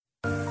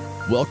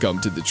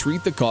Welcome to the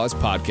Treat the Cause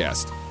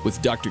podcast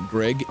with Dr.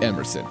 Greg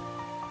Emerson,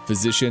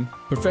 physician,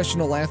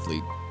 professional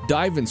athlete,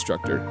 dive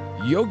instructor,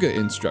 yoga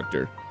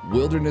instructor,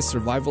 wilderness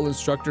survival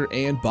instructor,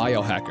 and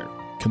biohacker,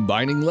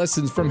 combining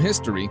lessons from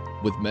history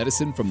with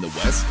medicine from the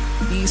West,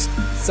 East,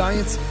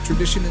 science,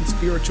 tradition, and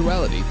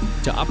spirituality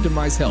to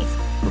optimize health,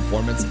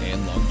 performance,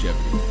 and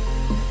longevity.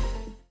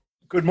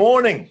 Good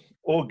morning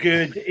or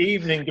good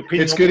evening,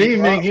 depending It's on good where you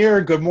evening are.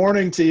 here. Good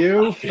morning to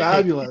you.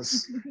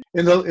 Fabulous.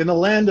 In the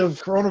land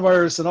of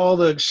coronavirus and all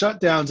the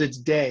shutdowns, it's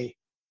day.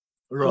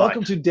 Right.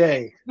 Welcome to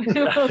day.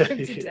 Welcome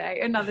to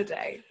day, another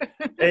day.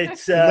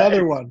 It's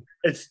Another one.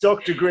 It's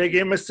Dr. Greg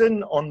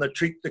Emerson on the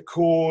Treat the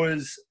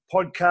Cause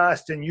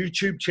podcast and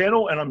YouTube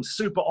channel, and I'm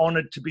super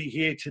honored to be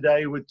here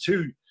today with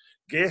two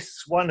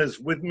guests. One is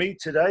with me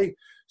today.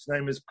 His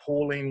name is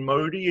Pauline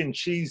Modi, and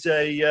she's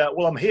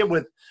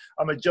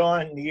I'm a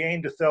giant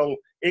Neanderthal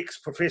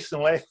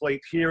ex-professional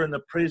athlete here in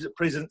the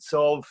presence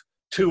of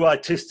two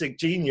artistic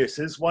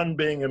geniuses, one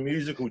being a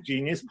musical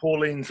genius.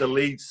 Pauline's a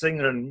lead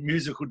singer and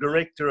musical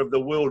director of the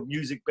world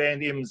music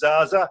band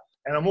Mzaza.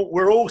 And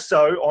we're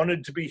also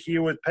honoured to be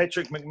here with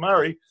Patrick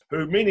McMurray,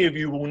 who many of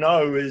you will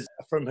know is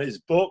from his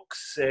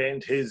books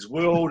and his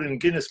world and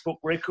Guinness Book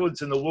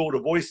records in the world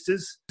of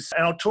oysters.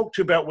 And I'll talk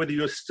to you about whether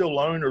you still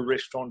own a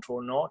restaurant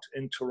or not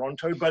in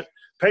Toronto. But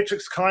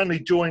Patrick's kindly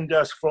joined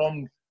us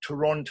from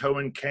Toronto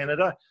in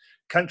Canada,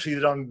 country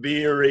that I'm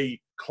very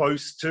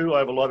close to. I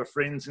have a lot of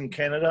friends in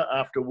Canada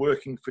after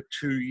working for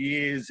 2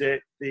 years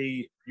at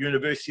the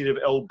University of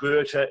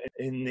Alberta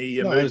in the...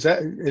 Is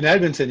that in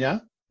Edmonton, yeah?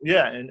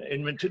 Yeah, in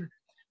Edmonton.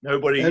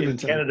 Nobody in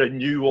Canada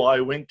knew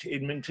I went to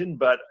Edmonton,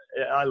 but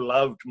I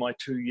loved my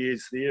 2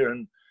 years there,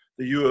 and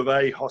the U of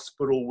A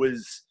hospital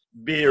was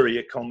very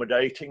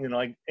accommodating, and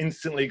I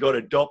instantly got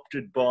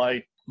adopted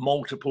by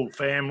multiple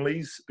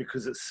families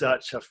because it's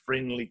such a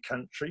friendly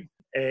country,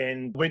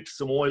 and went to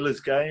some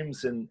Oilers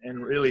games and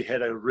really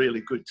had a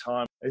really good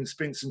time, and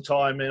spent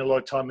a lot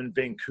of time in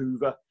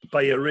Vancouver,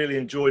 but I really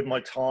enjoyed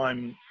my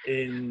time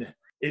in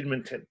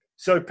Edmonton.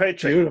 So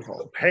Patrick,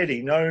 Beautiful.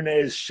 Paddy, known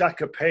as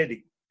Shaka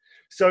Paddy.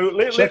 So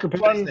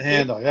the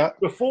handle, yeah.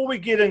 Before we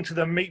get into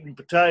the meat and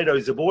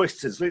potatoes of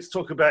oysters, let's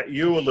talk about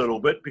you a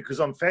little bit, because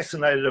I'm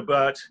fascinated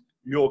about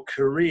your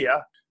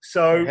career.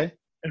 So Okay.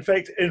 in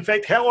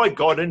fact, how I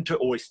got into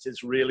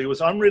oysters really was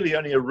I'm really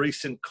only a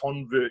recent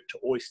convert to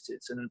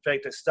oysters. And in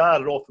fact, it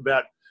started off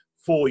about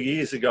 4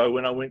 years ago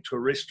when I went to a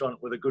restaurant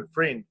with a good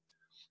friend.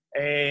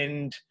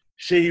 And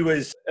she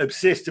was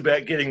obsessed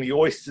about getting the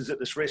oysters at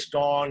this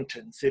restaurant,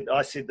 and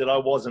I said that I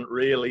wasn't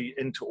really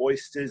into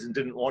oysters and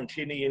didn't want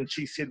any. And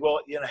she said, well,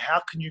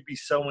 how can you be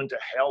so into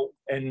health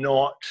and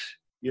not,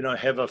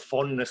 have a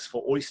fondness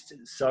for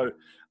oysters? So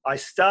I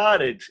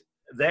started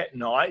that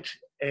night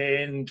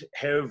and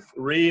have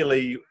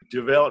really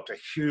developed a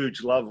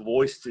huge love of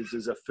oysters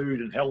as a food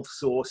and health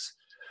source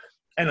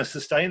and a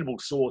sustainable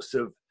source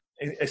of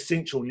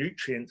essential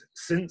nutrients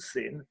since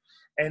then.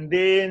 And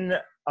then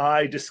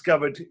I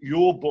discovered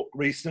your book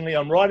recently.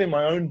 I'm writing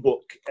my own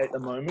book at the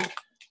moment,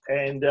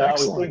 and I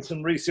was doing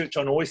some research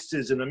on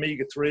oysters and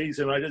omega-3s,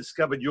 and I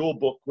discovered your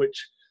book,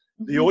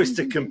 The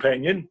Oyster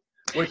Companion,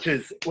 which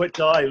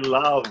I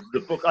love the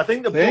book. I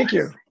think the book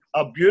is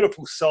a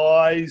beautiful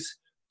size.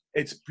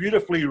 It's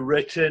beautifully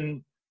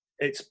written.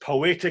 It's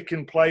poetic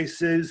in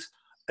places.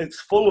 It's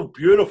full of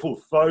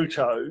beautiful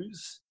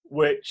photos,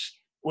 which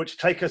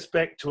take us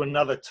back to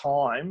another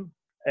time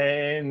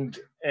and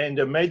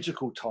a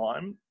magical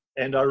time.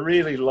 And I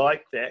really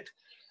like that.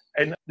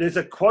 And there's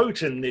a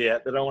quote in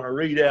there that I want to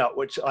read out,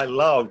 which I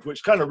loved,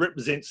 which kind of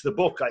represents the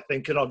book, I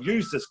think. And I've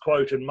used this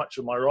quote in much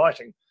of my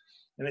writing.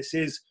 And it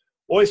says,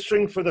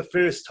 "Oystering for the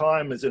first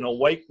time is an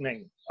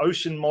awakening,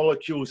 ocean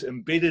molecules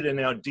embedded in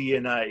our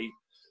DNA,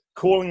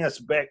 calling us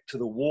back to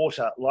the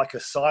water like a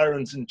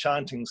siren's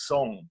enchanting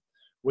song.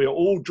 We are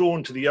all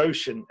drawn to the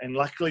ocean, and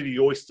luckily the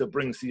oyster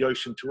brings the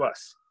ocean to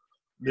us.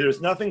 There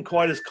is nothing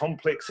quite as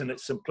complex in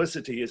its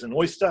simplicity as an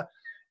oyster,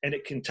 and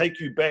it can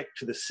take you back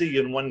to the sea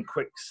in one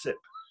quick sip.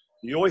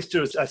 The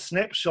oyster is a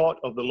snapshot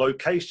of the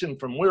location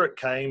from where it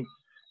came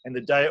and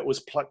the day it was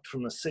plucked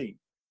from the sea.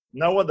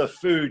 No other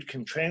food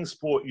can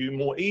transport you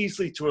more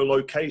easily to a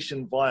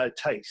location via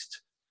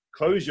taste.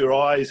 Close your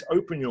eyes,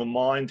 open your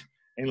mind,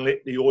 and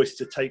let the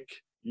oyster take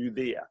you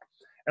there."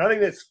 And I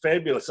think that's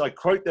fabulous. I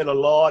quote that a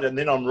lot, and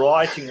then I'm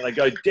writing and I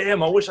go,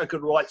 damn, I wish I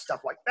could write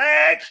stuff like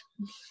that.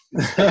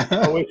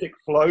 Poetic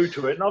flow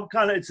to it.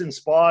 And it's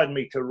inspired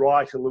me to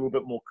write a little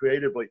bit more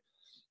creatively.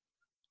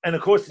 And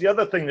of course, the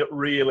other thing that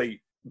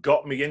really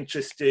got me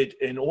interested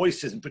in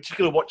oysters, in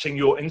particular watching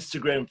your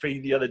Instagram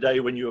feed the other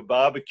day when you were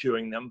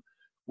barbecuing them,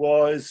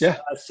 was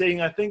seeing,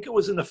 I think it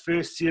was in the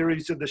first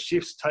series of The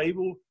Chef's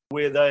Table,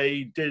 where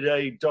they did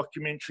a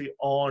documentary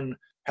on,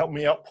 help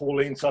me out,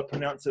 Pauline, so I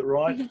pronounce it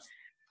right.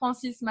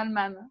 Francis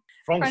Mallmann.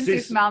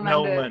 Francis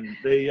Mallmann,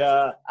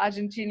 the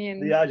Argentinian.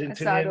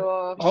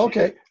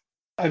 Okay.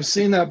 I've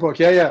seen that book.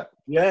 Yeah.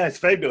 Yeah, it's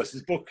fabulous.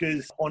 His book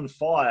is on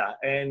fire.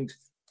 And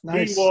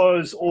Nice. He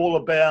was all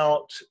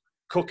about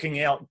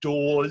cooking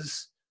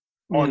outdoors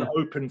on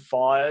open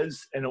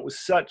fires. And it was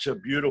such a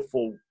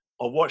beautiful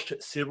I've watched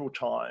it several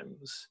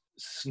times,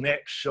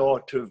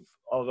 snapshot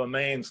of a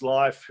man's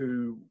life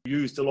who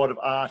used a lot of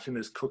art in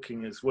his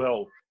cooking as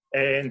well.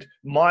 And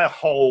my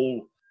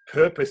whole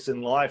purpose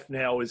in life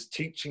now is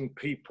teaching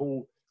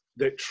people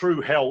that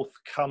true health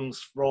comes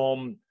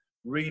from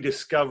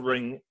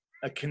rediscovering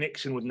a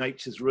connection with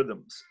nature's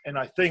rhythms. And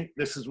I think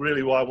this is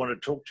really what I want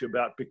to talk to you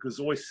about, because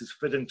oysters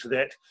fit into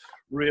that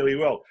really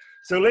well.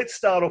 So let's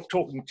start off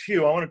talking to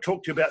you. I want to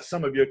talk to you about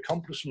some of your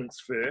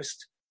accomplishments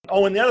first.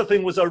 Oh, and the other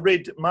thing was I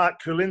read Mark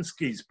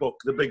Kurlinski's book,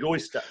 The Big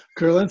Oyster.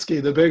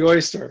 Kurlinski, The Big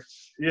Oyster.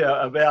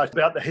 Yeah,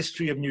 about the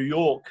history of New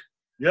York.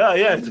 Yeah,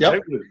 it's a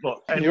great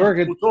book. And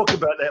we'll talk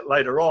about that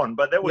later on.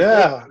 But that was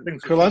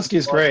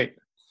Kurlinski's great.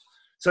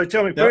 So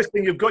tell me, first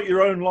thing, you've got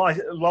your own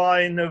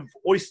line of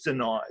oyster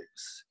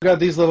knives. I've got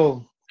these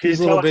little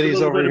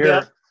bitties over here.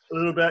 A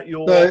little about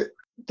your...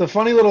 The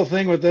funny little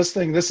thing with this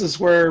thing, this is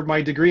where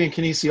my degree in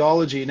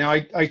kinesiology. Now,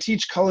 I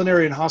teach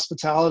culinary and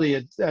hospitality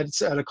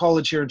at a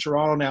college here in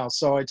Toronto now.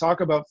 So I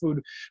talk about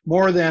food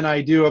more than I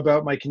do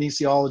about my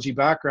kinesiology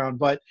background.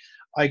 But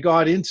I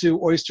got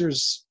into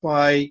oysters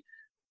by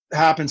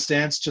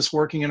happenstance, just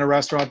working in a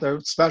restaurant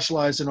that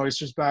specialized in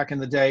oysters back in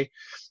the day.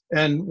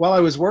 And while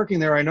I was working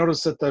there, I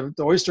noticed that the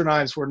oyster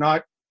knives were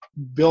not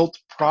built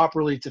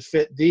properly to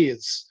fit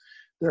these.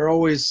 They're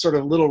always sort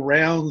of little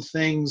round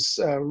things,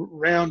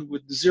 round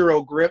with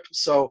zero grip.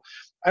 So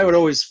I would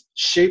always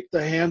shape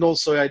the handle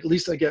so at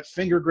least I get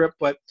finger grip.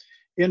 But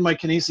in my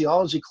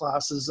kinesiology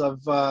classes of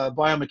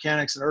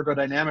biomechanics and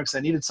ergodynamics, I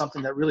needed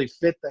something that really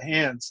fit the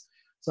hands.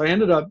 So I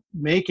ended up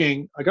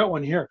making, I got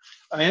one here.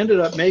 I ended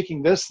up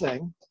making this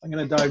thing. I'm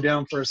going to dive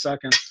down for a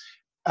second,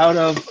 out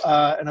of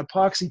an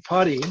epoxy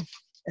putty.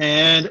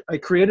 And I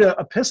created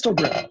a pistol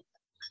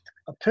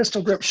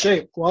grip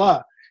shape.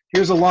 Voila,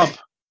 here's a lump.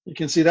 You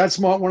can see that's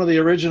one of the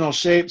original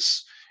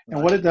shapes.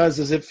 And what it does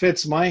is it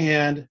fits my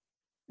hand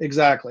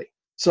exactly.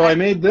 So I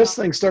made this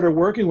thing, started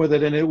working with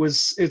it, and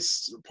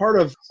it's part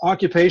of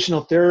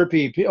occupational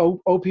therapy.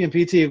 OP and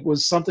PT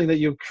was something that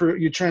you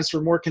transfer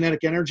more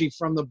kinetic energy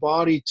from the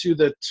body to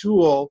the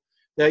tool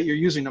that you're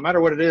using, no matter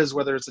what it is,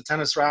 whether it's a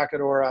tennis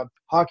racket or a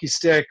hockey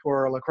stick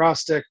or a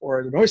lacrosse stick or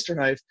an oyster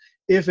knife,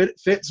 if it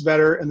fits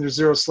better and there's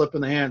zero slip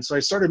in the hand. So I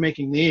started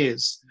making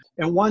these.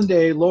 And one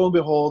day, lo and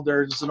behold,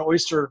 there's an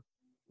oyster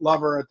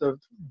lover at the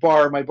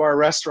bar, my bar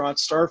restaurant,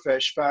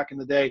 Starfish, back in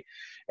the day.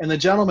 And the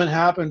gentleman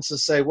happens to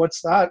say,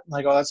 "What's that?" And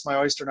I go, "That's my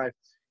oyster knife."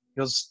 He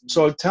goes,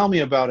 "So tell me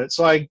about it."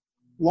 So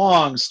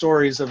long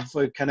stories of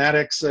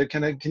kinetics,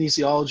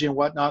 kinesiology and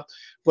whatnot,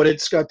 but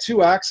it's got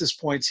 2 axis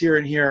points here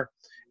and here.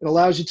 It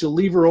allows you to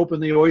lever open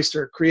the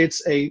oyster. It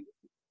creates a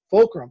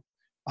fulcrum,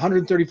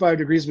 135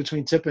 degrees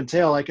between tip and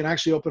tail. I can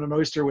actually open an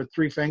oyster with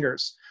 3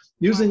 fingers.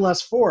 Using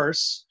less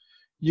force,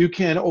 you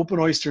can open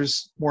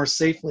oysters more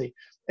safely.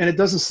 And it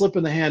doesn't slip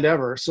in the hand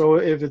ever. So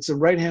if it's a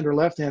right hand or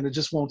left hand, it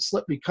just won't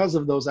slip because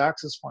of those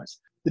axis points.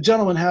 The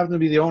gentleman happened to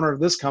be the owner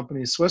of this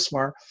company,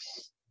 Swissmar.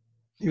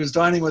 He was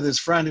dining with his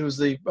friend who was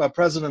the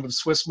president of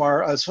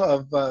Swissmar,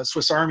 of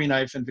Swiss Army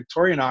Knife in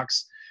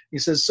Victorinox. He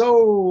says,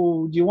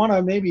 "So do you want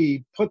to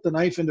maybe put the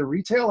knife into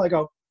retail?" I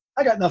go,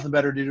 "I got nothing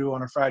better to do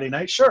on a Friday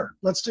night. Sure,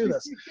 let's do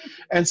this."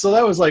 And so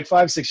that was like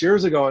 5-6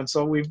 years ago. And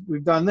so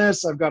we've done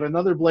this. I've got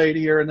another blade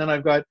here, and then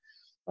I've got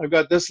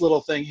this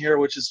little thing here,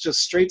 which is just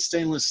straight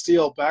stainless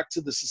steel. Back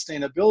to the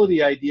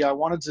sustainability idea, I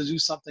wanted to do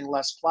something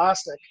less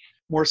plastic,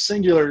 more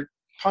singular,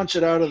 punch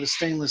it out of the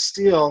stainless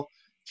steel.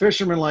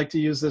 Fishermen like to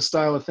use this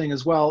style of thing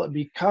as well,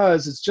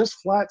 because it's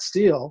just flat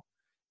steel.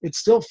 It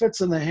still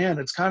fits in the hand.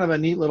 It's kind of a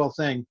neat little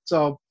thing.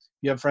 So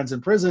you have friends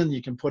in prison,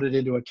 you can put it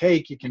into a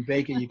cake, you can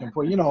bake it, you can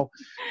put,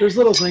 there's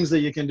little things that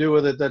you can do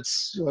with it.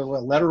 That's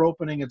letter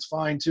opening, it's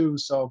fine too.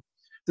 So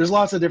there's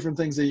lots of different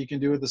things that you can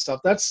do with the stuff.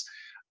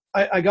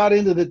 I got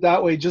into it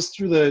that way just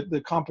through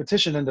the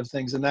competition end of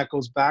things. And that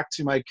goes back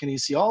to my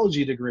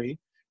kinesiology degree,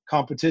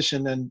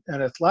 competition and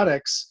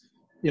athletics.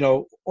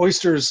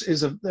 Oysters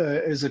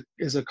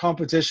is a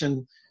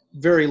competition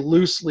very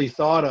loosely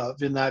thought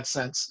of in that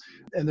sense.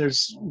 And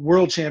there's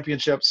world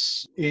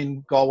championships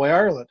in Galway,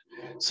 Ireland.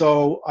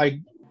 So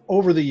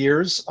over the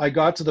years, I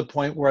got to the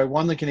point where I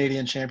won the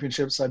Canadian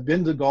championships. I've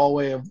been to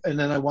Galway, and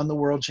then I won the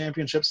world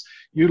championships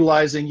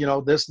utilizing,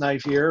 this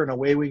knife here, and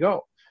away we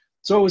go.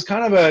 So it was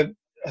kind of a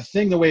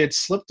thing, the way it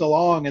slipped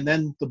along. And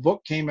then the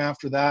book came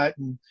after that,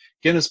 and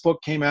Guinness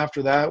book came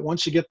after that.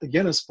 Once you get the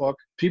Guinness book,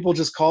 people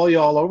just call you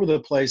all over the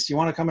place. "Do you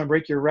want to come and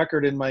break your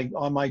record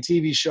on my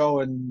TV show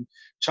in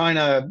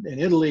China, in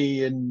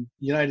Italy, in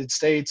the United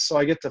States?" So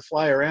I get to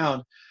fly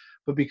around.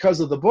 But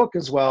because of the book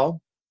as well,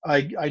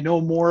 I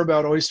know more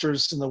about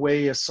oysters in the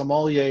way a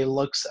sommelier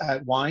looks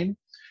at wine.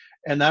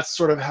 And that's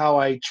sort of how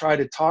I try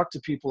to talk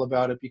to people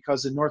about it,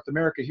 because in North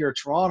America, here at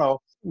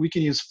Toronto, we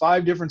can use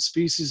 5 different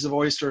species of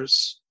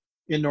oysters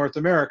in North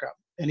America,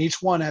 and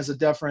each one has a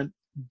different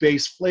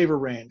base flavor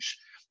range.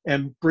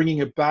 And bringing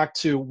it back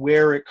to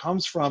where it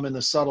comes from and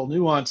the subtle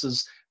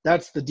nuances,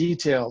 that's the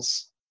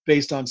details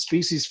based on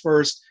species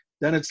first,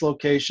 then its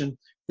location,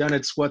 then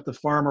it's what the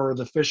farmer or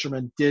the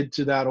fisherman did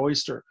to that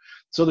oyster.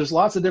 So there's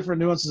lots of different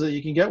nuances that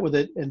you can get with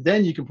it, and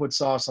then you can put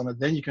sauce on it,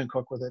 then you can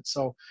cook with it.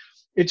 So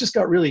it just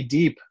got really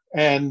deep.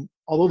 And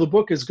although the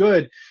book is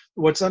good,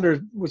 what's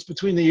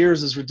between the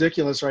ears is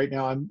ridiculous right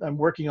now. I'm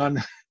working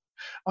on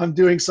I'm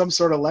doing some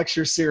sort of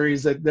lecture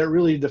series that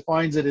really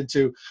defines it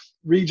into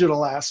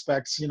regional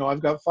aspects. You know,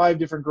 I've got 5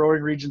 different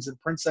growing regions in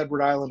Prince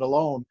Edward Island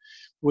alone,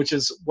 which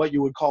is what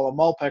you would call a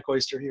Malpec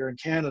oyster here in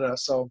Canada.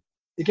 So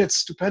it gets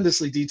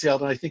stupendously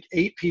detailed, and I think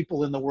 8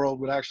 people in the world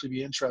would actually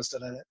be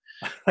interested in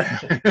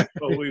it.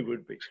 Well, we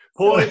would be.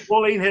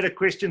 Pauline had a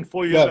question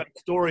for you about the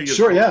story you've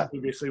told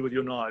previously with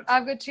your knives.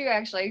 I've got 2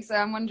 actually. So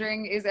I'm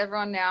wondering, is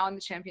everyone now in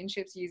the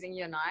championships using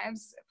your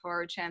knives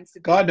for a chance to?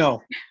 God,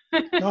 no.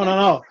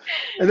 No.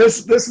 And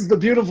this is the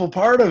beautiful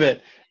part of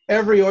it.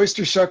 Every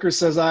oyster shucker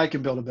says, I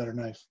can build a better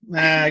knife.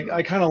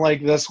 I kind of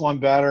like this one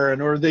better.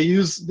 Or they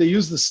use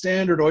the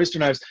standard oyster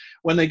knives.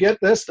 When they get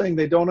this thing,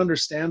 they don't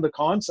understand the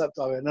concept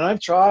of it. And I've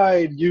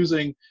tried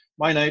using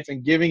my knife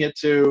and giving it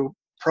to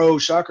pro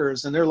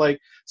shuckers, and they're like,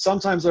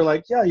 sometimes they're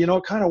like, yeah, you know,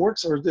 it kind of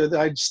works, or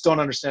I just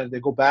don't understand it. They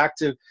go back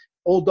to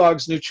old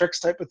dogs, new tricks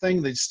type of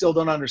thing. They still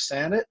don't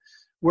understand it.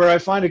 Where I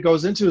find it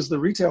goes into is the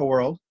retail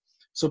world.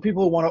 So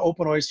people who want to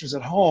open oysters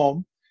at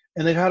home,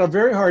 and they've had a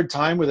very hard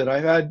time with it.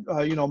 I've had,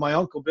 my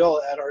Uncle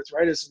Bill had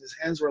arthritis, and his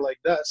hands were like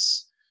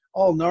this,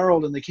 all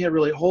gnarled, and they can't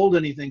really hold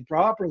anything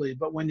properly.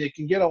 But when they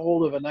can get a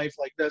hold of a knife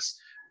like this,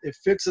 it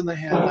fits in the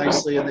hand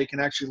nicely, and they can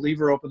actually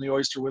lever open the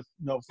oyster with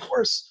no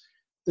force.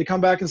 They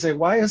come back and say,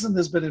 why hasn't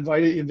this been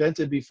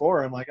invented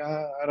before? I'm like,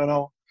 I don't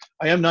know.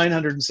 I am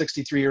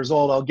 963 years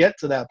old. I'll get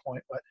to that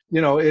point. But,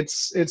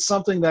 it's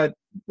something that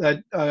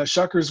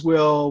shuckers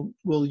will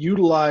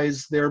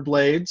utilize their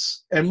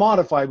blades and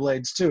modify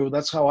blades too.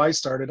 That's how I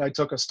started. I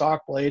took a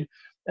stock blade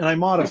and I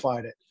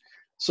modified it.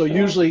 So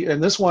usually,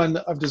 and this one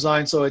I've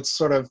designed so it's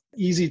sort of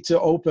easy to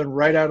open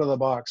right out of the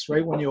box,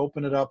 right when you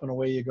open it up, and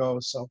away you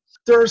go. So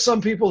there are some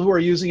people who are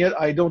using it.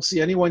 I don't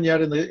see anyone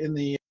yet in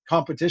the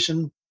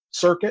competition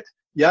circuit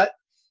yet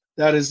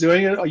that is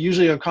doing it.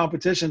 Usually on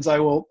competitions, I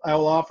will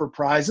offer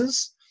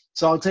prizes.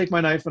 So I'll take my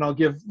knife and I'll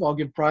give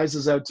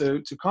prizes out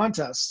to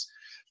contests,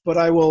 but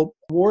I will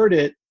award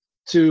it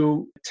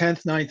to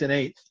 10th, 9th, and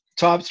 8th.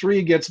 Top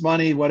 3 gets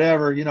money,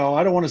 whatever.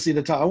 I don't want to see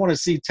the top. I want to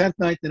see 10th,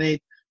 9th, and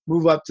 8th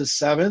move up to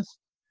 7th,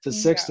 to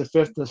 6th, to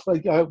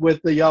 5th, with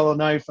the yellow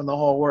knife and the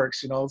whole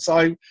works.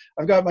 So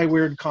I've got my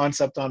weird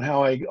concept on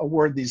how I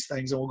award these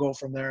things, and we'll go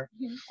from there.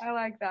 I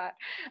like that.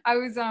 I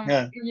was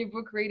in your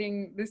book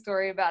reading the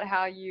story about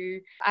how you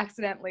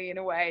accidentally, in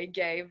a way,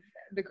 gave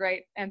the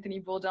great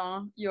Anthony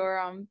Bourdain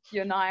your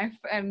knife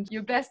and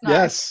your best knife.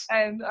 Yes.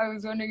 And I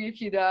was wondering if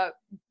you'd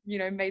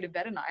made a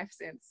better knife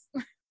since.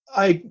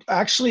 I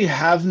actually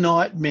have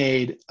not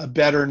made a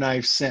better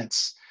knife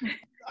since.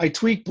 I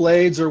tweak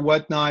blades or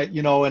whatnot,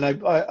 and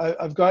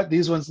I've got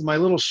these ones. My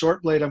little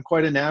short blade, I'm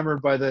quite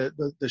enamored by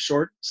the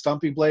short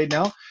stumpy blade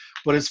now.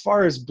 But as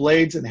far as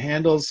blades and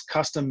handles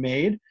custom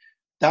made,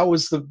 that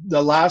was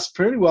the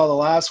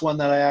last one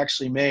that I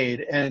actually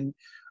made. And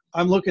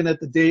I'm looking at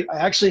the date. I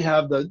actually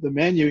have the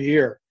menu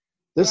here.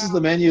 This is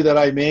the menu that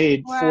I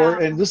made for,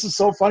 and this is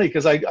so funny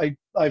because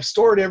I've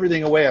stored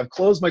everything away. I've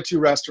closed my 2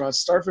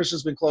 restaurants. Starfish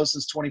has been closed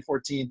since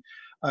 2014.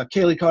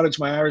 Cayley Cottage,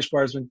 my Irish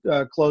bar, has been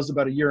closed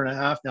about a year and a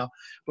half now.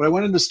 But I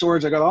went into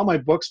storage. I got all my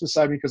books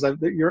beside me because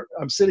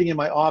I'm sitting in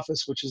my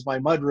office, which is my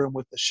mud room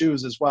with the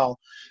shoes as well.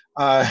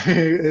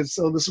 And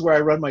so this is where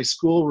I run my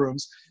school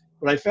rooms.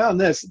 But I found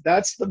this.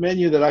 That's the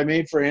menu that I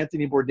made for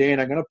Anthony Bourdain.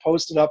 I'm going to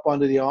post it up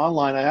onto the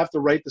online. I have to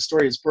write the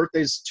story. His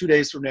birthday's 2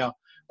 days from now,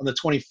 on the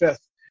 25th.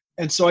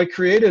 And so I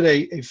created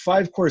a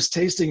 5-course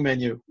tasting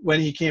menu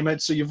when he came in.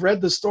 So you've read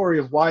the story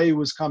of why he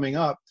was coming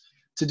up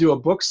to do a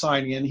book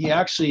signing, and he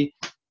actually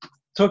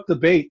took the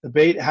bait. The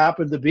bait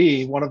happened to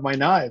be one of my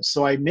knives.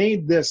 So I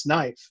made this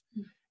knife,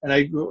 and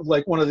I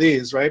like one of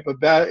these, right?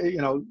 But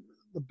the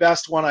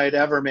best one I had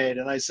ever made.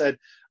 And I said,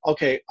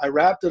 okay, I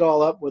wrapped it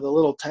all up with a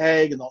little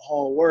tag and the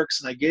whole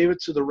works, and I gave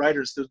it to the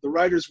writers. The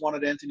writers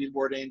wanted Anthony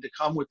Bourdain to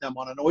come with them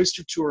on an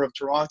oyster tour of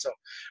Toronto,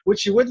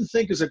 which you wouldn't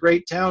think is a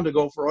great town to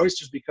go for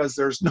oysters because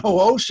there's no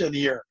ocean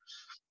here.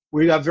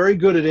 We got very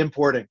good at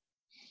importing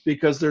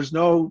because there's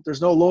no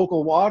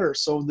local water.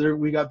 So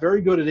we got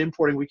very good at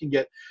importing. We can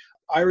get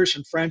Irish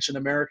and French and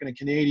American and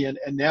Canadian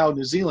and now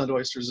New Zealand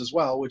oysters as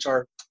well, which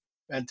are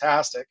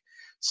fantastic.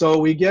 So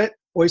we get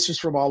oysters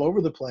from all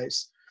over the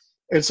place.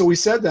 And so we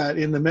said that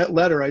in the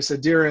letter. I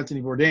said, dear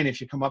Anthony Bourdain, if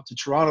you come up to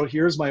Toronto,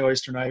 here's my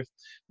oyster knife.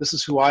 This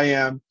is who I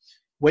am.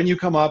 When you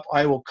come up,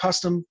 I will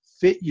custom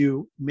fit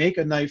you, make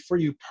a knife for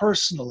you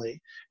personally,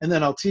 and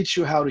then I'll teach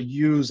you how to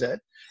use it,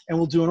 and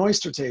we'll do an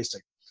oyster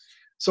tasting.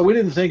 So we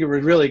didn't think it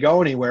would really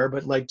go anywhere,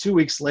 but like 2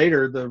 weeks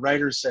later, the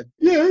writers said,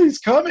 yeah, he's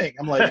coming.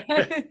 I'm like,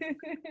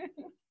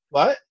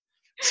 what?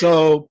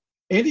 So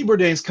Anthony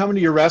Bourdain's coming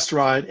to your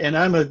restaurant, and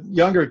I'm a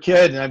younger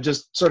kid, and I'm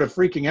just sort of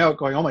freaking out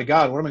going, oh my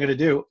God, what am I going to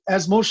do?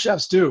 As most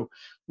chefs do.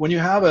 When you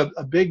have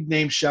a big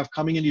name chef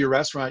coming into your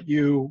restaurant,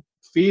 you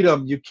feed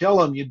them, you kill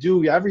them, you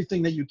do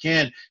everything that you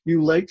can.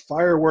 You light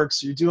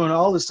fireworks, you're doing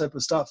all this type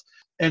of stuff.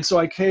 And so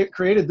I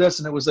created this,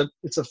 and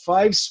it's a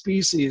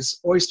 5-species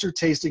oyster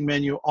tasting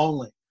menu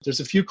only. There's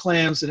a few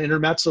clams and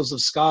intermezzos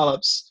of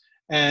scallops,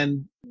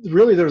 and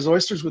really there's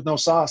oysters with no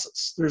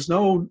sauces. There's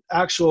no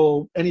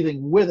actual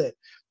anything with it.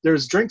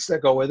 There's drinks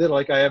that go with it,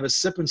 like I have a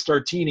Sip and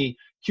Startini,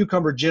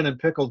 cucumber gin and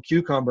pickled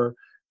cucumber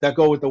that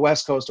go with the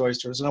West Coast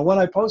oysters. And when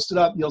I post it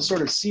up, you'll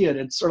sort of see it.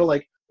 It's sort of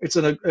like it's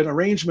an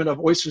arrangement of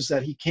oysters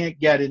that he can't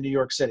get in New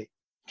York City,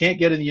 can't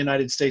get in the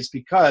United States,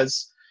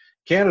 because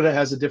Canada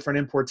has a different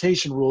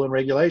importation rule and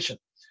regulation.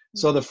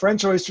 So the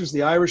French oysters,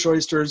 the Irish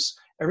oysters,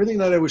 everything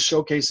that I was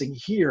showcasing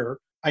here,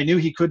 I knew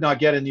he could not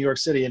get in New York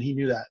City, and he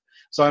knew that.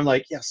 So I'm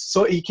like, yes.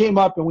 So he came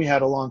up and we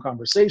had a long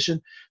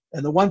conversation.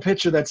 And the one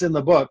picture that's in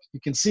the book, you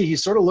can see he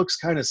sort of looks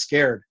kind of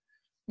scared.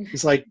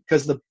 He's like,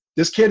 because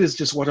this kid is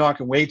just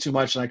talking way too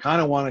much, and I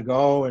kind of want to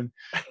go. And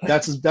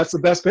that's the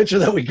best picture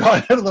that we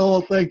got out of the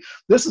whole thing.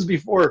 This is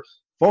before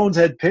phones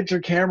had picture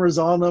cameras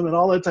on them and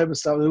all that type of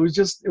stuff. It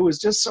was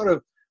just sort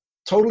of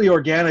totally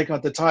organic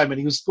at the time, and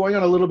he was going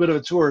on a little bit of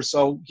a tour,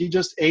 so he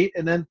just ate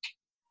and then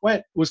went.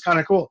 It was kind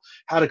of cool.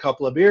 Had a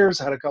couple of beers,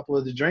 had a couple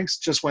of the drinks,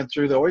 just went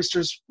through the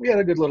oysters. We had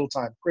a good little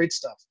time. Great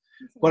stuff.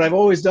 But I've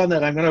always done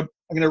that. I'm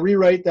gonna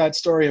rewrite that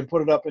story and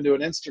put it up into an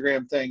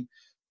Instagram thing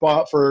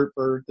for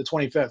the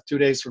 25th, 2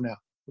 days from now.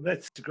 Well,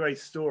 that's a great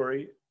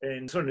story,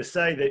 and sort of to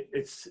say that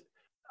it's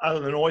other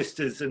than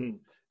oysters in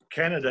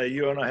Canada,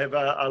 you and I have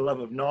a love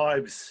of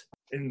knives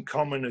in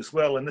common as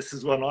well. And this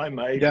is one I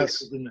made.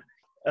 Yes.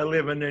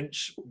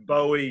 11-inch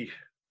Bowie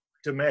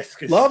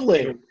Damascus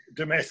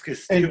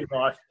steel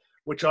knife,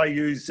 which I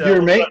use.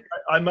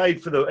 I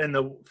made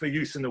for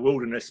use in the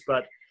wilderness,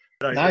 but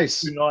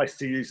nice. It's too nice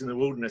to use in the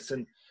wilderness.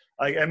 And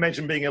I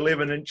imagine being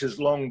 11 inches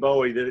long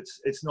Bowie, that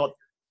it's not.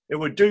 It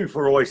would do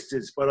for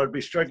oysters, but I'd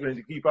be struggling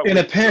to keep up. In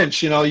a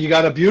pinch, you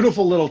got a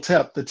beautiful little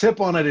tip. The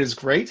tip on it is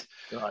great.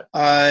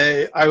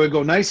 Right. I would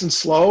go nice and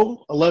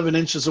slow, 11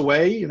 inches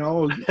away.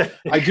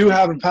 I do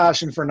have a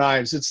passion for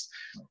knives.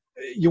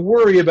 You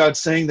worry about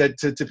saying that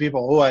to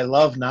people. Oh, I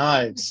love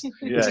knives.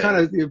 Yeah. It's kind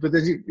of, but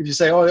then if you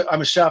say, "Oh,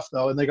 I'm a chef,"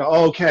 though, and they go,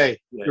 "Oh, okay,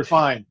 yeah, you're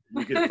fine."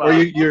 Or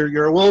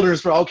you're a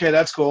wilderness, but okay,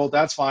 that's cool,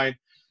 that's fine.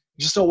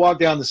 You just don't walk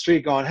down the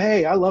street going,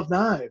 "Hey, I love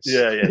knives."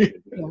 Yeah.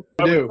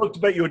 We talked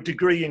about your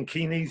degree in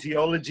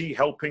kinesiology,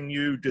 helping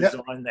you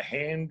design the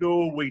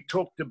handle. We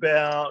talked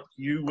about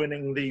you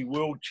winning the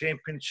World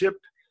Championship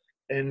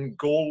in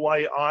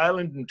Galway,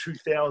 Ireland in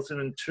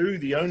 2002,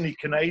 the only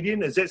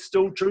Canadian. Is that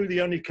still true, the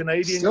only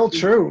Canadian?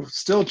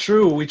 Still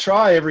true. We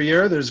try every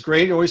year. There's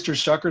great oyster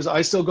shuckers.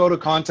 I still go to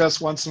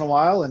contests once in a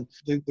while, and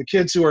the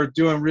kids who are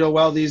doing real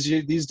well these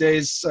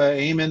days,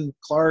 Eamon,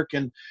 Clark,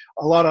 and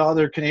a lot of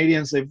other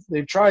Canadians,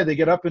 they've tried. They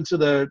get up into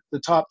the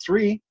top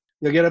 3.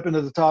 They'll get up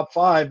into the top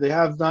 5. They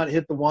have not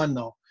hit the 1,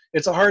 though.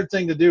 It's a hard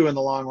thing to do in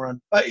the long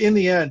run, in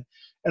the end.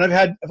 And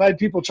I've had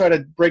people try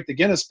to break the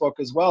Guinness Book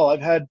as well.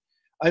 I've had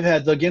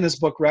the Guinness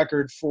Book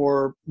record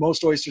for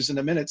most oysters in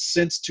a minute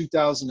since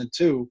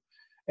 2002.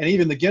 And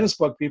even the Guinness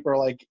Book people are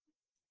like,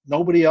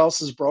 nobody else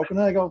has broken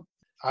it. I go,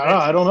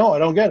 I don't know. I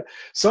don't get it.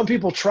 Some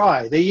people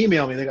try. They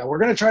email me. They go, "We're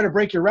going to try to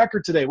break your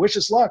record today. Wish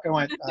us luck." I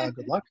went,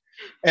 "Good luck."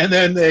 And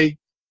then they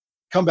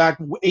come back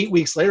 8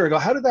 weeks later. I go,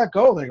 "How did that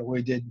go?" They go,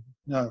 "We did.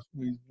 No,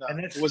 and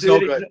it was no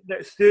good."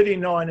 That's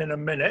 39 in a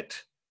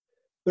minute.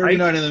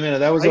 39 in a minute.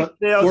 That was a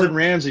Gordon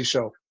Ramsay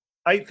show.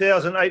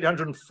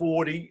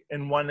 8,840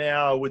 in 1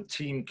 hour with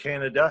Team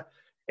Canada.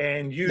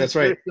 And you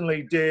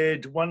personally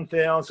did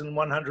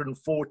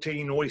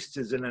 1,114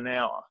 oysters in an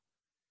hour.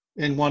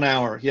 In 1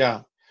 hour,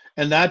 yeah.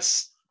 And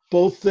that's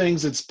both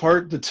things. It's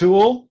part the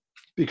tool,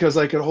 because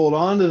I could hold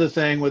on to the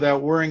thing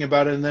without worrying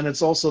about it. And then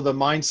it's also the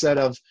mindset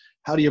of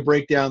how do you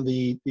break down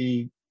the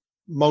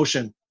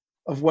motion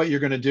of what you're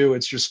going to do.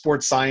 It's your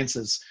sports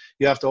sciences.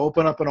 You have to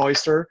open up an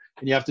oyster,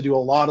 and you have to do a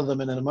lot of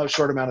them in a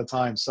short amount of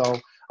time. So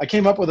I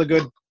came up with a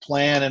good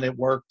plan, and it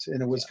worked,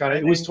 and it was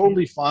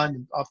totally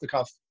fun off the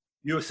cuff.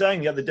 You were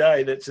saying the other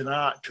day that's an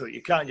art to it.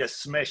 You can't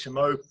just smash them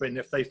open.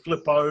 If they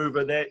flip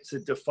over, that's a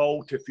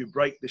default. If you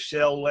break the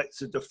shell,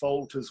 that's a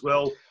default as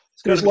well.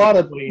 There's a lot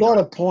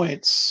of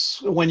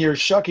points when you're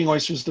shucking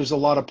oysters. There's a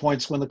lot of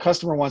points when the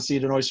customer wants to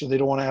eat an oyster. They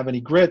don't want to have any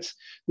grit.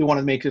 They want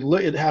to make it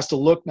it has to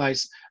look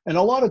nice. And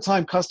a lot of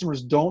time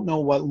customers don't know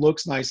what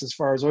looks nice as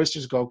far as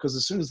oysters go, because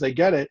as soon as they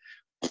get it,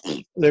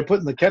 they're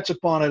putting the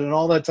ketchup on it and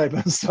all that type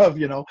of stuff,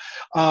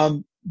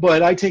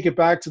 But I take it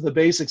back to the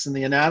basics, and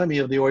the anatomy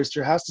of the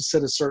oyster has to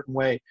sit a certain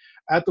way.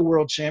 At the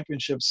World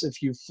Championships, if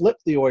you flip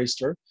the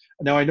oyster,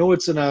 now I know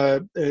it's an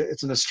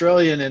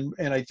Australian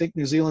and I think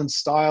New Zealand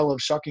style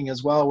of shucking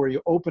as well, where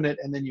you open it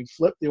and then you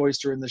flip the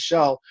oyster in the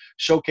shell,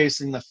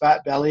 showcasing the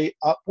fat belly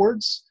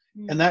upwards.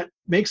 And that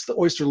makes the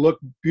oyster look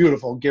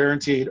beautiful,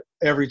 guaranteed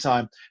every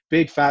time.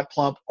 Big, fat,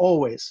 plump,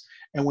 always.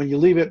 And when you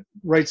leave it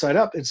right side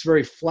up, it's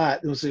very flat.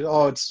 You'll say,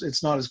 "Oh,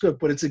 it's not as good,"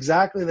 but it's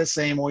exactly the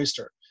same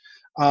oyster.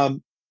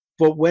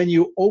 But when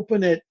you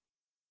open it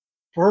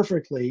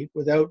perfectly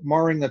without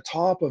marring the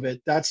top of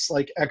it, that's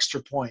like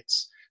extra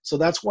points. So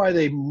that's why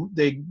they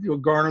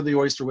garner the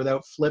oyster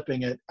without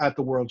flipping it at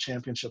the World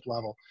Championship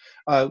level.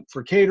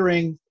 For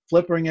catering,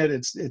 flipping it,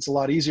 it's a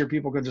lot easier.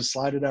 People can just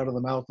slide it out of the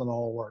mouth and it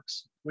all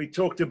works. We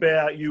talked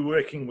about you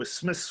working with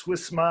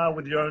Swissmar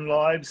with your own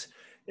lives.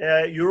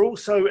 You're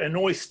also an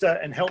oyster,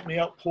 and help me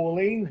out,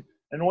 Pauline,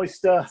 an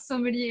oyster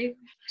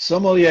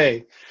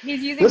sommelier.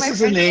 He's using this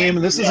is a name.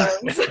 This is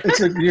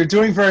you're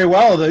doing very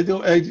well.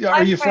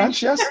 Are you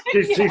French? Yes.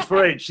 She's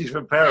French. She's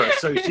from Paris,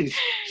 so she's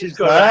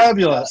got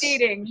fabulous.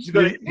 Cheating.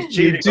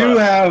 You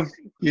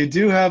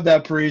do have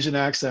that Parisian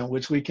accent,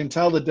 which we can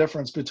tell the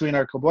difference between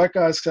our Quebec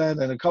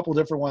accent and a couple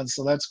different ones.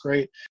 So that's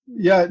great.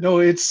 Yeah, no,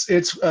 it's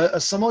a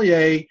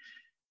sommelier.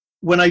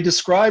 When I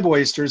describe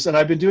oysters, and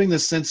I've been doing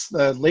this since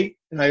the late,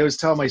 and I always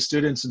tell my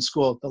students in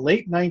school, the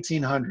late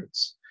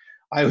 1900s,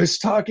 I was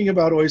talking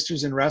about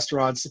oysters in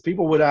restaurants.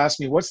 People would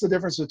ask me, what's the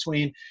difference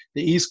between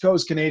the East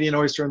Coast Canadian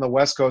oyster and the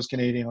West Coast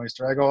Canadian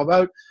oyster? I go,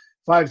 about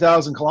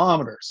 5,000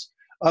 kilometers.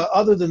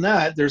 Other than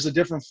that, there's a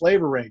different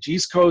flavor range.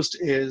 East Coast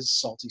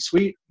is salty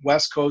sweet.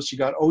 West Coast, you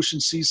got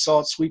ocean sea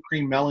salt, sweet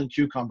cream, melon,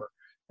 cucumber.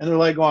 And they're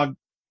like going,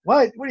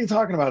 what are you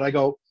talking about? I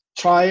go,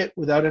 try it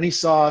without any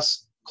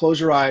sauce. Close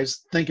your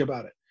eyes. Think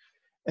about it.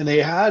 And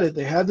they had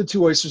the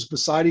two oysters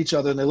beside each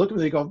other, and they look at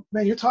me, they go,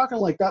 man, you're talking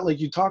like that,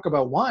 like you talk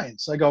about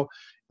wines. I go,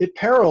 it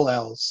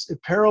parallels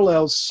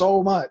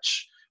so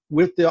much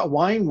with the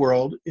wine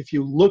world if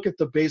you look at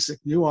the basic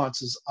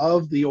nuances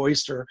of the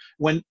oyster.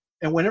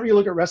 Whenever you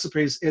look at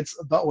recipes, it's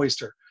the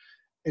oyster.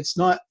 It's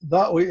not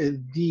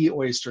the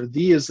oyster.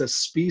 The is a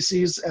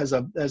species as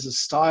a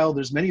style.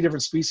 There's many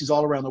different species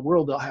all around the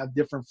world that'll have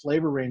different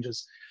flavor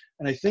ranges.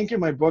 And I think in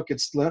my book,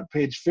 it's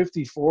page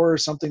 54 or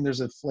something,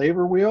 there's a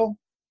flavor wheel.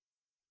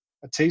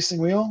 A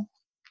tasting wheel.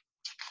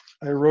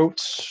 I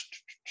wrote,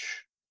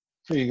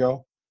 here you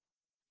go,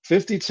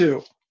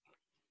 52.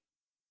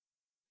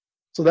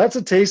 So that's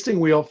a tasting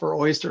wheel for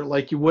oyster,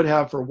 like you would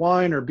have for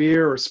wine or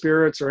beer or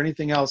spirits or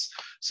anything else.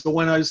 So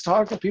when I was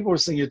talking, people were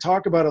saying, you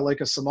talk about it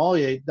like a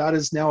sommelier, that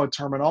is now a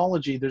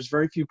terminology. There's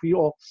very few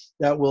people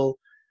that will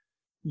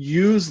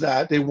use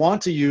that. They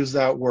want to use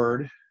that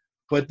word,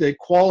 but it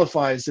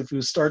qualifies if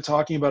you start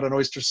talking about an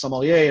oyster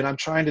sommelier. And I'm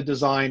trying to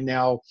design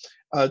now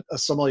a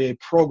sommelier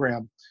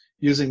program,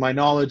 using my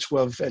knowledge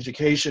of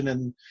education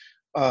and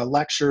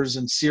lectures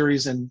and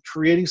series, and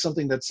creating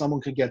something that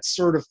someone could get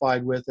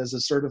certified with as a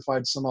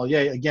certified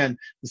sommelier. Again,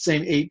 the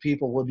same 8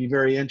 people would be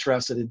very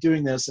interested in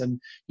doing this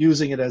and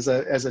using it as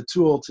a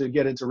tool to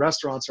get into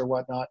restaurants or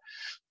whatnot.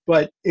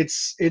 But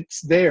it's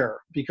there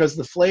because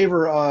the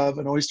flavor of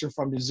an oyster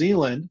from New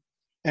Zealand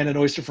and an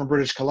oyster from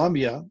British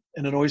Columbia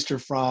and an oyster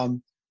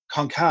from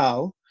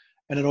Concal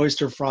and an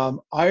oyster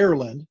from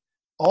Ireland,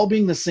 all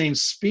being the same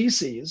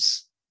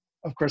species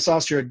of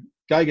Crassostrea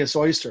gigas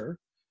oyster,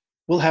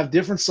 will have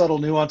different subtle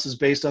nuances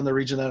based on the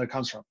region that it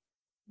comes from.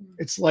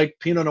 It's like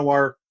Pinot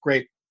Noir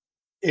grape.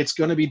 It's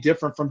going to be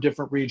different from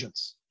different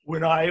regions.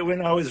 When I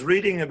was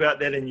reading about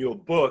that in your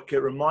book, it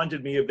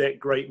reminded me of that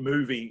great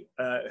movie,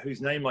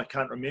 whose name I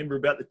can't remember,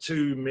 about the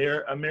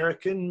 2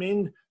 American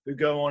men who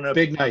go on a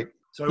big night.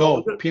 So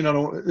no, Pinot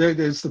Noir.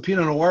 It's the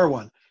Pinot Noir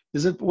one.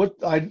 Is it what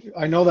I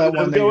know that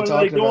one that you're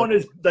talking about?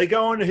 They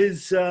go on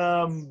his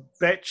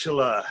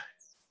bachelor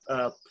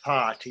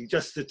party,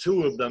 just the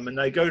 2 of them, and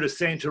they go to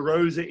Santa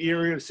Rosa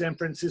area of San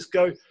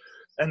Francisco,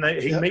 and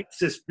he meets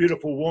this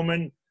beautiful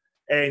woman,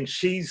 and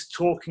she's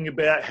talking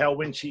about how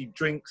when she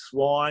drinks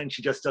wine,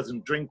 she just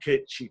doesn't drink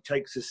it. She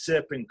takes a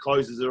sip and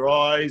closes her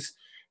eyes,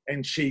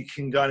 and she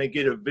can kind of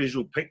get a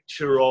visual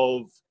picture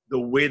of the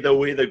weather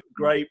where the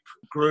grape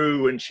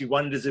grew, and she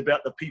wonders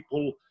about the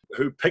people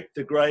who picked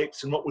the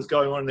grapes and what was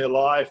going on in their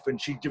life. And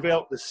she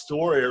developed this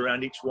story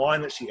around each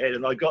wine that she had.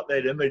 And I got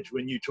that image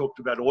when you talked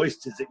about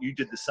oysters, that you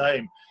did the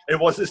same.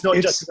 It's not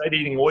just about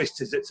eating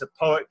oysters. It's a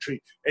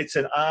poetry. It's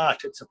an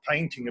art. It's a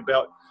painting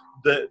about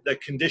the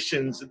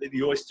conditions that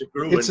the oyster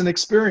grew in. It's an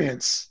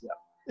experience. Yeah.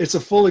 It's a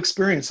full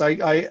experience.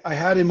 I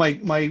had in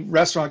my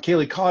restaurant,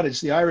 Cayley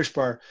Cottage, the Irish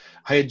bar,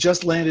 I had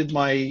just landed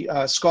my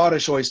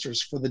Scottish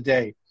oysters for the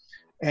day.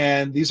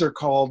 And these are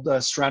called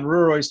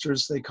Stranraer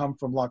oysters. They come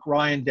from Loch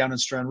Ryan down in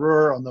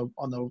Stranraer on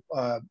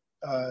the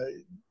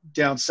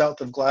down south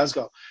of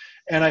Glasgow.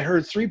 And I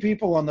heard 3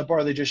 people on the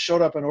bar. They just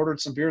showed up and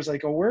ordered some beers. I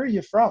go, where are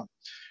you from?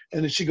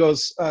 And then she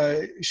goes,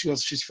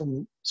 she's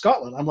from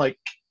Scotland. I'm like,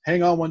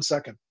 hang on one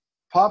second.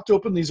 Popped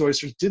open these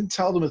oysters. Didn't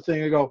tell them a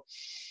thing. I go,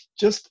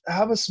 just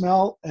have a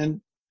smell and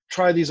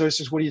try these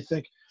oysters. What do you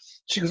think?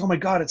 She goes, oh my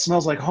God, it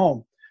smells like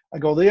home. I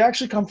go, they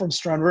actually come from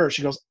Stranraer.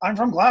 She goes, I'm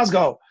from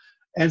Glasgow.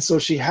 And so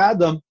she had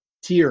them,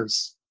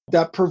 tears.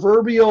 That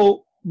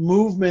proverbial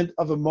movement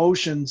of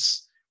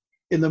emotions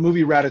in the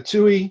movie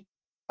Ratatouille.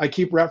 I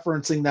keep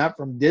referencing that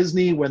from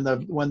Disney. When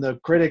the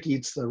critic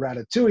eats the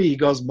ratatouille, he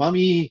goes,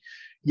 Mummy.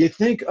 You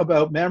think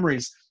about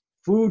memories.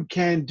 Food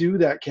can do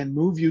that, can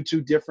move you to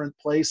different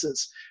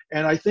places.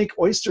 And I think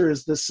oyster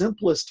is the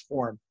simplest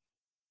form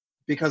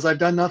because I've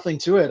done nothing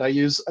to it. I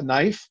use a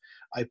knife,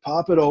 I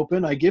pop it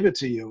open, I give it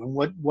to you.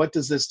 And what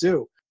does this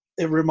do?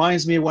 It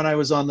reminds me when I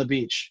was on the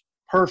beach.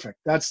 Perfect.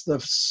 That's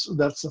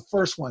the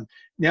first one.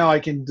 Now I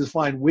can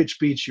define which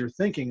beach you're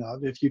thinking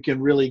of if you can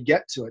really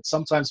get to it.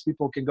 Sometimes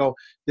people can go,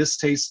 this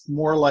tastes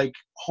more like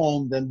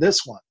home than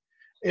this one.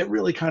 it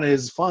really kind of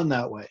is fun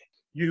that way.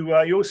 You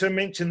also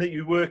mentioned that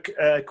you work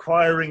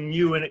acquiring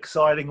new and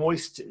exciting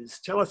oysters.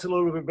 Tell us a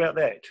little bit about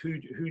that. Who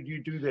do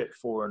you do that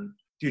for? And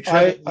do you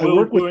travel the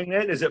world doing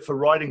that? Is it for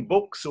writing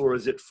books or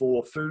is it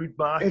for food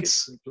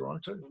markets in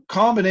Toronto?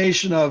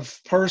 Combination of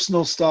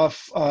personal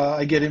stuff.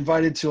 I get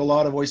invited to a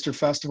lot of oyster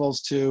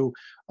festivals to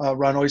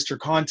run oyster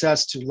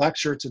contests, to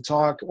lecture, to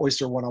talk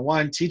Oyster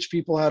 101, teach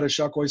people how to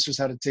shuck oysters,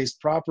 how to taste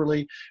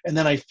properly, and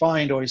then I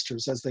find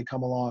oysters as they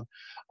come along.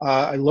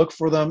 I look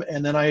for them,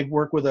 and then I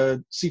work with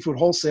a seafood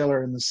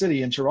wholesaler in the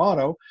city in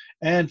Toronto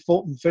and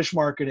Fulton Fish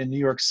Market in New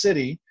York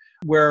City,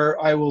 where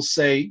I will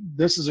say,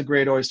 this is a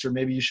great oyster,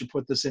 maybe you should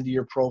put this into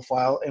your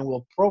profile, and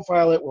we'll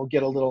profile it, we'll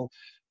get a little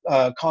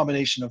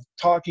combination of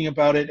talking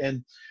about it.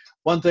 And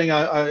one thing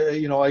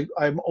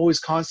I'm always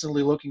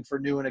constantly looking for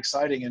new and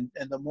exciting,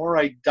 and the more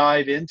I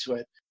dive into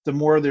it, the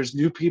more there's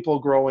new people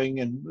growing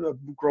and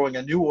growing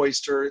a new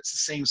oyster. It's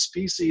the same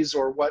species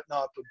or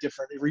whatnot, but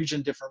different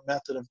region, different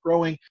method of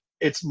growing.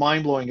 It's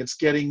mind-blowing. It's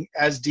getting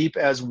as deep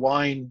as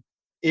wine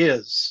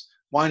is.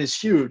 Wine is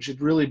huge. It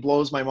really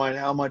blows my mind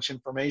how much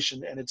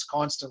information, and it's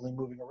constantly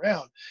moving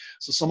around.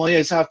 So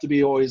sommeliers have to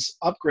be always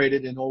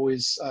upgraded and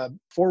always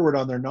forward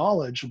on their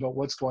knowledge about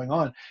what's going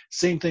on.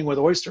 Same thing with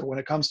oyster. When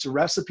it comes to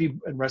recipe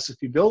and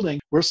recipe building,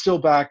 we're still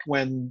back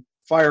when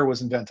fire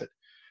was invented.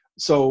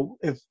 So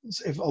if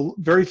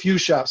very few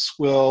chefs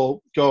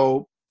will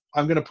go,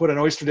 I'm going to put an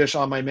oyster dish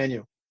on my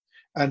menu.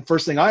 And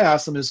first thing I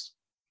ask them is,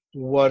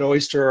 what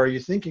oyster are you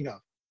thinking of?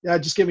 Yeah,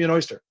 just give me an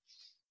oyster.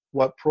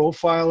 What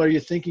profile are you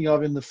thinking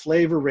of in the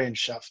flavor range,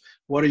 chef?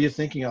 What are you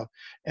thinking of?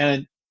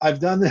 And I've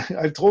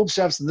told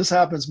chefs, and this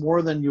happens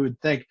more than you would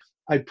think.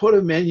 I put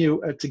a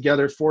menu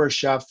together for a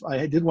chef.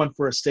 I did one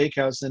for a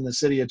steakhouse in the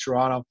city of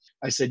Toronto.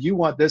 I said, you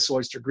want this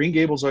oyster, Green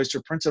Gables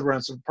oyster, Prince Edward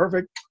Island,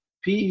 perfect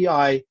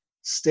PEI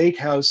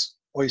steakhouse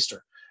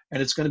oyster.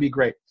 And it's going to be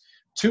great.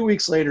 2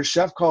 weeks later,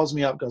 chef calls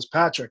me up, goes,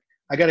 Patrick,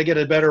 I got to get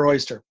a better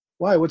oyster.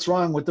 Why? What's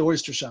wrong with the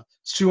oyster, chef?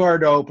 It's too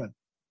hard to open.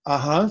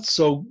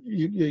 So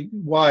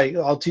why?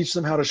 I'll teach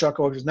them how to shuck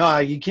oysters. No,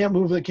 you can't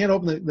move it. Can't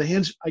open the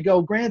hinge. I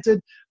go, granted,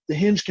 the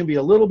hinge can be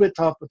a little bit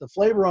tough, but the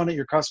flavor on it,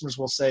 your customers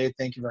will say,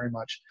 thank you very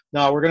much.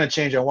 No, we're going to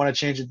change it. I want to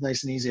change it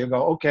nice and easy. I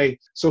go, okay,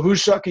 so who's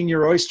shucking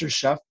your oysters,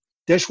 chef?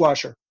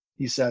 Dishwasher,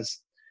 he says.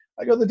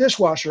 I go, the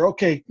dishwasher.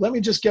 Okay, let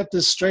me just get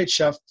this straight,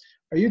 chef.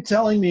 Are you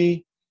telling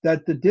me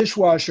that the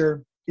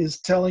dishwasher is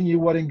telling you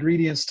what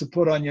ingredients to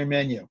put on your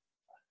menu?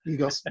 He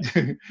goes,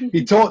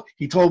 he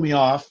told me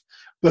off.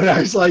 But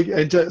I was like,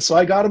 so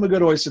I got him a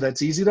good oyster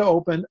that's easy to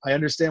open. I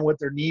understand what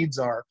their needs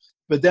are.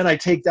 But then I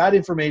take that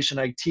information,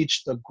 I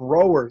teach the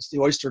growers, the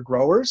oyster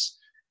growers.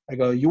 I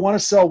go, you want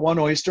to sell one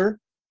oyster?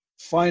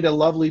 Find a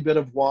lovely bit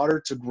of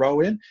water to grow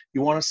in.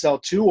 You want to sell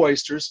 2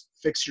 oysters?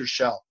 Fix your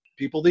shell.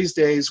 People these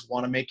days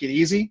want to make it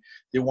easy.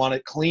 They want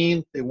it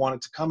clean. They want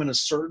it to come in a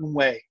certain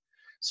way.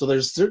 So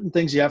there's certain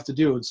things you have to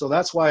do. And so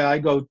that's why I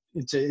go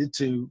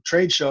into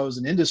trade shows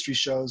and industry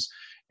shows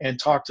and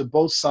talk to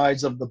both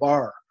sides of the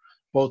bar,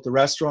 both the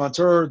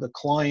restaurateur, the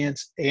client,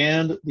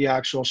 and the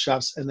actual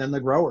chefs, and then the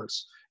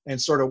growers,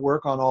 and sort of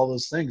work on all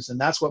those things. And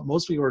that's what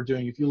most people are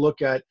doing. If you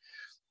look at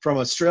from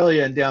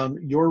Australia and down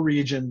your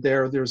region,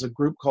 there's a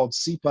group called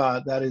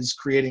SIPA that is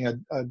creating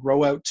a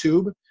grow out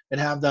tube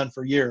and have done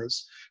for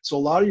years. So a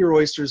lot of your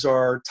oysters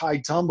are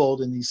tide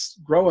tumbled in these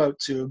grow out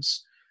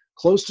tubes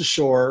close to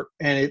shore.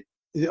 And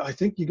I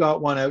think you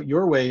got one out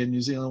your way in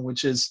New Zealand,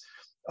 which is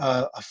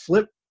a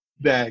flip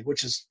bag,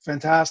 which is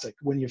fantastic.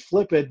 When you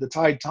flip it, the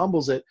tide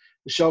tumbles it,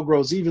 the shell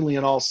grows evenly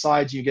on all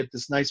sides. You get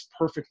this nice,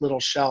 perfect little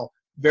shell,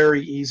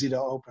 very easy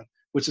to open,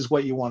 which is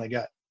what you want to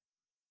get.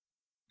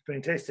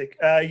 Fantastic.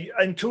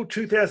 Until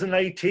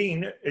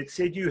 2018, it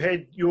said you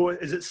had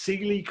is it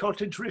Sealy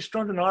Cottage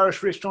restaurant, an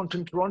Irish restaurant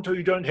in Toronto?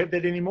 You don't have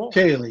that anymore?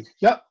 Kaylee.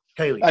 Yep.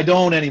 Kaylee. I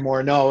don't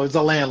anymore. No, it's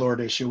a landlord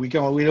issue. We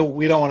don't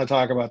want to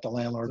talk about the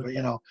landlord,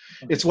 but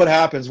it's what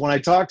happens when I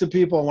talk to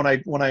people,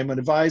 when I'm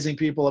advising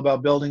people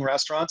about building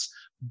restaurants,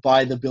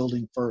 buy the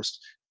building first.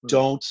 Right.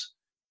 Don't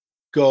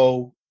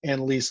go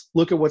and lease.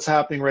 Look at what's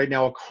happening right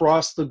now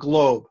across the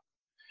globe.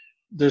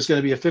 There's going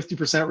to be a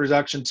 50%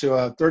 reduction to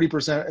a 30 to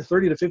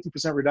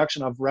 50%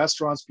 reduction of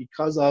restaurants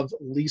because of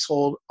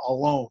leasehold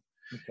alone.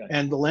 Okay.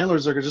 And the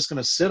landlords are just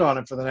going to sit on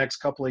it for the next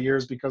couple of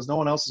years because no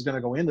one else is going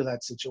to go into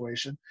that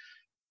situation.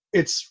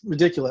 It's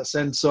ridiculous.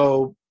 And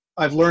so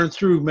I've learned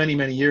through many,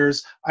 many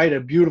years. I had a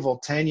beautiful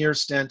 10-year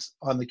stint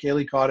on the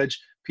Kaylee Cottage.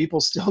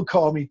 People still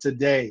call me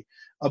today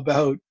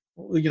about,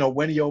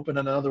 when you open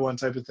another one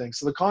type of thing.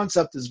 So the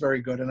concept is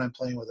very good and I'm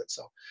playing with it.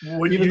 So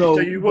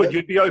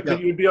you'd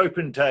be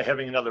open to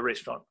having another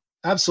restaurant.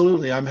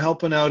 Absolutely. I'm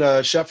helping out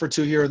a chef or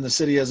two here in the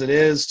city as it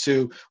is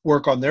to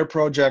work on their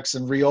projects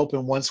and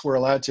reopen once we're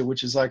allowed to,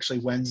 which is actually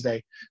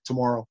Wednesday,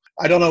 tomorrow.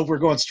 I don't know if we're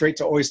going straight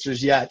to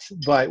oysters yet,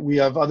 but we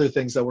have other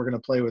things that we're going to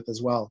play with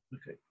as well.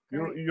 Okay.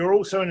 You're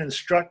also an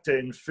instructor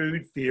in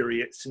food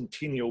theory at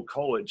Centennial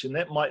College, and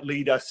that might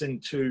lead us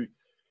into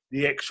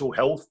the actual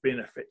health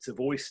benefits of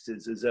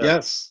oysters as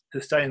a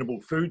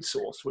sustainable food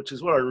source, which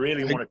is what I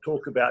really want to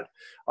talk about.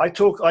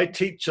 I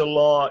teach a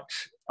lot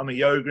I'm a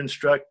yoga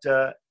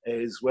instructor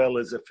as well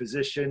as a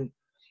physician,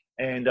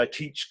 and I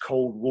teach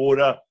cold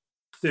water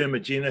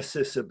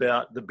thermogenesis,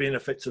 about the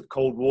benefits of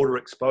cold water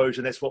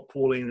exposure. That's what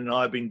Pauline and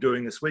I have been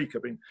doing this week.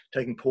 I've been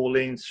taking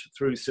Pauline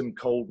through some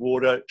cold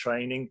water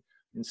training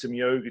and some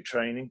yoga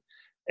training.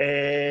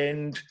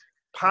 And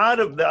part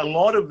of a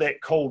lot of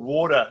that cold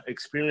water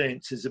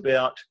experience is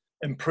about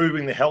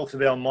improving the health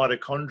of our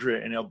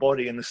mitochondria in our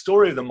body. And the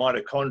story of the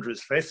mitochondria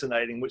is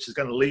fascinating, which is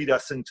going to lead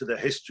us into the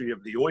history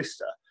of the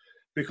oyster,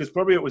 because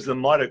probably it was the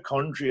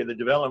mitochondria, the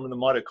development of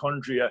the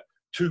mitochondria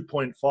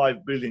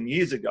 2.5 billion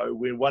years ago,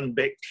 where one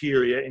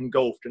bacteria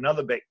engulfed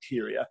another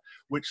bacteria,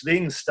 which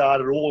then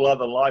started all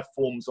other life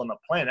forms on the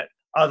planet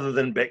other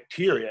than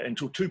bacteria.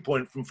 Until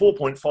from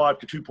 4.5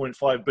 to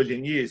 2.5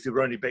 billion years, there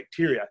were only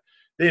bacteria.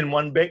 Then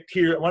one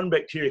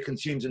bacteria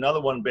consumes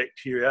another one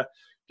bacteria.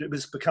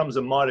 This becomes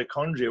a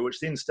mitochondria, which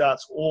then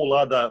starts all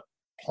other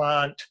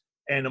plant,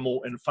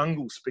 animal, and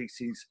fungal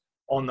species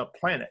on the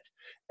planet.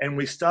 And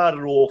we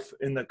started off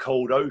in the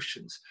cold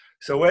oceans.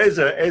 So as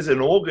an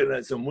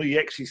organism, we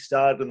actually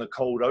started in the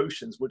cold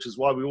oceans, which is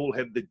why we all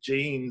have the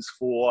genes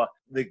for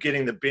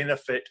getting the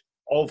benefit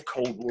of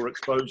cold water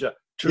exposure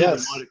to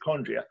the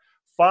mitochondria.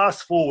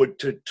 Fast forward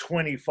to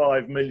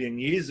 25 million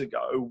years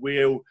ago,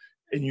 where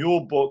in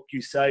your book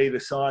you say the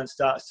science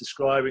starts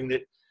describing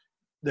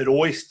that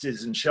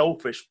oysters and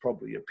shellfish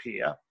probably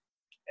appear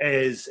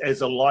as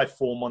a life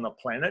form on the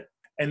planet.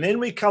 And then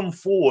we come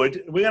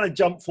forward, we're going to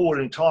jump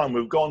forward in time.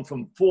 We've gone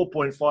from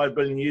 4.5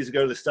 billion years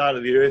ago to the start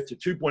of the Earth, to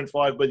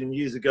 2.5 billion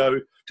years ago,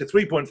 to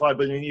 3.5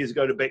 billion years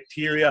ago to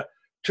bacteria,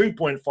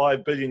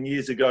 2.5 billion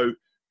years ago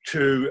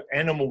to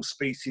animal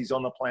species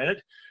on the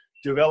planet,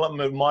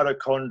 development of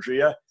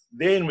mitochondria.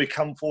 Then we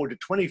come forward to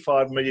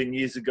 25 million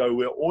years ago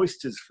where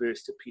oysters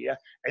first appear.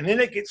 And then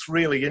it gets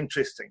really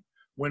interesting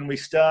when we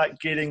start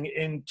getting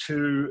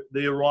into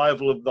the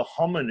arrival of the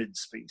hominid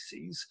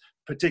species,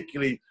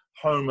 particularly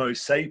Homo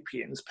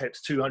sapiens,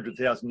 perhaps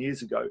 200,000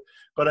 years ago.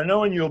 But I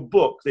know in your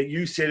book that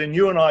you said, and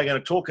you and I are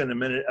going to talk in a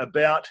minute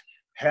about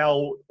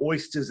how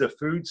oysters, a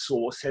food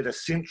source, had a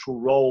central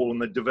role in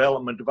the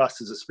development of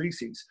us as a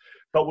species.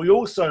 But we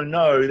also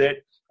know that,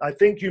 I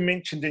think you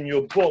mentioned in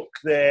your book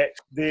that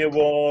there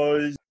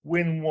was,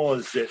 when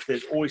was it,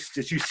 that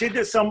oysters, you said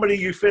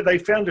that they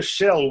found a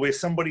shell where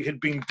somebody had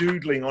been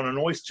doodling on an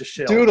oyster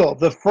shell. Doodle,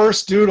 the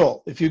first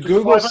doodle. If you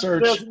Google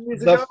search,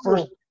 the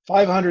first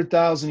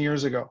 500,000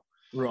 years ago.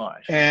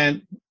 Right.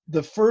 And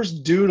the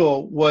first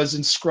doodle was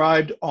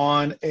inscribed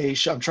on a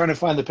shell. I'm trying to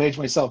find the page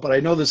myself, but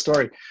I know the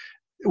story.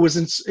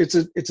 It's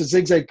a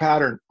zigzag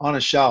pattern on a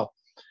shell.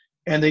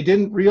 And they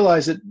didn't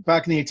realize it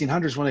back in the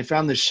 1800s when they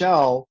found the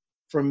shell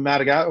from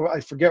Madagascar. I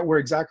forget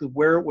exactly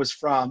where it was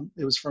from.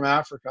 It was from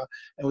Africa.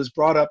 It was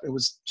brought up. It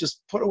was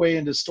just put away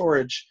into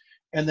storage.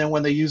 And then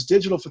when they used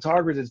digital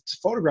photography to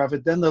photograph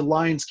it, then the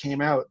lines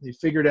came out. They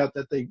figured out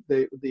that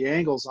the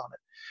angles on it.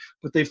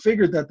 But they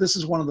figured that this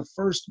is one of the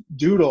first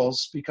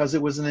doodles because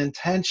it was an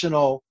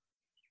intentional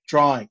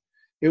drawing.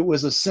 It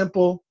was a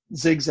simple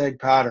zigzag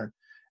pattern.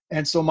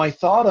 And so my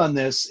thought on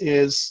this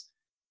is,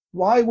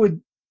 why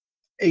would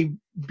a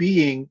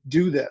being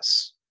do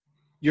this?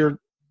 You're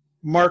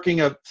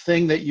marking a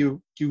thing that you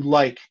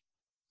like.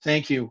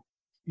 Thank you.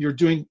 You're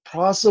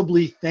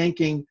possibly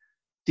thanking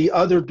the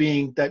other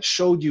being that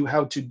showed you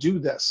how to do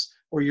this,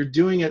 or you're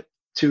doing it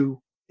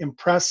to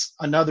impress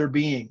another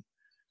being.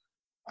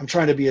 I'm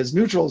trying to be as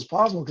neutral as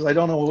possible because I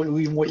don't know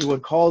even what you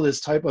would call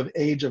this type of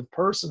age of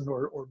person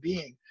or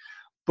being.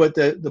 But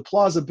the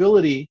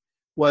plausibility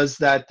was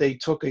that they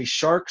took a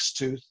shark's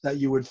tooth that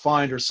you would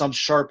find, or some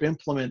sharp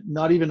implement,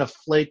 not even a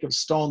flake of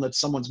stone that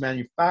someone's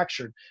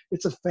manufactured.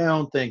 It's a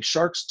found thing,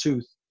 shark's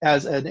tooth,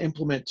 as an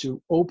implement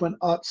to open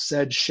up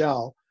said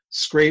shell,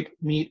 scrape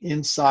meat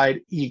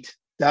inside, eat.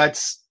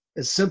 That's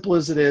as simple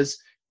as it is.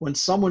 When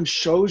someone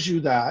shows you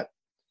that,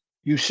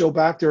 you show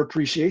back their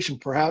appreciation,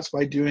 perhaps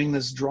by doing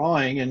this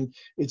drawing, and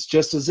it's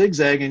just a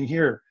zigzag in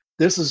here.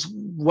 This is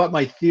what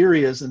my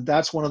theory is, and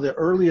that's one of the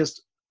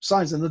earliest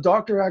signs. And the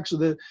doctor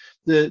actually,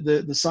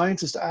 the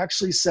scientist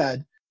actually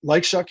said,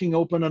 like shucking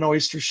open an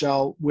oyster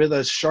shell with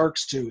a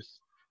shark's tooth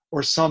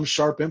or some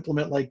sharp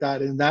implement like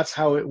that, and that's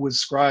how it was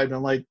described.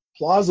 And like,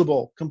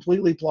 plausible,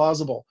 completely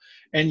plausible.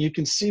 And you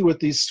can see with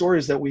these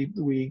stories that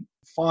we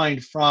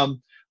find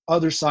from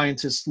other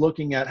scientists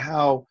looking at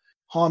how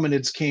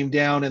hominids came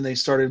down and they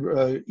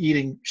started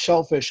eating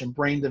shellfish and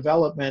brain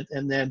development,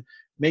 and then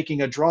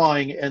making a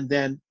drawing, and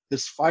then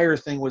this fire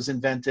thing was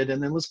invented,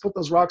 and then let's put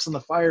those rocks in the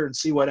fire and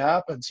see what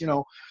happens.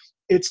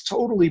 It's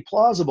totally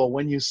plausible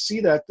when you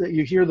see that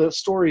you hear the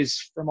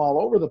stories from all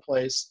over the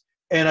place.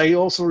 And I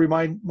also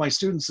remind my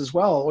students as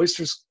well,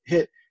 oysters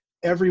hit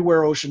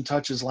everywhere ocean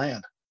touches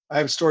land. I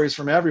have stories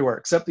from everywhere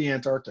except the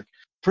Antarctic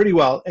pretty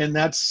well, and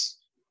that's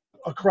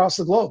across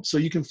the globe. So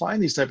you can find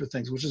these type of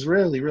things, which is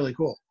really, really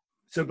cool.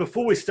 So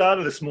before we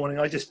started this morning,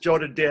 I just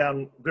jotted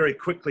down very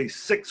quickly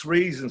 6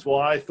 reasons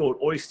why I thought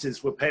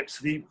oysters were perhaps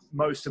the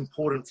most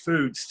important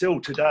food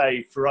still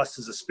today for us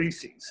as a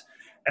species.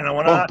 And I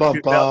want to ask you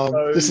about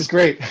those. This is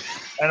great.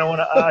 And I want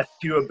to ask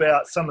you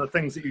about some of the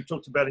things that you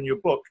talked about in your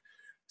book.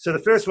 So the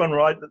first one,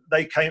 right,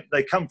 they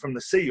come from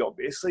the sea,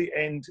 obviously,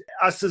 and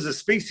us as a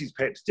species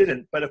perhaps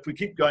didn't. But if we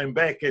keep going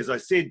back, as I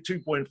said,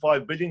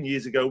 2.5 billion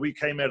years ago, we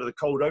came out of the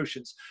cold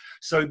oceans.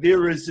 So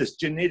there is this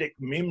genetic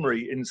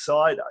memory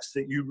inside us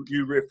that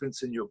you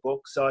reference in your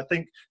book. So I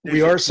think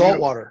we are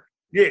saltwater.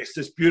 Yes,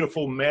 this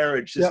beautiful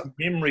marriage, this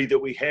memory that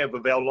we have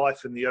of our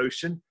life in the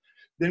ocean.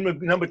 Then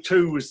number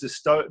 2 was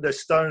the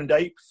stoned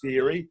ape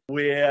theory,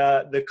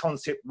 where the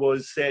concept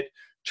was that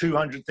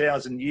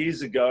 200,000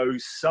 years ago,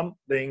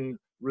 something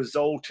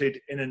resulted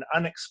in an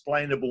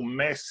unexplainable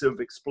massive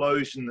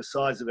explosion the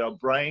size of our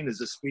brain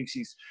as a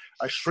species,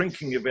 a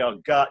shrinking of our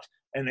gut,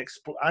 and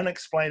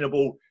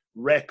unexplainable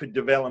rapid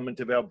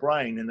development of our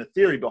brain. And the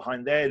theory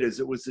behind that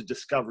is it was the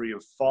discovery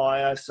of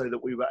fire so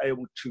that we were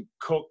able to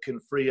cook and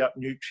free up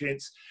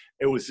nutrients.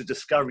 It was the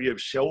discovery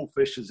of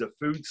shellfish as a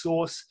food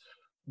source,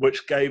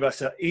 which gave us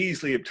an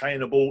easily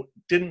obtainable,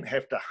 didn't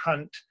have to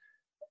hunt,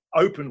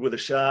 opened with a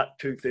shark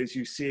tooth, as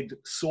you said,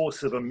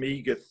 source of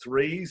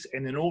omega-3s.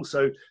 And then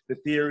also the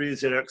theory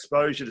is that our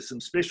exposure to some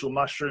special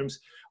mushrooms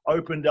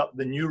opened up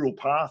the neural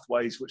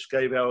pathways, which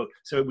gave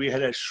so we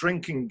had a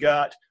shrinking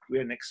gut, we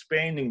had an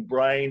expanding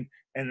brain,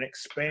 and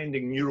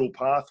expanding neural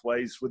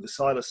pathways with the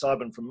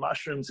psilocybin from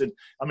mushrooms. And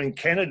I mean,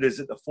 Canada's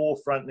at the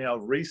forefront now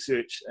of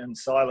research in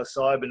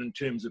psilocybin in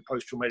terms of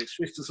post-traumatic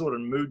stress disorder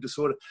and mood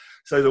disorder.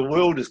 So the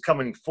world is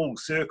coming full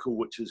circle,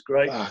 which is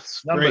great.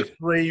 Number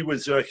 3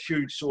 was a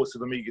huge source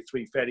of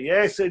omega-3 fatty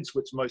acids,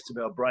 which most of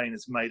our brain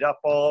is made up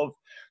of.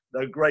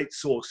 They're a great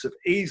source of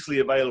easily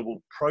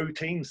available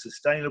protein,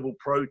 sustainable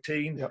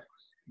protein. Yep.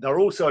 They're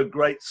also a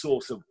great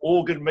source of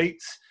organ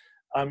meats.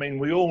 I mean,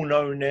 we all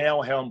know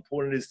now how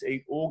important it is to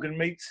eat organ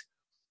meats.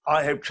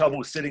 I have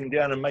trouble sitting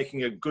down and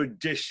making a good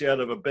dish out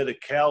of a bit of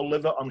cow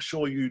liver. I'm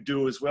sure you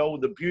do as well.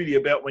 The beauty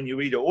about when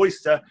you eat an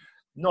oyster,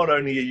 not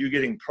only are you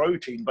getting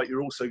protein, but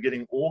you're also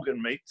getting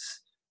organ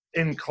meats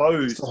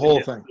enclosed. It's the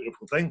whole thing.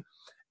 Beautiful thing.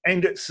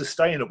 And it's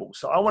sustainable.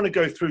 So I want to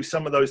go through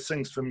some of those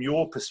things from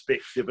your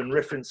perspective and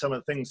reference some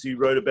of the things you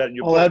wrote about in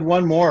your book. I'll add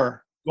one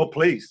more. Well,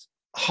 please.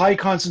 High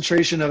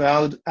concentration of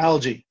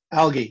algae,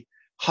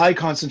 high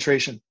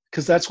concentration,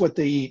 because that's what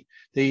they eat.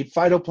 They eat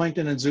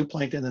phytoplankton and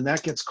zooplankton, and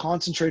that gets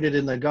concentrated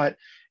in the gut.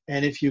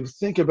 And if you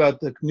think about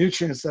the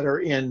nutrients that are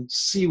in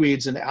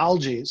seaweeds and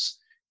algae,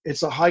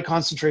 it's a high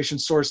concentration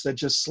source that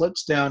just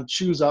slips down,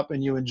 chews up,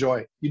 and you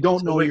enjoy. You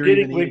don't know you're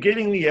eating. We're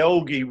getting the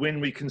algae when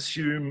we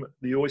consume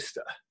the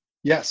oyster.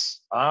 Yes.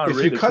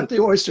 If you cut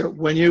the oyster,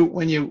 when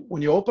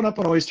you open up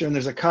an oyster and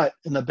there's a cut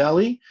in the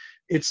belly,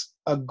 it's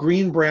a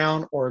green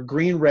brown or a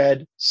green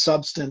red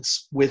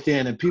substance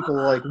within, and people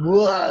are like,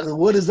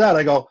 what is that?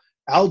 I go,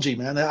 algae,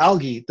 man,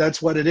 algae.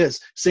 That's what it is.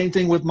 Same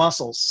thing with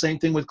mussels. Same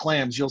thing with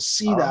clams. You'll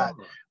see that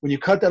when you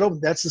cut that open.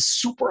 That's a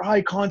super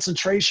high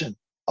concentration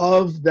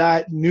of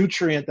that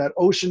nutrient, that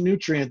ocean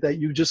nutrient that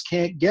you just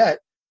can't get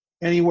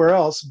anywhere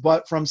else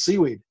but from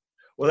seaweed.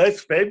 Well,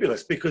 that's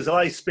fabulous, because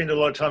I spend a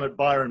lot of time at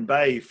Byron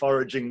Bay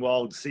foraging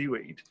wild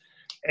seaweed,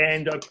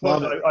 and I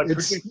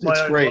produce my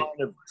own line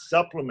of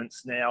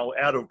supplements now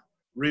out of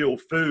real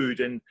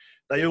food, and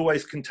they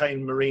always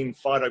contain marine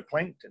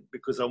phytoplankton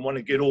because I want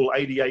to get all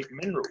 88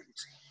 minerals.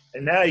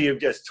 And now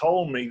you've just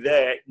told me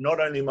that not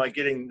only am I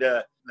getting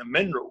the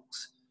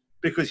minerals,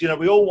 because, you know,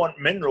 we all want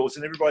minerals,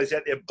 and everybody's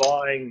out there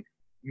buying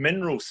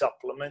mineral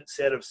supplements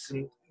out of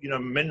some, you know,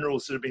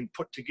 minerals that have been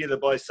put together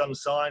by some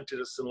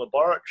scientists in a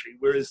laboratory,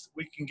 whereas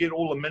we can get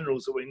all the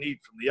minerals that we need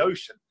from the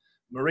ocean.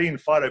 Marine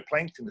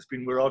phytoplankton has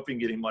been where I've been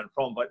getting mine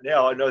from, but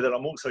now I know that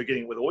I'm also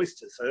getting it with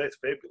oysters, so that's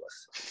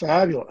fabulous.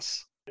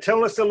 Fabulous.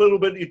 Tell us a little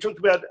bit, you talked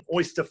about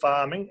oyster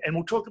farming, and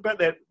we'll talk about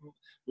that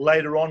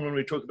later on when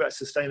we talk about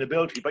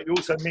sustainability, but you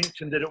also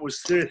mentioned that it was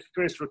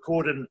first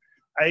recorded in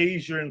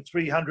Asia in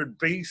 300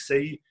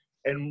 BC,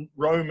 and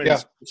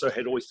Romans also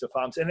had oyster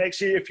farms. And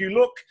actually, if you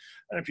look,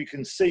 I don't know if you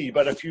can see,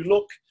 but if you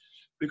look,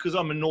 because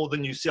I'm in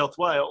northern New South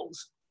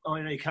Wales,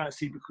 I know you can't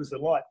see because of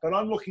the light, but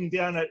I'm looking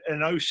down at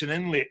an ocean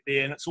inlet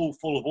there, and it's all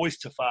full of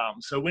oyster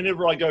farms. So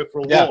whenever I go for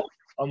a walk,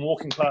 I'm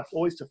walking past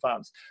oyster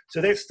farms. So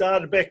that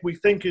started back, we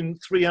think, in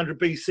 300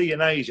 BC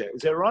in Asia.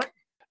 Is that right?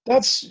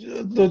 That's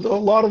a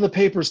lot of the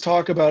papers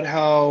talk about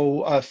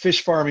how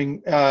fish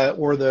farming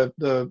or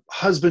the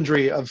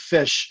husbandry of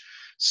fish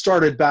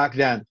started back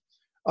then.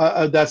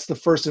 That's the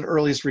first and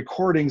earliest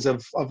recordings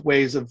of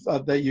ways of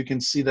that you can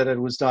see that it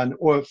was done.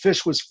 Or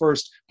fish was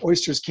first,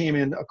 oysters came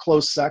in a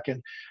close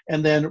second.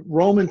 And then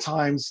Roman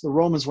times, the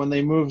Romans, when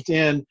they moved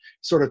in,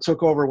 sort of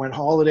took over, went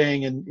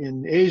holidaying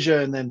in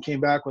Asia, and then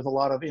came back with a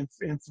lot of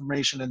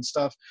information and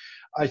stuff.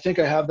 I think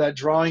I have that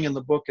drawing in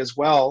the book as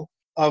well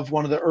of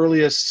one of the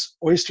earliest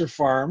oyster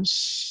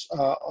farms,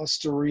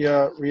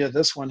 Osteria,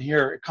 this one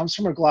here. It comes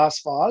from a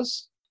glass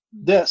vase.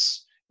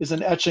 This is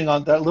an etching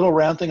on that little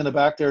round thing in the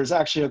back. There is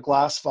actually a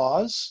glass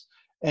vase,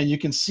 and you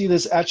can see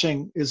this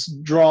etching is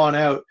drawn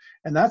out,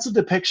 and that's a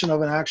depiction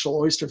of an actual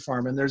oyster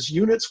farm. And there's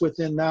units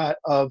within that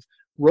of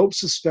rope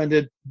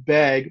suspended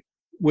bag,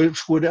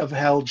 which would have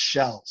held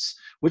shells,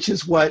 which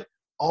is what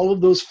all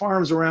of those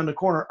farms around the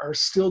corner are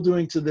still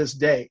doing to this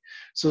day.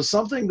 So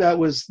something that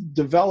was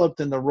developed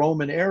in the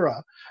Roman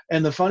era.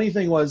 And the funny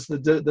thing was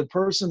the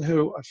person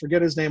who, I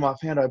forget his name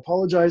offhand, I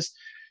apologize,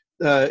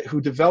 who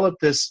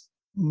developed this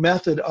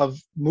method of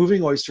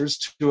moving oysters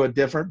to a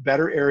different,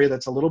 better area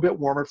that's a little bit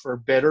warmer for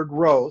better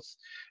growth.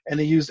 And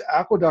they used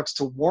aqueducts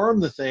to warm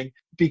the thing.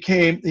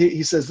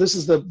 He says, this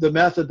is the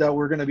method that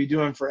we're going to be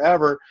doing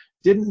forever.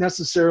 Didn't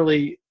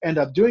necessarily end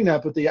up doing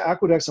that, but the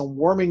aqueducts and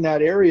warming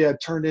that area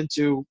turned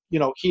into,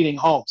 heating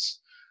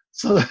homes.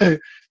 So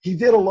he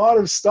did a lot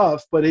of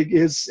stuff, but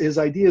his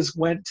ideas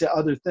went to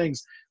other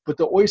things. But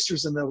the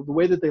oysters and the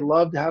way that they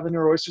loved having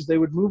their oysters, they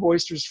would move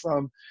oysters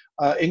from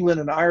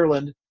England and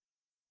Ireland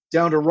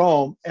down to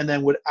Rome and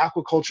then would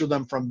aquaculture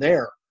them from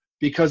there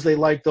because they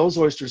liked those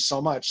oysters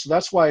so much. So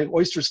that's why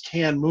oysters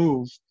can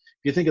move.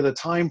 If you think of the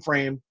time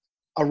frame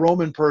a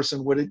Roman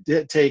person would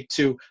take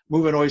to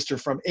move an oyster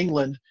from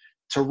England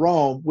to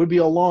Rome would be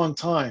a long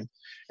time.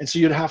 And so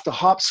you'd have to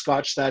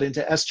hopscotch that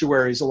into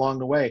estuaries along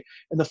the way.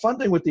 And the fun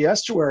thing with the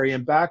estuary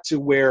and back to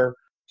where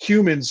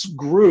humans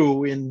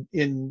grew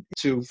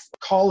into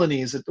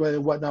colonies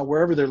and whatnot,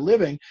 wherever they're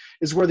living,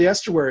 is where the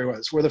estuary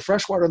was, where the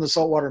freshwater and the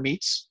saltwater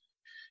meets.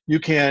 You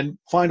can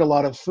find a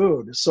lot of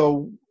food.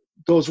 So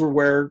those were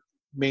where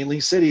mainly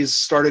cities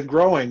started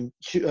growing,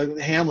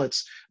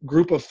 hamlets,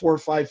 group of 4 or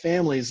 5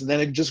 families, and then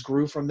it just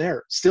grew from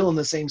there, still in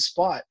the same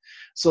spot.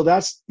 So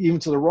that's even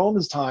to the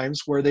Romans'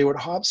 times where they would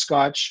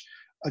hopscotch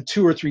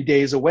 2 or 3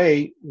 days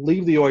away,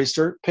 leave the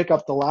oyster, pick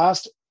up the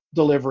last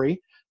delivery,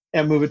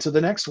 and move it to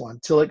the next one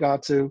till it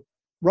got to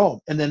Rome.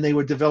 And then they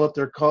would develop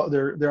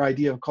their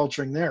idea of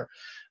culturing there.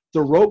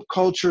 The rope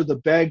culture, the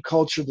bag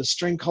culture, the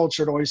string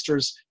cultured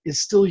oysters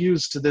is still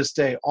used to this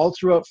day. All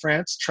throughout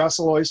France,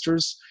 trestle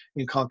oysters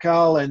in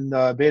Cancale and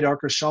Baie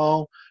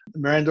d'Arcachon,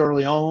 Mirande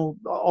d'Orléans,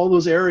 all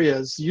those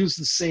areas use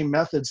the same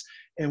methods.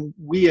 And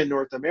we in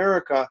North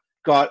America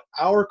got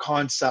our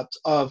concept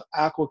of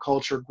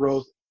aquaculture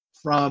growth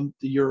from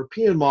the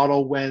European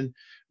model when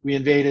we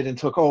invaded and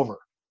took over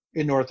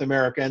in North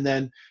America. And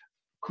then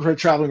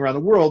traveling around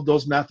the world,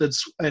 those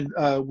methods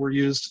were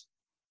used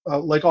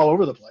like all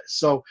over the place.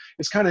 So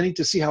it's kind of neat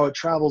to see how it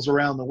travels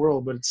around the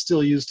world, but it's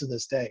still used to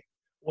this day.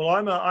 Well,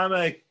 I'm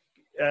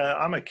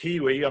a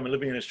Kiwi. I'm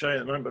living in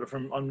Australia at the moment, but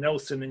I'm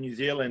Nelson in New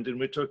Zealand,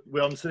 and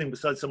I'm sitting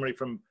beside somebody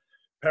from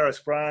Paris,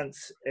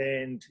 France,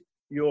 and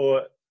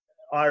your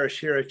Irish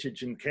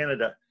heritage in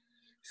Canada.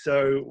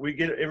 So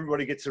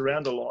everybody gets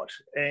around a lot,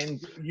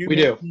 and you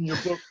mentioned in your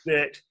book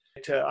that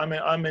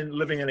I'm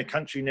living in a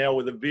country now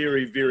with a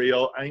very, very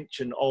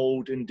ancient,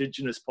 old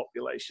indigenous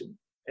population.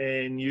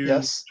 And you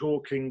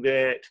talking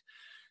that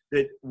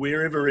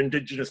wherever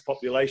indigenous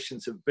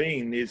populations have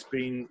been, there's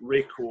been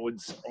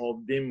records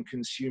of them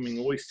consuming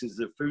oysters as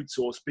a food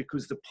source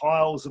because the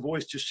piles of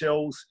oyster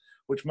shells,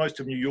 which most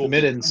of New York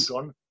is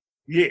on.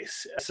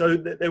 Yes. So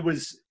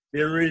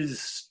there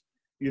is,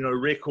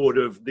 record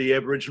of the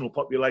Aboriginal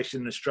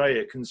population in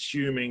Australia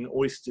consuming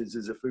oysters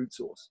as a food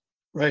source.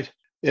 Right.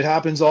 It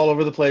happens all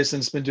over the place,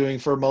 and it's been doing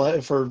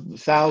for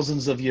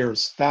thousands of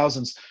years,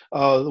 thousands.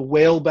 The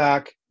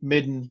whaleback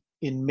midden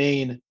in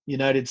Maine,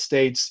 United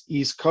States,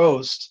 East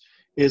Coast,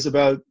 is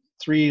about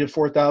 3,000 to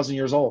 4,000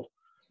 years old.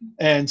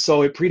 And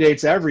so it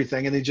predates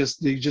everything, and they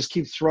just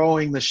keep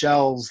throwing the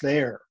shells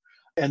there.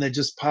 And they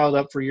just piled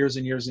up for years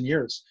and years and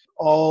years.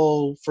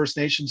 All First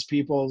Nations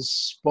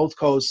peoples, both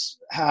coasts,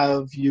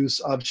 have use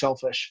of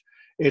shellfish.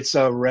 It's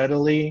a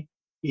readily,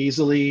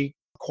 easily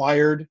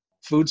acquired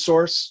food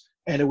source,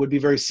 and it would be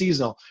very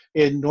seasonal.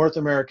 In North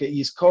America,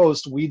 East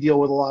Coast, we deal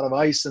with a lot of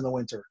ice in the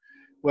winter.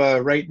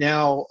 Right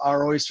now,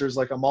 our oysters,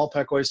 like a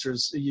Malpec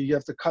oysters, you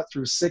have to cut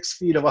through 6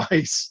 feet of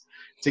ice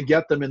to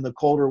get them in the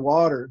colder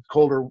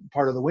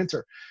part of the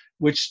winter,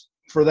 which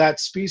for that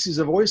species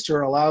of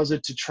oyster allows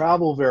it to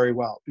travel very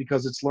well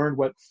because it's learned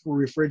what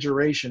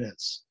refrigeration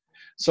is.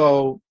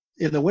 So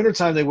in the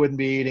wintertime, they wouldn't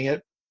be eating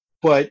it,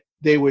 but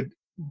they would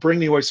bring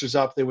the oysters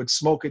up, they would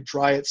smoke it,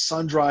 dry it,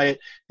 sun dry it.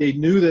 They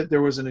knew that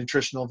there was a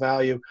nutritional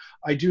value.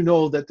 I do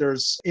know that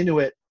there's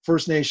Inuit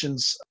First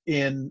Nations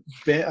in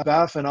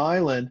Baffin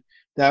Island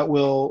that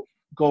will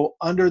go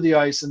under the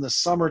ice in the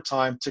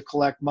summertime to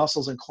collect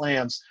mussels and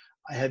clams.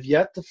 I have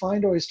yet to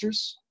find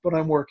oysters, but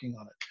I'm working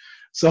on it.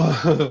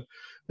 So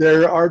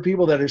there are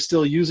people that are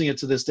still using it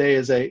to this day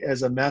as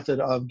a method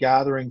of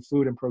gathering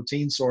food and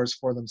protein source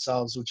for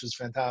themselves, which is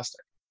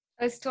fantastic.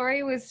 A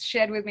story was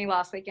shared with me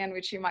last weekend,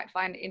 which you might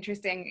find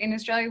interesting. In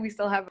Australia, we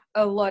still have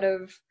a lot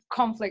of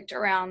conflict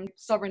around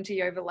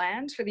sovereignty over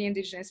land for the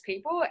Indigenous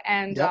people.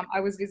 And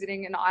I was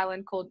visiting an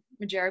island called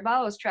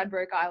Majeriba, or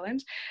Stradbroke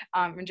Island,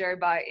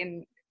 Majeriba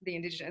in the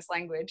Indigenous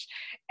language.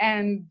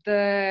 And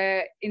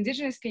the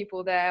Indigenous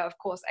people there, of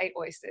course, ate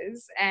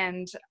oysters.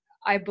 And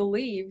I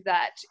believe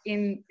that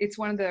it's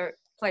one of the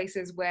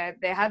places where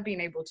they have been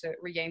able to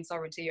regain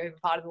sovereignty over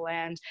part of the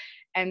land,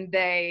 and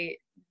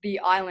the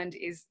island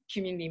is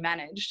community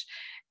managed.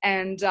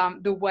 And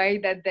the way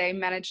that they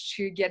managed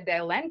to get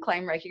their land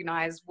claim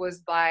recognized was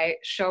by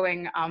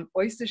showing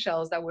oyster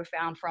shells that were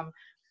found from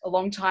a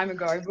long time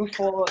ago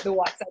before the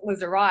white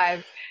settlers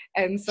arrived.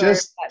 And so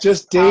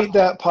just date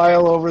that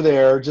pile over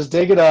there. Just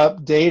dig it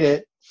up, date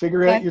it,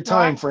 figure out your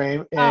time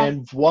frame,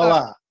 and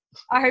voila.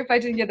 I hope I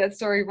didn't get that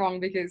story wrong,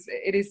 because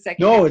it is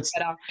second. No, it's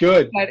better,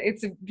 good. but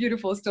it's a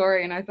beautiful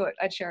story, and I thought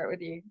I'd share it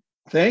with you.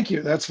 Thank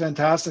you. That's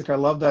fantastic. I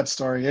love that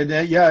story. And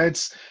yeah,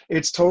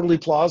 it's totally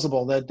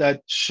plausible.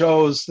 That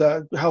shows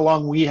that how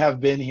long we have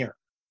been here.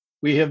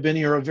 We have been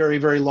here a very,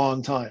 very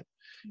long time.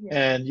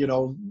 Yeah. And, you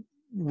know,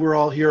 we're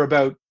all here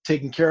about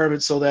taking care of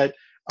it so that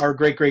our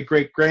great, great,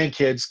 great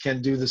grandkids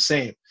can do the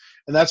same.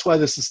 And that's why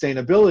the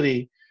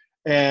sustainability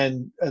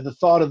and the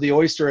thought of the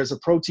oyster as a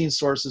protein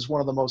source is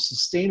one of the most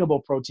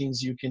sustainable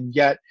proteins you can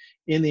get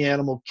in the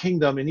animal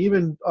kingdom. And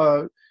even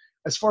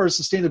as far as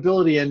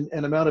sustainability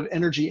and amount of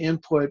energy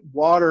input,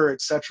 water,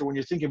 etc., when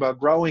you're thinking about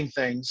growing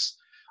things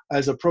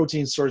as a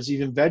protein source,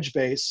 even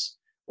veg-based,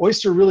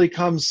 oyster really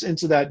comes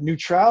into that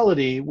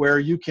neutrality where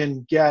you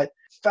can get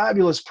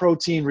fabulous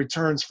protein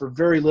returns for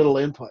very little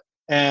input.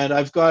 And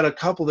I've got a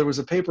couple. There was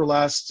a paper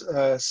last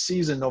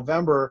season,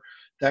 November,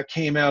 that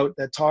came out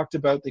that talked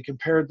about, they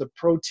compared the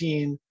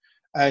protein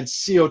and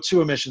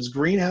CO2 emissions,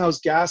 greenhouse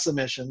gas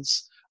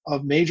emissions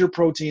of major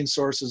protein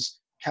sources,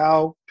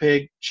 cow,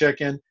 pig,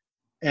 chicken,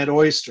 and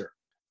oyster.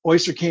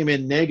 Oyster came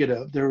in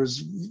negative. There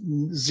was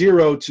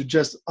 0 to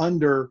just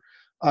under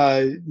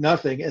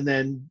nothing. And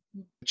then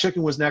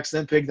chicken was next,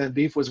 then pig, then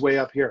beef was way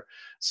up here.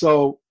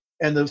 So,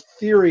 and the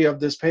theory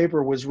of this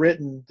paper was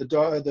written,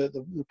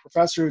 the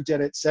professor who did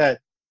it said,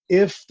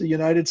 if the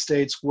United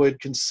States would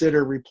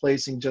consider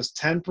replacing just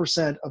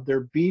 10% of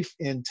their beef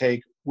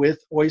intake with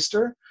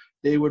oyster,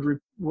 they would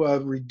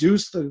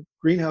reduce the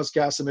greenhouse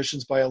gas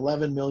emissions by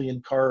 11 million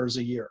cars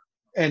a year.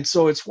 And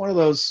so it's one of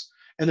those,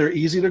 and they're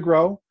easy to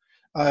grow.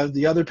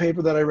 The other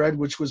paper that I read,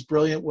 which was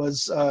brilliant,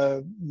 was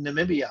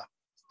Namibia.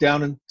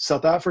 Down in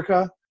South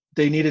Africa,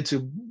 they needed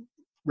to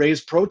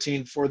raise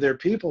protein for their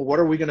people. What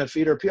are we going to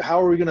feed our people? How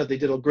are we going to? They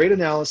did a great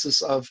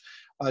analysis of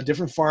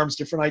different farms,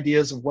 different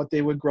ideas of what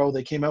they would grow.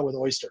 They came out with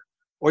oyster.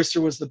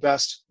 Oyster was the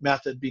best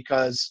method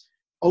because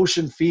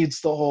ocean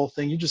feeds the whole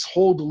thing. You just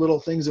hold the little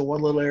things in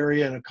one little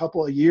area, and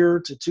a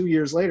year to 2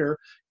 years later,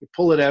 you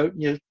pull it out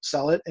and you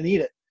sell it and eat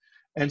it.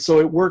 And so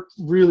it worked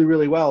really,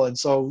 really well. And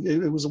so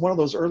it was one of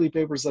those early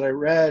papers that I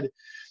read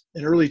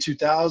in early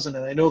 2000,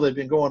 and I know they've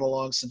been going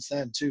along since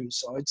then too.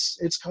 So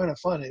it's kind of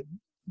fun. It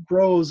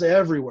grows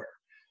everywhere.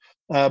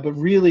 But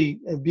really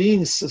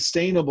being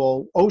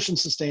sustainable, ocean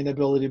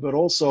sustainability, but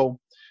also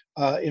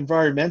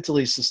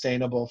environmentally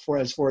sustainable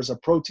as far as a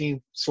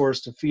protein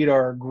source to feed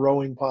our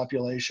growing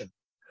population.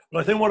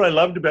 Well, I think what I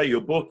loved about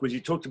your book was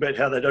you talked about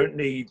how you don't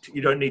need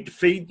to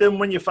feed them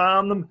when you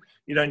farm them.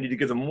 You don't need to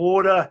give them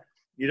water.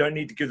 You don't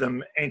need to give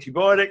them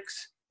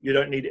antibiotics. You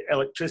don't need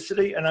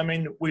electricity. And I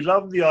mean, we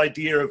love the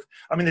idea of,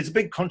 there's a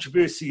big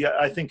controversy,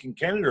 I think, in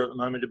Canada at the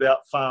moment about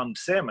farmed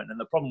salmon and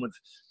the problem with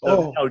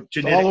all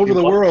over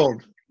the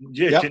world.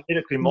 Yeah, yep.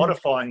 Genetically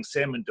modifying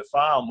salmon to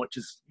farm, which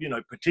is,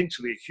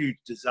 potentially a huge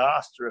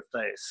disaster if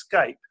they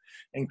escape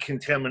and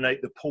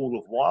contaminate the pool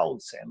of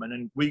wild salmon.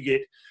 And we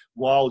get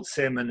wild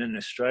salmon in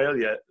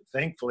Australia,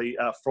 thankfully,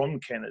 from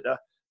Canada,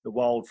 the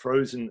wild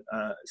frozen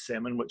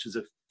salmon, which is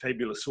a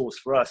fabulous source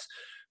for us.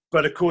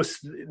 But of course,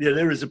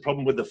 there is a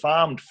problem with the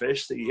farmed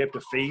fish that you have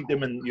to feed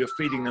them, and you're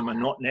feeding them a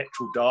not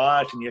natural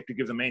diet, and you have to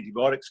give them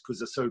antibiotics because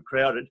they're so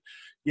crowded.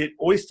 Yet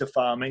oyster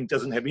farming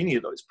doesn't have any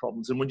of those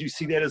problems. And would you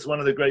see that as one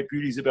of the great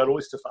beauties about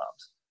oyster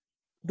farms?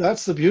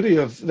 That's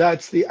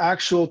the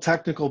actual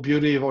technical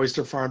beauty of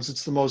oyster farms.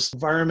 It's the most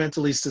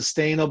environmentally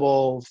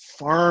sustainable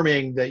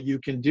farming that you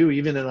can do,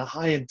 even in a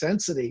high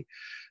intensity.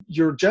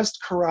 You're just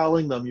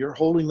corralling them. You're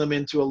holding them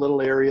into a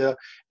little area,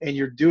 and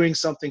you're doing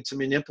something to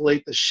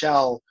manipulate the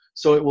shell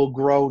so it will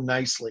grow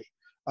nicely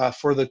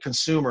for the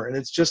consumer. And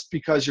it's just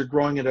because you're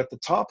growing it at the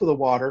top of the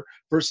water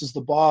versus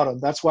the bottom.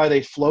 That's why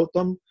they float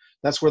them.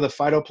 That's where the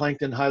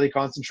phytoplankton highly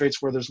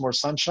concentrates, where there's more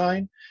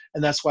sunshine.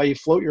 And that's why you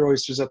float your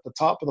oysters at the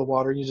top of the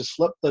water, and you just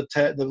flip the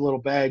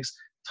little bags,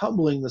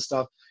 tumbling the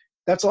stuff.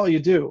 That's all you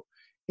do.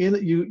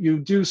 You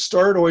do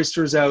start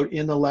oysters out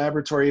in the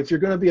laboratory. If you're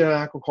going to be an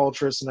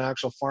aquaculturist, an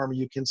actual farmer,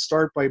 you can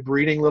start by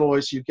breeding little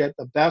oysters. You get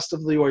the best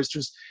of the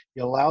oysters.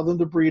 You allow them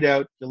to breed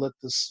out. You let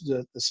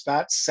the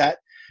spat set,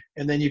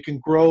 and then you can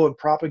grow and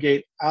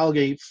propagate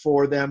algae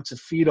for them to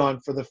feed on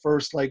for the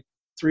first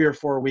 3 or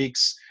 4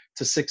 weeks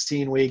to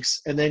 16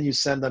 weeks, and then you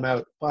send them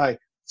out. Bye,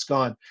 it's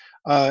gone.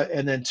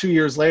 And then 2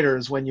 years later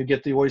is when you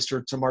get the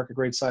oyster to market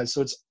grade size.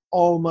 So it's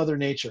all Mother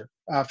Nature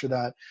after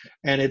that,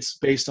 and it's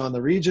based on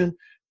the region,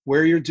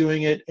 where you're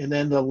doing it, and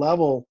then the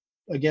level.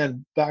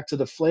 Again, back to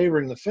the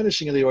flavoring, the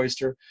finishing of the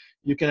oyster,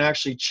 you can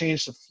actually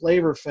change the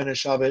flavor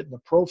finish of it and the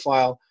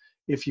profile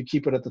if you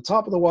keep it at the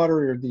top of the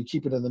water, or you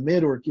keep it in the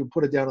mid, or you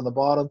put it down on the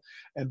bottom.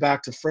 And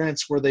back to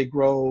France, where they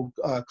grow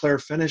clair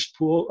finished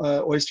pool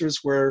oysters,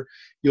 where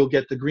you'll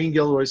get the green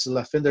gilled oyster,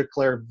 La Fin de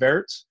Clair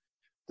Verte.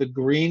 The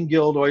green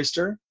gilled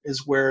oyster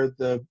is where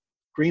the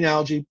green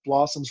algae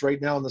blossoms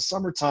right now in the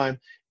summertime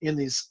in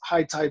these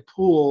high tide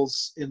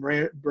pools in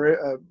Rennes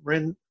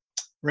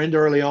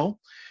d'Orléans.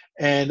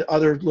 and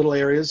other little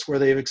areas where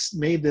they've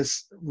made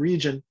this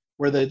region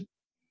where the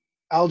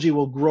algae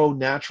will grow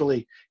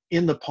naturally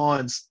in the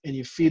ponds, and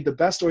you feed the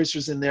best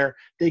oysters in there,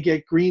 they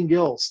get green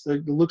gills.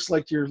 It looks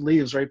like your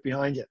leaves right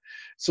behind you.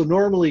 So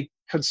normally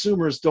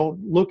consumers don't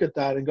look at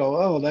that and go,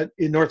 oh, that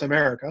in North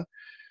America,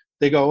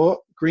 they go,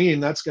 oh, green,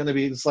 that's going to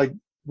be, it's like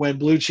when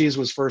blue cheese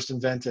was first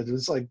invented.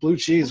 It's like, blue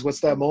cheese, what's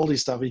that moldy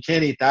stuff? You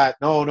can't eat that.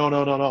 No.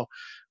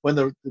 When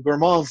the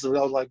gourmands, they're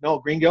like, no,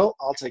 green gill,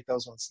 I'll take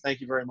those ones. Thank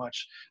you very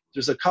much.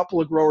 There's a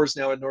couple of growers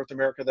now in North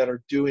America that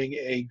are doing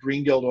a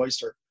green-gilled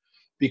oyster,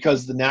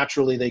 because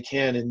naturally they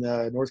can in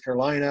North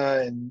Carolina,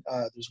 and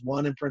there's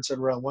one in Prince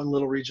Edward Island, one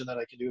little region that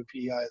I can do in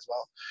PEI as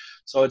well.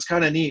 So it's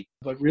kind of neat,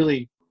 but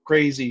really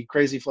crazy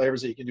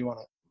flavors that you can do on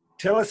it.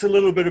 Tell us a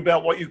little bit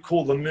about what you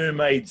call the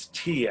mermaid's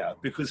tear,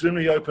 because when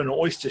we open an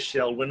oyster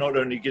shell, we're not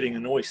only getting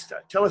an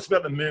oyster. Tell us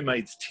about the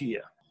mermaid's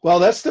tear. Well,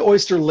 that's the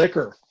oyster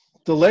liquor.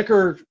 The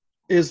liquor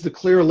is the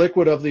clear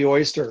liquid of the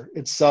oyster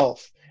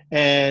itself,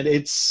 and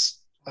it's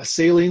a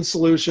saline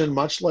solution,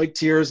 much like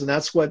tears, and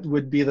that's what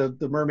would be the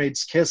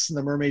mermaid's kiss, and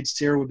the mermaid's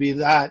tear would be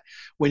that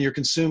when you're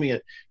consuming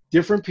it.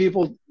 Different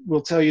people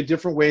will tell you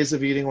different ways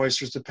of eating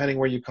oysters depending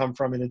where you come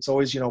from, and it's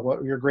always,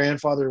 what your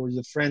grandfather or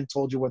your friend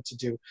told you what to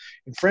do.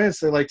 In France,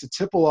 they like to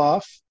tipple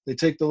off. They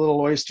take the little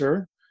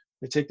oyster,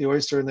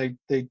 and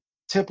they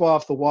tip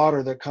off the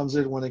water that comes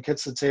in when it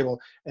hits the table,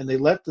 and they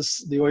let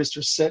the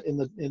oyster sit in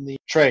the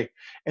tray,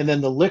 and then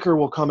the liquor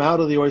will come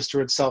out of the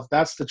oyster itself.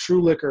 That's the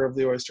true liquor of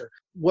the oyster.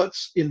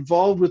 What's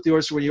involved with the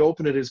oyster when you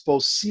open it is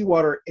both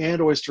seawater and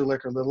oyster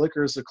liquor. The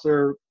liquor is the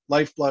clear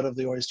lifeblood of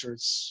the oyster.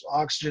 It's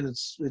oxygen,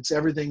 it's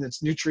everything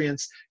that's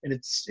nutrients, and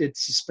it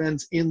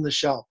suspends in the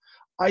shell.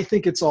 I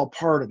think it's all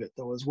part of it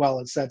though as well.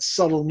 It's that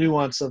subtle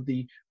nuance of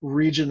the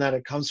region that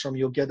it comes from.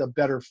 You'll get a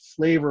better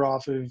flavor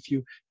off of it if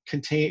you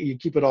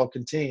keep it all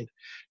contained.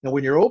 Now,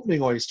 when you're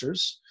opening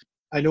oysters,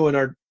 I know in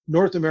our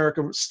North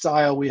American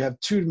style, we have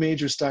two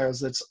major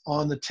styles that's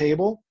on the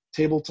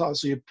tabletop.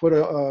 So you put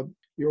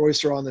your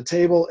oyster on the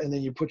table, and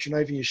then you put your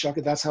knife and you shuck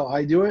it. That's how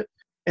I do it.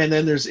 And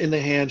then there's in the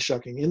hand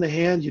shucking. In the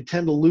hand, you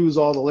tend to lose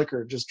all the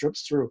liquor. It just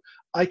drips through.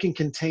 I can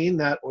contain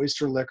that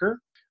oyster liquor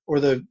or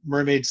the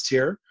mermaid's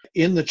tear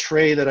in the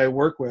tray that I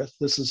work with.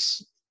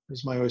 There's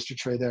my oyster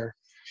tray there.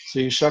 So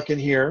you shuck in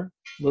here,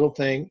 little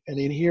thing, and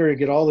in here you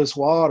get all this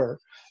water,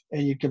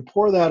 and you can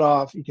pour that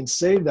off. You can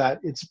save that.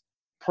 It's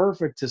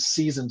perfect to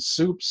season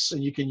soups,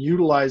 and you can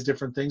utilize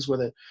different things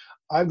with it.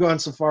 I've gone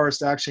so far as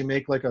to actually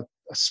make like a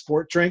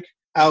sport drink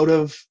out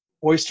of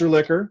oyster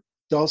liquor,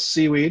 dulse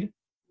seaweed,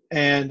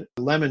 and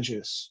lemon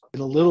juice,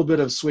 and a little bit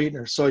of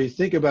sweetener. So you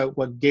think about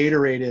what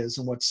Gatorade is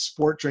and what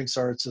sport drinks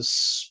are. It's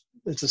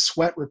a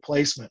sweat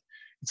replacement.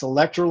 It's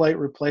electrolyte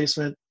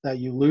replacement that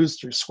you lose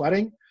through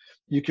sweating.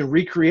 You can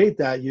recreate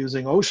that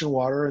using ocean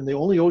water, and the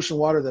only ocean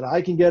water that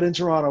I can get in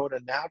Toronto in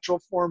a natural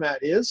format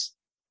is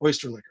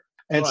oyster liquor.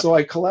 And so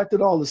I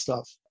collected all the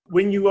stuff.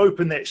 When you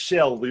open that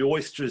shell, the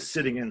oyster is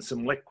sitting in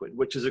some liquid,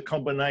 which is a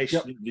combination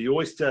of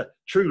the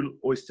true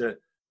oyster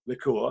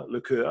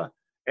liqueur,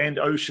 and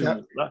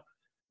ocean liquor.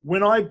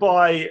 When I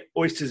buy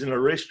oysters in a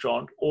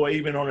restaurant or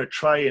even on a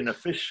tray in a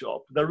fish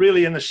shop, they're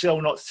really in the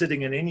shell, not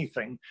sitting in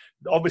anything.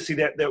 Obviously,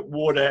 that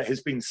water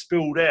has been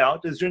spilled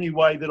out. Is there any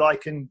way that I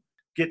can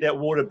get that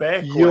water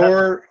back?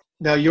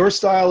 Now, your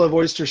style of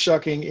oyster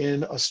shucking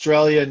in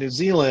Australia and New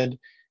Zealand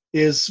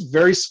is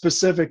very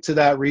specific to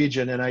that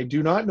region, and I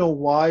do not know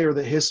why or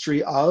the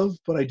history of,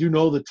 but I do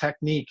know the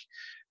technique.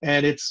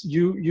 And it's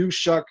you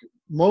shuck.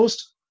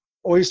 Most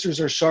oysters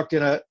are shucked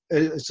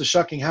it's a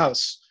shucking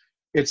house.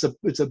 It's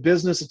a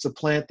business. It's a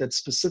plant that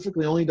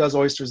specifically only does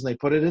oysters, and they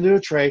put it into a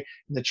tray,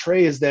 and the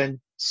tray is then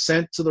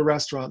sent to the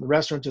restaurant. The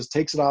restaurant just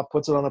takes it off,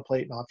 puts it on a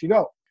plate, and off you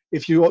go.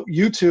 If you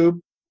YouTube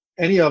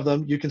any of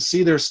them, you can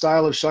see their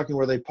style of shucking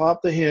where they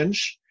pop the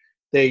hinge,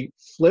 they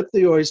flip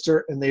the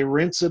oyster, and they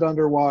rinse it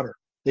underwater.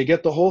 They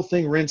get the whole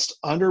thing rinsed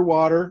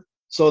underwater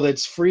so that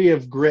it's free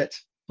of grit,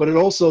 but it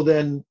also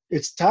then,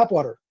 it's tap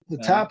water. The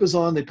tap is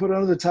on, they put it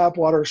under the tap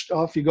water,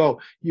 off you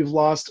go. You've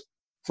lost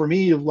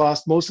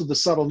most of the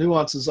subtle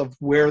nuances of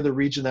where the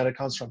region that it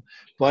comes from,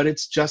 but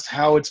it's just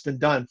how it's been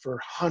done for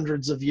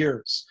hundreds of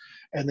years.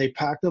 And they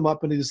pack them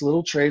up into these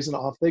little trays and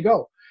off they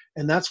go.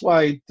 And that's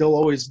why there'll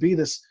always be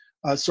this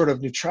sort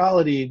of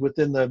neutrality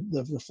within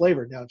the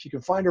flavor. Now, if you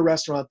can find a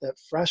restaurant that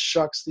fresh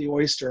shucks the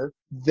oyster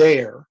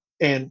there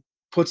and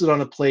puts it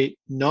on a plate,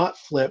 not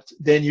flipped,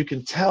 then you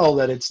can tell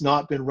that it's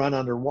not been run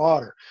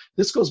underwater.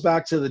 This goes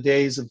back to the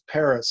days of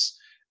Paris,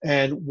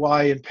 and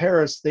why in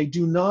Paris they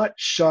do not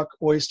shuck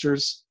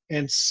oysters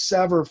and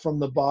sever from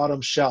the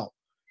bottom shell.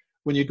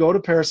 When you go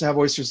to Paris and have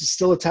oysters, it's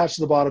still attached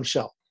to the bottom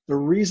shell. The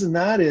reason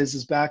that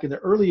is back in the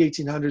early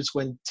 1800s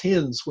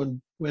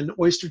when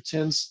oyster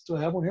tins, do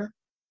I have one here?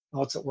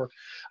 Oh, it's at work.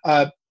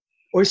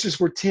 Oysters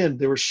were tinned.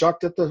 They were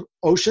shucked at the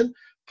ocean,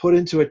 put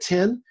into a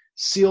tin,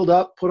 sealed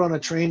up, put on a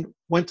train,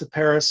 went to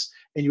Paris,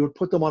 and you would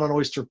put them on an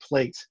oyster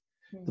plate.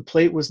 The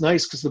plate was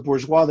nice because the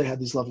bourgeois, they had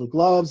these lovely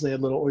gloves, they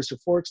had little oyster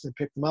forks, they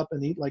picked them up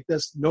and eat like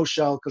this, no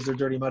shell because they're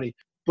dirty, muddy.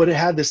 But it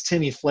had this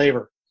tinny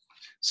flavor.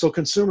 So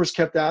consumers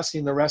kept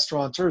asking the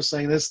restaurateurs,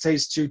 saying, this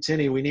tastes too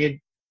tinny, we need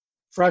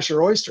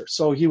fresher oyster.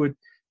 So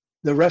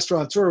the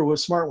restaurateur,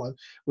 was a smart one,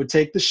 would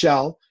take the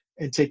shell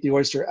and take the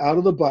oyster out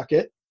of the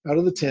bucket, out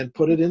of the tin,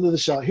 put it into the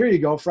shell. Here you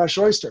go, fresh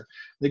oyster.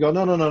 They go,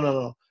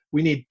 no.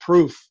 We need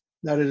proof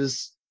that it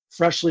is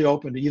freshly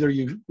opened.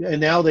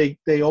 And now they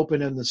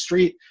open in the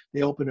street,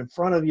 they open in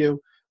front of you.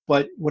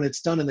 But when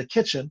it's done in the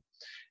kitchen,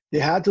 they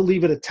had to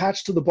leave it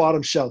attached to the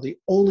bottom shell. The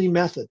only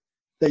method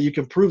that you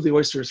can prove the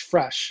oyster is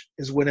fresh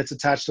is when it's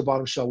attached to the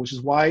bottom shell, which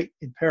is why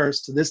in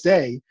Paris to this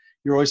day,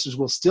 your oysters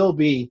will still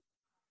be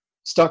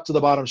stuck to the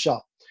bottom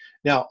shell.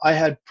 Now, I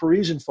had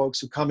Parisian folks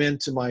who come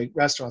into my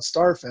restaurant,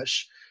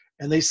 Starfish,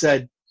 and they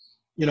said,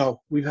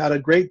 we've had a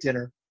great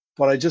dinner,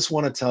 but I just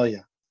want to tell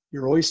you,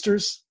 your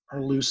oysters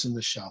are loose in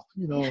the shell.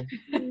 Yeah.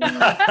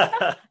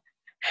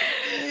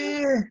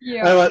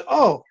 I went,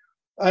 oh.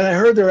 And I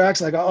heard their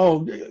accent. I go,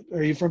 oh,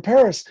 are you from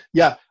Paris?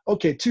 Yeah.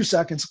 Okay, 2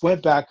 seconds.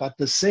 Went back, got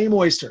the same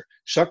oyster,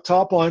 shuck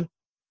top on,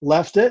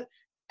 left it,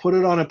 put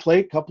it on a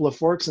plate, couple of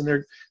forks,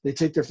 and they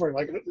take their fork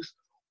like,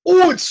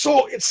 oh,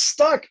 it's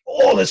stuck.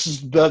 Oh, this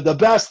is the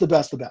best.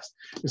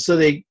 And so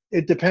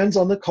it depends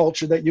on the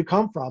culture that you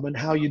come from and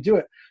how you do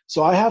it.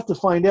 So I have to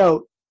find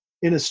out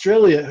in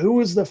Australia who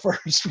was the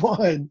first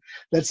one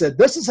that said,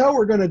 this is how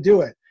we're going to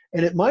do it.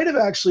 And it might have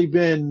actually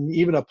been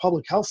even a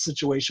public health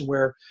situation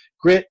where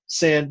grit,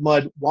 sand,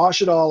 mud,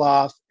 wash it all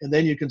off, and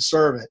then you can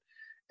serve it.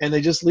 And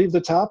they just leave the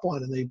top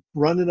on and they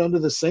run it under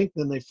the sink,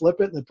 then they flip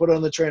it and they put it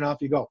on the tray and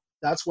off you go.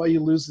 That's why you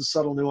lose the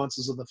subtle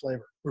nuances of the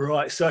flavor.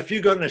 Right. So if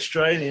you've got an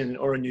Australian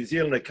or a New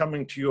Zealander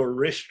coming to your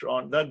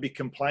restaurant, they'd be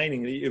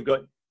complaining that you've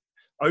got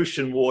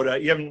ocean water.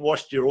 You haven't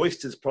washed your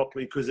oysters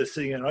properly because they're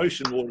sitting in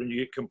ocean water and you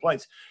get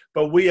complaints.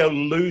 But we are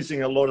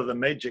losing a lot of the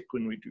magic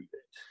when we do that.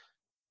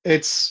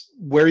 It's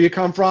where you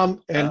come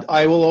from. And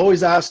I will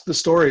always ask the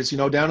stories,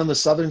 down in the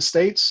southern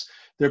states,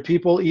 their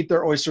people eat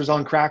their oysters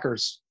on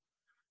crackers.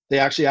 They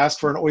actually ask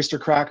for an oyster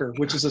cracker,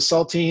 which is a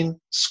saltine,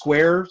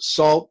 square,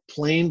 salt,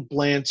 plain,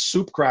 bland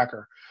soup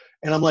cracker.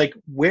 And I'm like,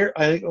 when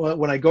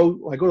I go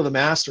to the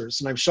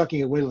Masters and I'm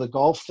shucking away to the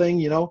golf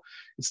thing,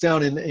 it's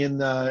down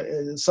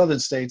in southern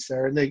states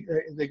there. And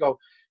they go,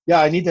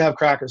 yeah, I need to have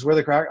crackers. Where are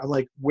the crackers? I'm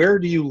like, where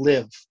do you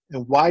live?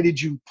 And why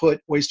did you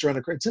put oyster on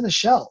a cracker? It's in a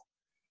shell.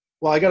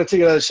 Well, I got to take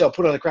it out of the shell,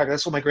 put it on the cracker.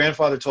 That's what my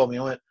grandfather told me.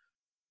 I went,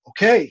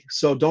 okay,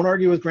 so don't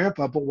argue with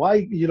grandpa, but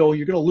why, you're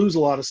going to lose a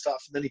lot of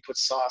stuff. And then he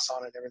puts sauce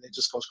on it and everything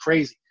just goes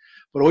crazy.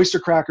 But oyster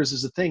crackers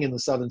is a thing in the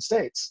southern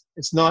states.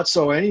 It's not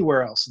so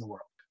anywhere else in the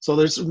world. So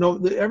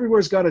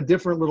everywhere's got a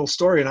different little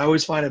story. And I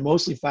always find it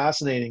mostly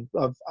fascinating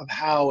of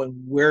how and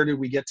where did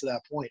we get to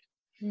that point.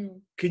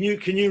 Can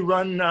you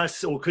run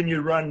us, or can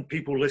you run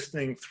people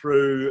listening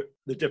through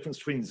the difference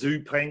between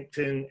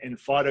zooplankton and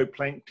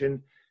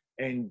phytoplankton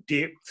and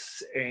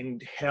depths,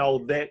 and how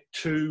that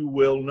too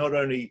will not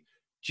only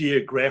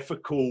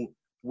geographical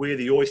where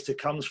the oyster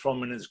comes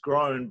from and is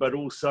grown, but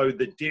also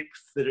the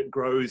depth that it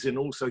grows and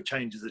also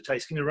changes the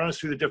taste? Can you run us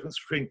through the difference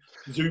between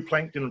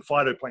zooplankton and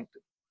phytoplankton?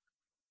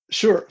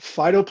 Sure.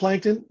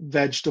 Phytoplankton,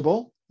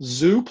 vegetable.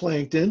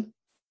 Zooplankton,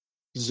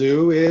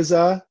 zoo is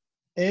a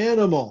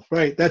animal,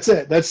 right? That's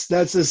it. That's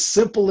as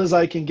simple as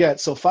I can get.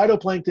 So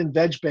phytoplankton,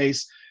 veg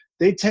base,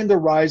 they tend to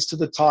rise to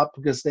the top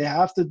because they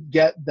have to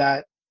get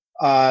that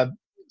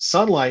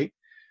sunlight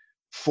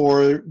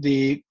for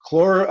the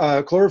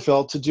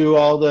chlorophyll to do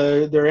all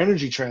their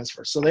energy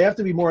transfer. So they have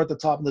to be more at the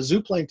top, and the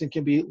zooplankton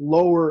can be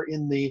lower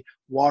in the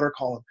water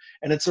column.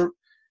 And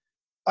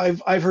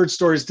I've heard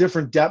stories,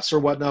 different depths or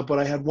whatnot, but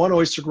I had one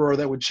oyster grower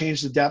that would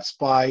change the depths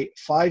by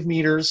 5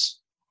 meters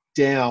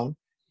down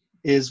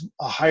is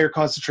a higher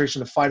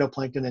concentration of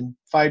phytoplankton, and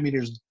 5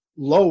 meters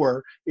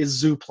lower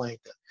is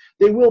zooplankton.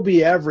 They will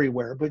be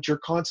everywhere, but your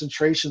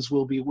concentrations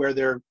will be where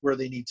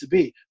they need to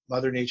be.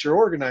 Mother Nature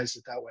organized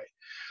it that way.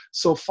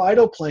 So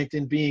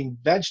phytoplankton, being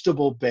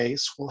vegetable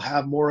based, will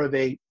have more of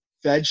a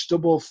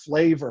vegetable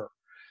flavor.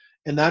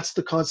 And that's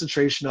the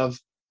concentration of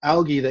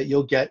algae that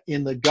you'll get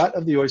in the gut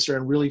of the oyster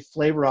and really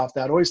flavor off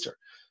that oyster.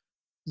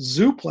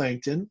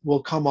 Zooplankton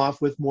will come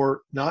off with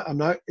more,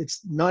 it's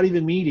not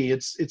even meaty,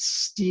 it's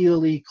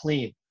steely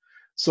clean.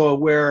 So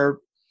where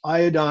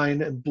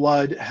iodine and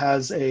blood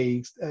has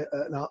an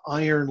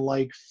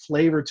iron-like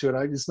flavor to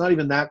it, it's not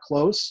even that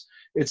close.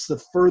 It's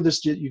the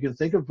furthest you can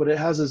think of, but it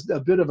has a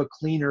bit of a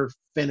cleaner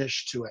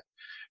finish to it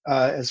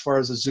as far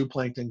as the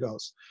zooplankton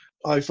goes.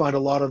 I find a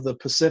lot of the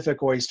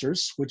Pacific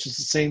oysters, which is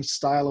the same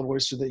style of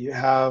oyster that you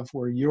have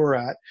where you're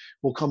at,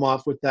 will come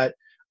off with that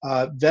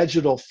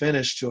vegetal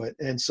finish to it.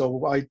 And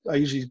so I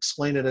usually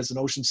explain it as an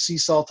ocean sea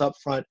salt up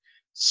front,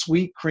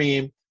 sweet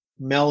cream,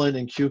 melon,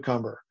 and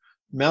cucumber.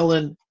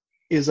 Melon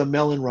is a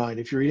melon rind.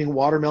 If you're eating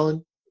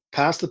watermelon,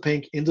 past the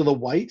pink into the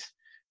white,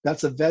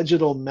 that's a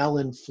vegetal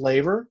melon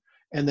flavor.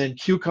 And then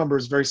cucumber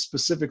is very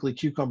specifically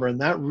cucumber.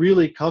 And that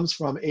really comes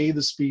from A,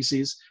 the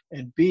species,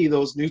 and B,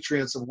 those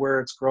nutrients of where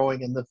it's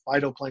growing and the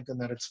phytoplankton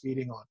that it's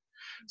feeding on.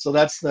 So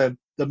that's the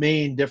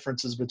main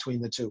differences between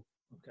the two.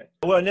 Okay.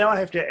 Well, now I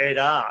have to add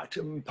art.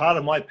 Part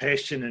of my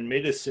passion in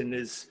medicine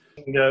is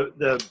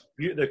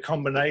the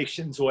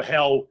combinations, or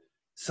how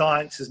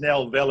science is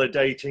now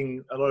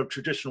validating a lot of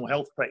traditional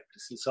health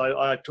practices. So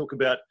I talk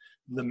about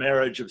the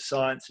marriage of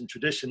science and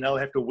tradition. They'll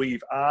have to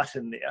weave art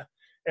in there.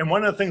 And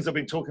one of the things I've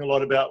been talking a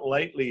lot about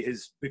lately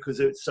is, because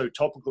it's so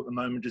topical at the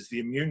moment, is the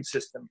immune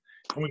system.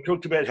 And we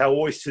talked about how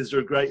oysters are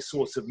a great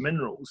source of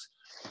minerals,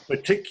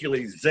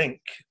 particularly zinc.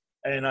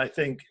 And I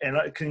think,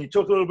 can you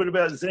talk a little bit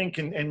about zinc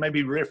and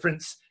maybe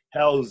reference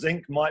how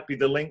zinc might be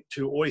the link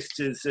to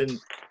oysters and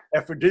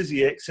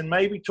aphrodisiacs, and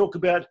maybe talk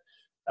about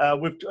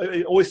with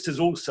oysters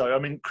also. I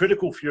mean,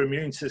 critical for your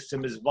immune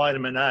system is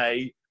vitamin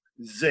A,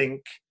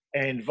 zinc,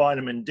 and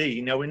vitamin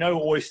D. Now, we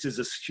know oysters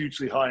are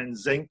hugely high in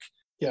zinc.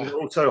 Yeah. They're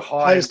also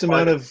highest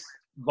amount of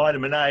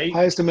vitamin A.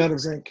 Highest amount of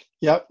zinc.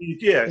 Yep.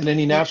 Yeah. In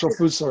any natural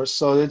food source.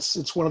 So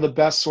it's one of the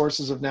best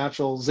sources of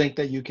natural zinc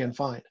that you can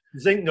find.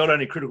 Zinc not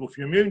only critical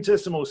for your immune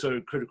system, also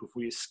critical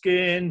for your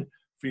skin,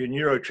 for your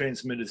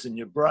neurotransmitters in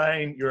your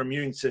brain, your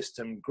immune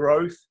system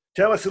growth.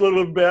 Tell us a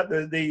little bit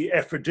about the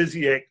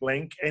aphrodisiac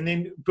link. And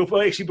then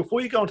before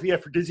you go into the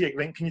aphrodisiac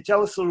link, can you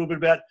tell us a little bit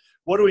about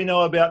what do we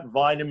know about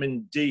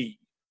vitamin D?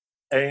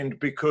 And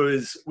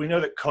because we know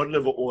that cod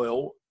liver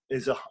oil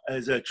is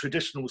a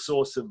traditional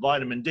source of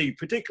vitamin D,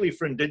 particularly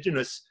for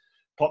indigenous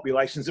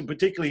populations, and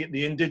particularly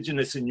the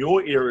indigenous in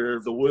your area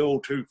of the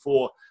world who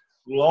for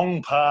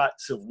long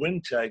parts of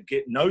winter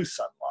get no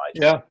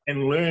sunlight,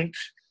 and learnt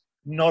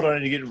not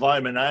only to get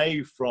vitamin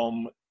A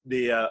from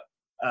their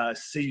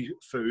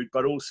seafood,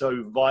 but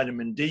also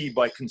vitamin D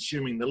by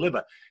consuming the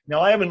liver.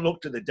 Now, I haven't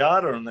looked at the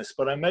data on this,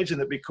 but I imagine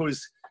that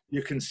because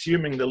you're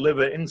consuming the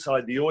liver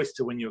inside the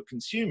oyster when you're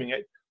consuming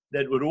it,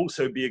 that would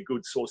also be a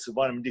good source of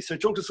vitamin D. So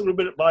talk to us a little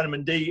bit about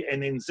vitamin D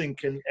and then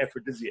zinc and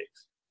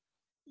aphrodisiacs.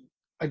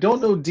 I don't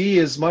know D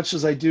as much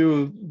as I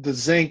do the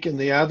zinc and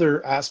the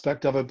other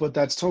aspect of it, but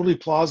that's totally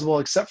plausible,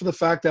 except for the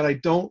fact that I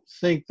don't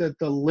think that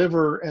the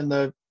liver and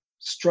the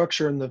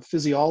structure and the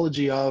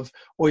physiology of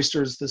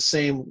oysters the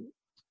same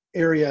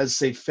area as,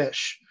 say,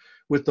 fish,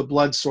 with the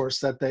blood source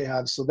that they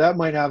have. So that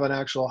might have an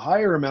actual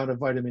higher amount of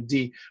vitamin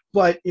D,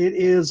 but it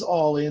is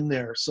all in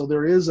there. So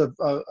there is a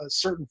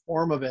certain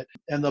form of it.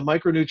 And the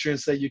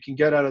micronutrients that you can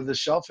get out of the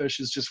shellfish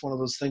is just one of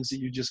those things that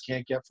you just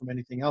can't get from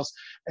anything else.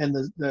 And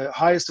the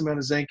highest amount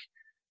of zinc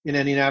in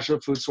any natural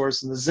food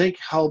source, and the zinc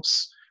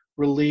helps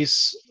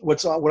release,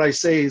 what I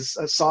say is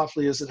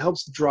softly, is it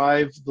helps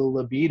drive the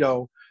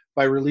libido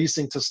by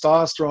releasing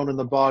testosterone in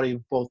the body,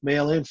 both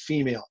male and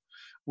female.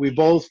 We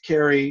both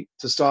carry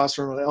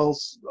testosterone,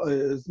 else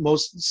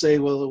most say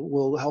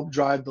will help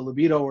drive the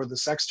libido or the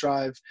sex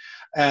drive,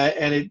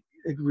 and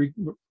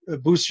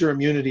it boosts your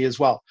immunity as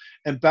well.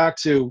 And back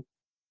to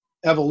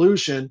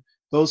evolution,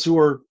 those who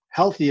are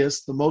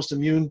healthiest, the most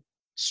immune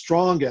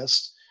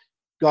strongest,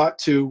 got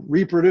to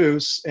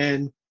reproduce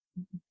and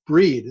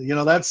breed.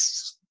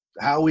 That's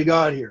how we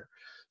got here.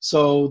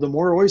 So the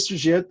more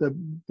oysters you get, the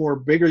more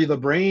bigger the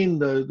brain,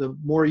 the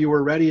more you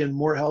were ready and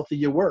more healthy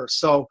you were.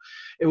 So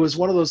it was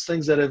one of those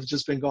things that have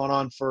just been going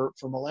on for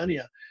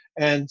millennia.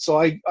 And so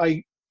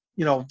I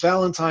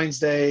Valentine's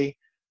Day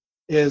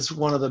is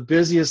one of the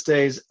busiest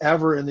days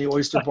ever in the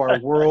oyster bar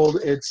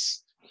world.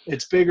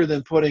 It's bigger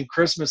than putting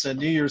Christmas and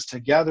New Year's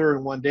together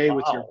in one day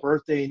with your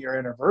birthday and your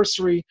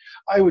anniversary.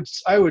 I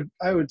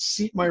would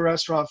seat my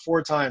restaurant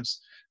 4 times.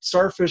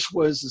 Starfish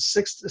was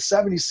a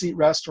 70-seat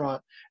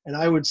restaurant, and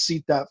I would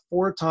seat that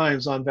 4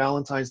 times on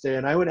Valentine's Day.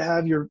 And I would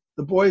have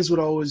the boys would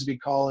always be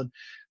calling,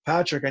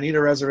 Patrick, I need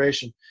a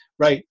reservation.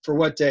 Right, for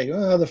what day?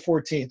 Oh, the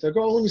 14th. I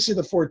go, let me see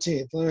the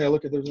 14th. Let me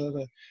look at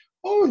the.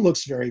 Oh, it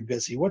looks very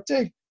busy. What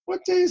day?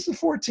 What day is the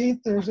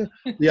 14th?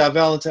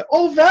 Valentine.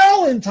 Oh,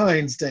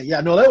 Valentine's Day.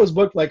 Yeah, no, that was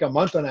booked like a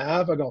month and a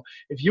half ago.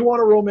 If you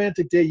want a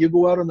romantic day, you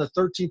go out on the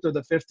 13th or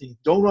the 15th.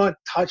 Do not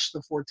touch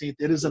the 14th.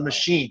 It is a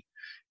machine.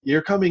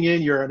 You're coming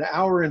in, you're an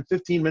hour and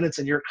 15 minutes,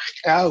 and you're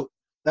out.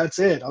 That's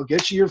it. I'll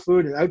get you your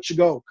food, and out you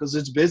go, because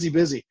it's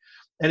busy.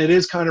 And it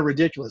is kind of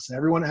ridiculous. And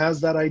everyone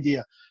has that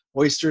idea.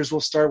 Oysters will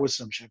start with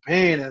some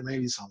champagne and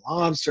maybe some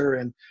lobster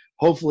and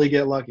hopefully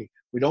get lucky.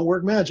 We don't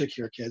work magic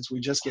here, kids. We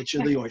just get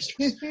you the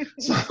oysters.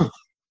 So,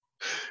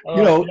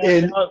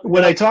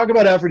 when I talk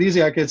about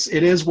aphrodisiac,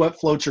 it is what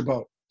floats your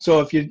boat. So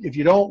if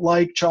you don't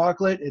like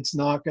chocolate, it's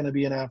not going to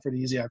be an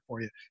aphrodisiac for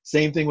you.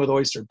 Same thing with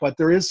oyster, but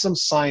there is some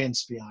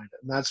science behind it,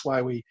 and that's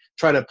why we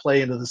try to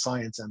play into the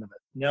science end of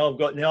it. Now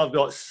I've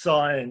got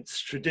science,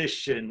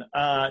 tradition,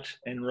 art,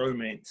 and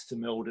romance to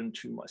meld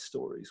into my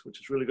stories,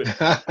 which is really good.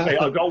 Okay,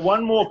 I've got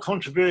one more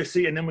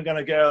controversy, and then we're going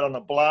to go out on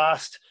a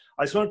blast.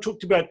 I just want to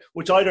talk about,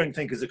 which I don't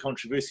think is a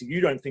controversy,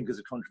 you don't think is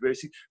a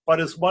controversy, but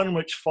it's one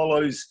which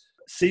follows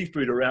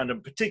seafood around,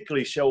 and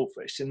particularly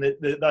shellfish, and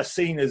they're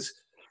seen as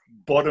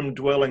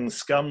bottom-dwelling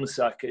scum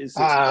suckers.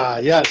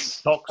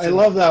 Yes, I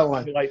love that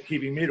one. Like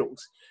heavy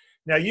metals.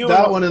 Now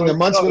one in the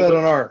months without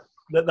an R.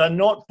 That they're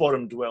not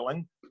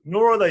bottom-dwelling,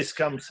 nor are they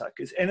scum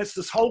suckers. And it's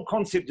this whole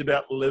concept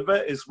about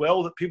liver as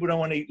well, that people don't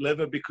want to eat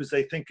liver because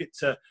they think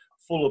it's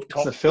full of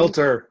toxins. It's a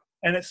filter,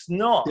 and it's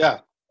not. Yeah,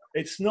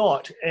 it's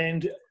not.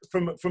 And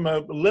from a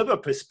liver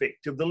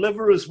perspective, the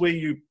liver is where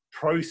you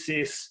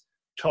process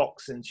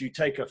toxins. You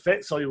take a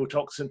fat-soluble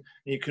toxin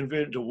and you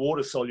convert it to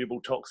water-soluble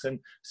toxin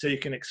so you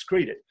can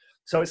excrete it.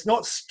 So it's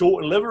not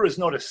liver is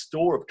not a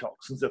store of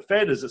toxins. The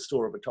fat is a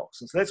store of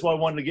toxins. So that's why I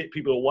wanted to get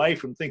people away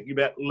from thinking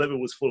about liver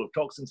was full of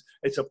toxins.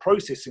 It's a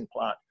processing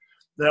plant.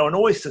 Now, an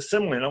oyster,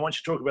 similarly, and I want you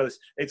to talk about this,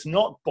 it's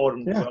not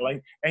bottom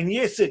dwelling. And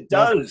yes, it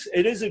does.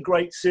 It is a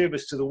great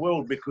service to the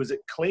world because it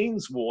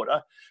cleans water,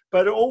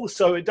 but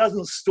also it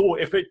doesn't store.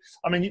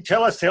 You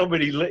tell us how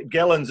many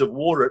gallons of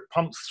water it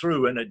pumps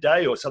through in a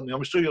day or something.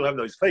 I'm sure you'll have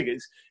those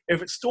figures.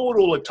 If it stored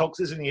all the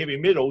toxins and heavy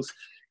metals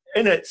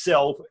in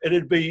itself,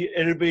 it'd be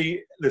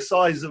the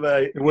size of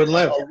a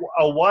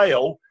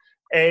whale.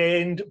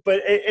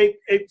 But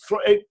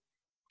it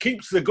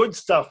keeps the good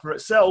stuff for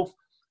itself,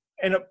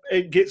 and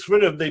it gets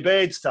rid of the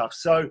bad stuff.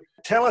 So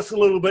tell us a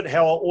little bit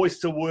how an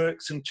oyster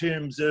works in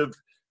terms of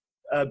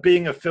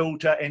being a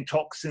filter and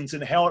toxins,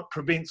 and how it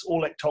prevents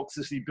all that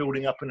toxicity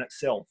building up in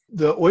itself.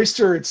 The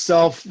oyster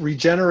itself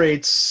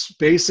regenerates,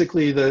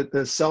 basically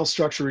the cell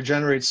structure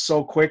regenerates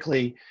so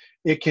quickly.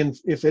 It can,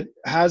 if it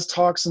has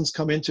toxins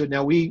come into it,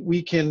 now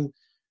we can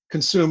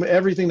consume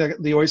everything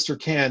that the oyster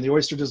can. The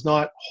oyster does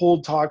not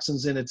hold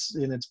toxins in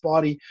its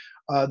body.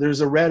 There's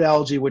a red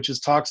algae which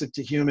is toxic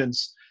to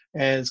humans,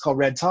 and it's called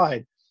red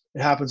tide.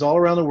 It happens all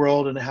around the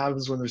world, and it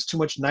happens when there's too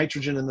much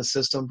nitrogen in the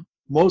system,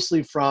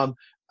 mostly from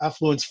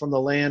effluents from the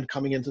land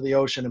coming into the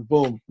ocean, and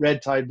boom,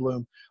 red tide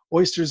bloom.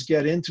 Oysters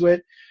get into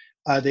it,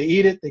 they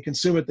eat it, they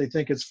consume it, they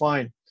think it's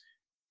fine.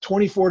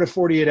 24 to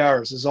 48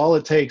 hours is all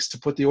it takes to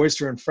put the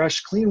oyster in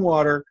fresh, clean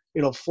water.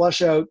 It'll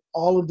flush out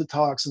all of the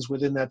toxins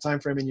within that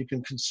time frame, and you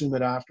can consume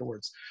it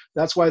afterwards.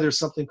 That's why there's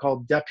something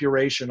called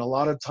depuration. A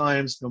lot of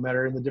times, no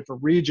matter in the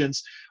different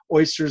regions,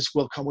 oysters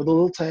will come with a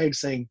little tag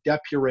saying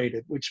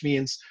depurated, which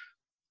means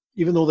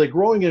even though they're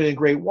growing it in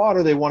great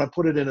water, they want to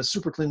put it in a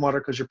super clean water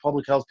because your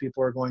public health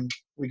people are going,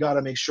 we got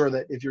to make sure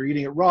that if you're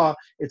eating it raw,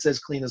 it's as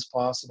clean as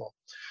possible.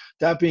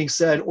 That being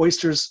said,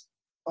 oysters,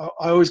 I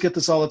always get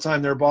this all the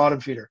time, they're a bottom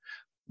feeder.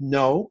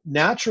 No,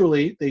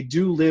 naturally, they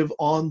do live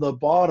on the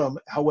bottom.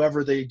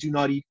 However, they do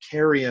not eat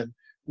carrion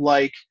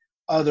like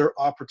other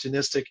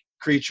opportunistic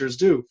creatures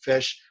do,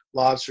 fish,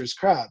 lobsters,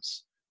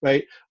 crabs,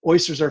 right?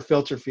 Oysters are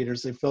filter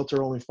feeders. They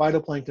filter only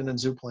phytoplankton and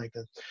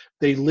zooplankton.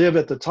 They live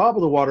at the top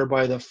of the water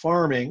by the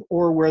farming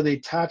or where they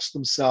attach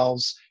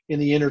themselves in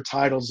the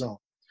intertidal zone.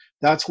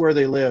 That's where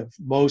they live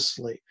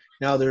mostly.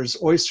 Now,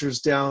 there's oysters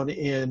down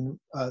in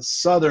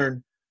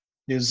southern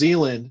New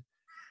Zealand,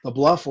 the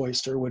bluff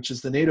oyster, which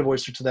is the native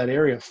oyster to that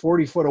area,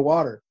 40 foot of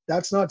water.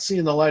 That's not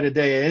seeing the light of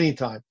day at any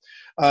time.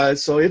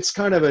 So it's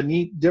kind of a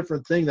neat,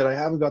 different thing that I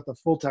haven't got the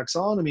full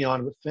taxonomy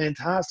on, but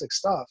fantastic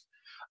stuff.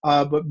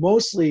 But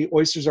mostly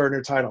oysters are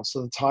intertidal.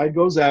 So the tide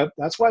goes out.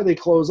 That's why they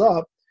close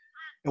up.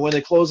 And when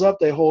they close up,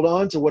 they hold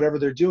on to whatever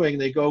they're doing.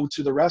 They go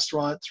to the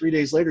restaurant. 3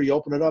 days later, you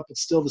open it up.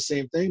 It's still the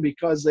same thing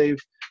because they've,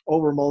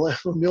 over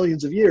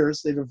millions of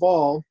years, they've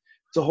evolved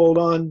to hold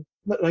on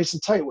nice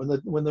and tight when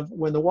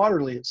the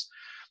water leaves.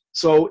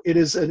 So it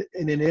is in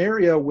an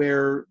area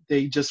where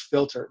they just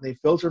filter. They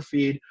filter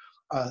feed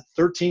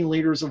 13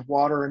 liters of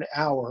water an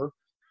hour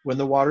when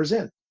the water's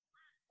in.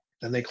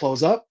 Then they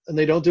close up and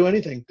they don't do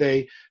anything.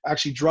 They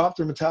actually drop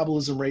their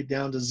metabolism rate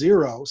down to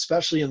zero,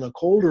 especially in the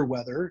colder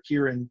weather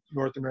here in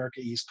North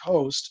America, East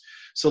Coast,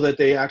 so that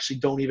they actually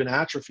don't even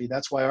atrophy.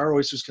 That's why our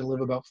oysters can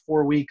live about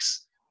 4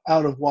 weeks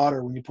out of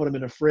water. When you put them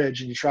in a fridge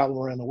and you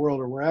travel around the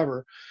world or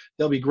wherever,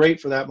 they'll be great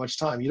for that much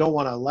time. You don't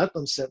want to let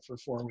them sit for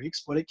 4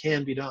 weeks, but it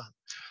can be done.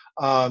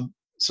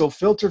 So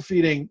filter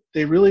feeding,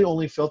 they really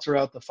only filter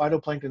out the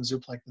phytoplankton,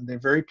 zooplankton. They're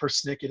very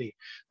persnickety.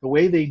 The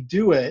way they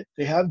do it,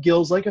 they have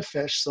gills like a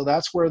fish, so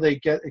that's where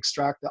they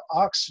extract the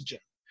oxygen.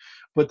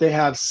 But they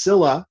have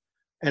cilia,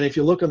 and if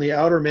you look on the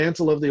outer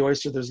mantle of the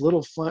oyster, there's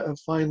little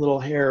fine little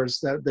hairs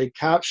that they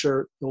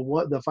capture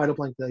the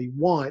phytoplankton they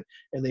want,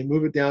 and they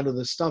move it down to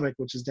the stomach,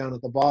 which is down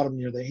at the bottom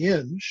near the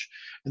hinge,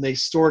 and they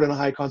store it in a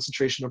high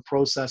concentration and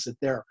process it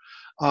there.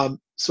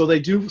 So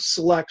they do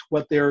select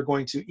what they're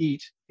going to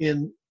eat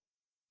in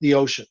the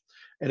ocean,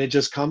 and it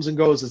just comes and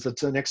goes. As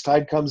the next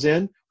tide comes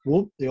in,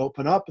 whoop, they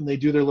open up and they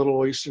do their little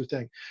oyster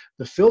thing.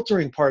 The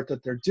filtering part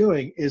that they're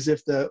doing is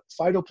if the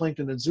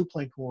phytoplankton and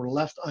zooplankton were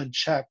left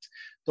unchecked,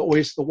 the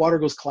water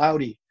goes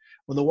cloudy.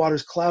 When the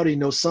water's cloudy,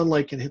 no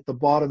sunlight can hit the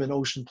bottom and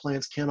ocean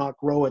plants cannot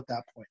grow at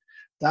that point.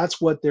 That's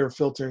what they're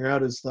filtering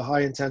out, is the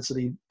high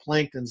intensity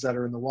planktons that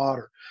are in the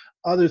water.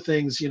 Other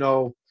things,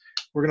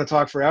 we're going to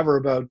talk forever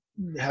about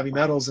heavy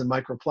metals and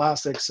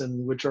microplastics,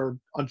 and which are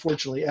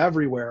unfortunately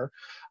everywhere.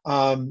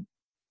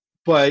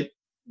 But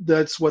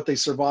that's what they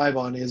survive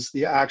on, is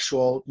the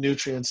actual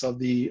nutrients of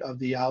the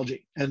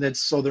algae. And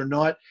so they're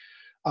not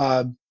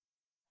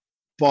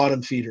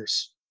bottom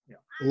feeders. Yeah.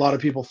 A lot of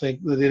people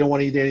think that they don't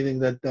want to eat anything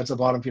that's a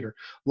bottom feeder.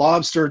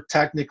 Lobster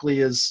technically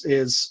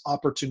is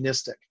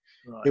opportunistic.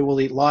 Right. They will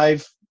eat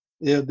live.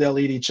 They'll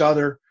eat each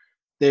other.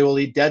 They will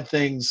eat dead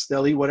things.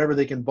 They'll eat whatever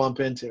they can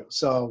bump into.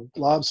 So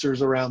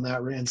lobsters around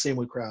that, and same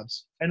with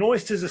crabs. And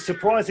oysters are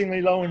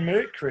surprisingly low in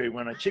mercury.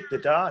 When I check the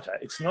data,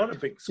 it's not a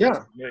big source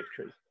of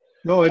mercury.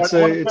 No, I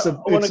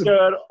want to go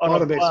out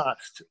on a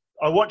blast.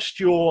 I watched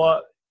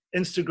your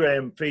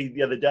Instagram feed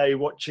the other day,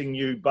 watching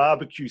you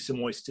barbecue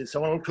some oysters.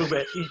 So I want to talk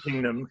about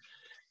eating them.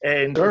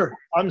 And Sure.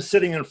 I'm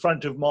sitting in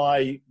front of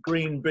my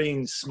green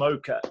bean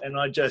smoker, and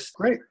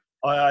Great.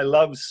 I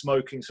love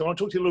smoking. So I want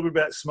to talk to you a little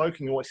bit about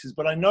smoking oysters,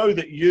 but I know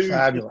that you think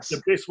Fabulous.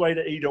 the best way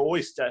to eat an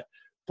oyster,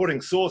 putting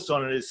sauce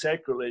on it, is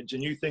sacrilege,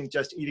 and you think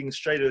just eating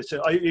straight out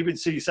of I even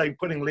see you say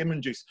putting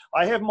lemon juice.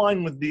 I have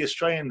mine with the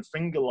Australian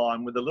finger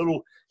lime with a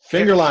little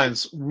Finger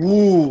limes.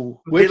 Woo.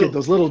 Wicked.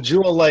 Those little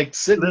jewel-like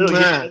sitting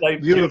there. Beautiful.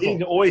 Beautiful.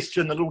 The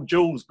oyster and the little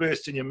jewels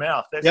burst in your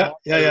mouth. That's Yeah,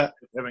 yeah.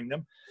 having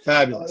them.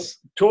 Fabulous.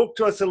 Talk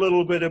to us a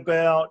little bit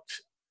about,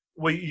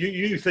 well,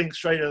 you think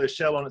straight out of the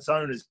shell on its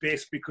own is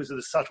best because of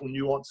the subtle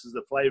nuances of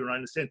the flavor, I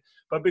understand.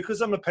 But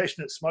because I'm a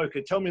passionate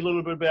smoker, tell me a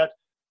little bit about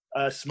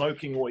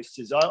smoking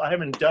oysters. I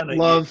haven't done it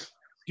yet.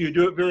 Do you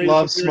do it very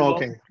Love very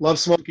smoking. long? Love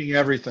smoking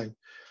everything.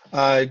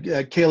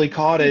 Cayley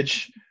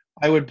Cottage,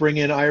 I would bring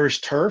in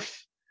Irish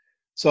turf.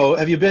 So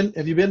have you been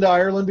to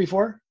Ireland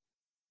before?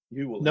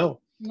 You will. No.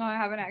 No, I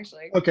haven't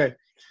actually. Okay.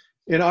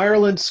 In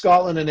Ireland,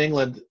 Scotland, and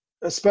England,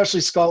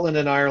 especially Scotland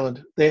and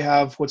Ireland, they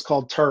have what's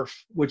called turf,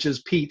 which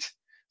is peat.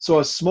 So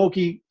a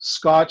smoky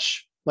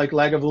Scotch like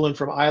Lagavulin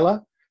from Islay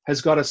has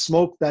got a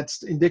smoke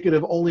that's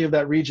indicative only of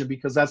that region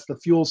because that's the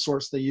fuel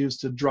source they use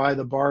to dry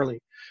the barley.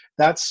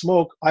 That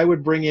smoke, I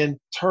would bring in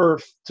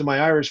turf to my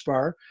Irish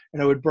bar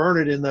and I would burn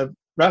it in the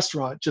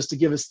restaurant just to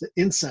give us the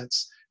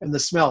incense and the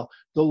smell.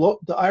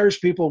 The Irish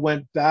people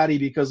went batty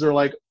because they're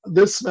like,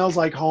 this smells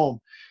like home.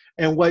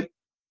 And what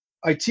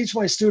I teach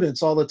my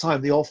students all the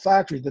time, the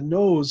olfactory, the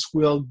nose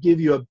will give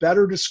you a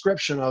better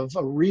description of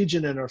a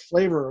region and a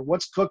flavor or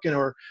what's cooking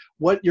or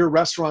what your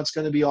restaurant's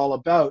going to be all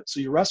about. So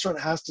your restaurant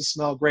has to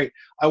smell great.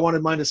 I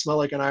wanted mine to smell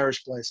like an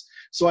Irish place.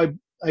 So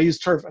I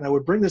used turf and I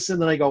would bring this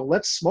in and I go,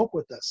 let's smoke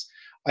with this.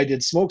 I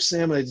did smoked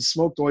salmon, I did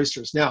smoked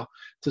oysters. Now,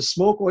 to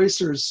smoke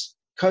oysters,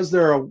 because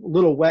they're a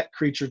little wet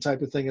creature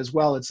type of thing as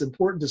well, it's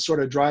important to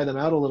sort of dry them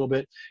out a little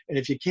bit. And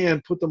if you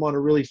can, put them on a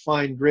really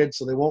fine grid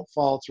so they won't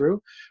fall through.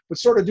 But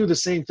sort of do the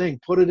same thing.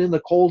 Put it in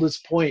the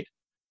coldest point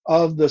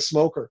of the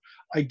smoker.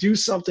 I do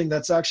something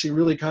that's actually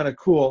really kind of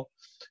cool.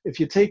 If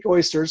you take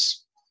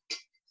oysters,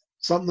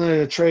 something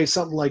in a tray,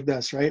 something like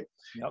this, right?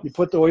 Yep. You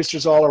put the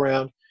oysters all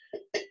around.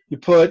 You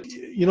put,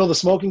 the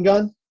smoking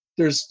gun?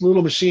 There's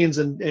little machines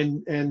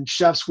and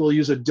chefs will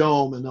use a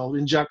dome and they'll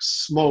inject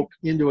smoke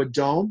into a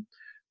dome.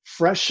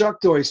 Fresh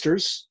shucked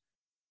oysters,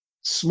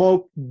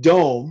 smoke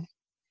dome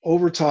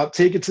over top,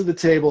 take it to the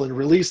table and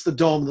release the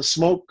dome. The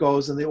smoke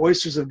goes and the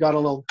oysters have got a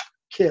little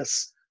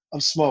kiss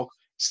of smoke.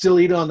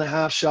 Still eat on the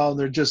half shell and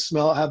they're just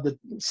have the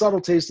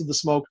subtle taste of the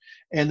smoke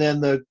and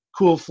then the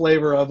cool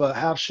flavor of a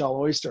half shell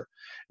oyster.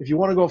 If you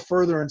want to go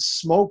further and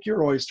smoke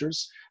your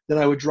oysters, then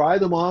I would dry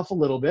them off a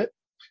little bit,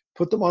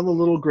 put them on the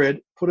little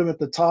grid, put them at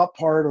the top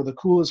part or the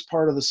coolest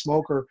part of the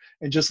smoker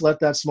and just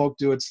let that smoke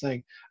do its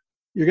thing.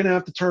 You're going to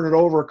have to turn it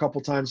over a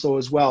couple times though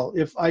as well.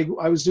 If I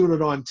was doing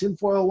it on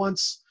tinfoil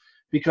once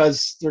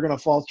because they're going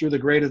to fall through the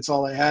grate, it's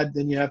all I had,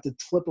 then you have to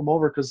flip them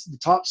over because the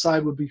top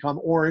side would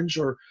become orange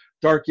or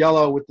dark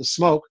yellow with the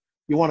smoke.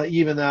 You want to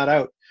even that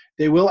out.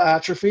 They will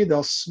atrophy.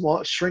 They'll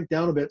shrink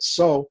down a bit.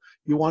 So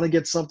you want to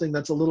get something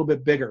that's a little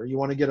bit bigger. You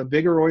want to get a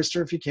bigger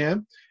oyster if you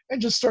can and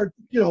just start,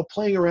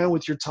 playing around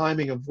with your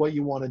timing of what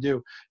you want to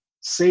do.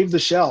 Save the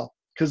shell,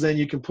 because then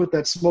you can put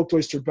that smoked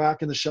oyster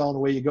back in the shell and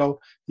away you go.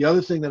 The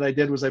other thing that I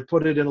did was I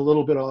put it in a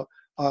little bit of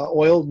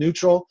oil,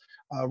 neutral,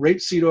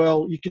 rapeseed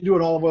oil. You can do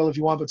an olive oil if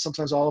you want, but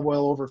sometimes olive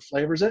oil over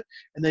flavors it.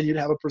 And then you'd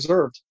have a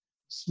preserved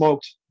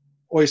smoked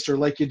oyster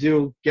like you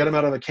do, get them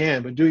out of a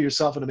can, but do it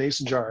yourself in a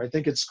mason jar. I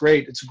think it's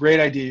great. It's a great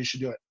idea. You should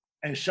do it.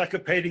 And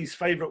Shakopatty's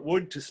favorite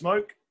wood to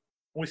smoke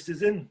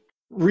oysters in?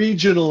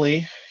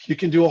 Regionally, you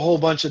can do a whole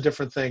bunch of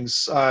different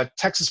things.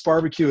 Texas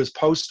barbecue is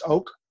post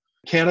oak.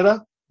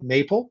 Canada,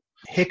 maple.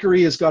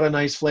 Hickory has got a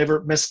nice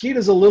flavor. Mesquite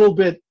is a little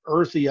bit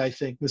earthy, I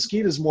think.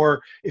 Mesquite is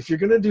more, if you're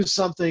going to do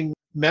something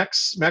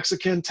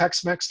Mexican,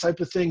 Tex-Mex type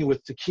of thing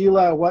with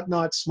tequila,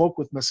 whatnot, smoke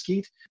with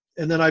mesquite.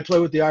 And then I play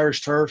with the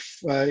Irish turf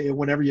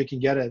whenever you can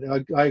get it.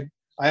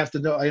 I have to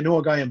know, I know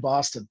a guy in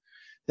Boston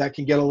that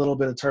can get a little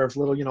bit of turf,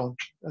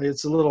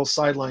 it's a little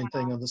sideline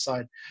thing on the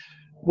side.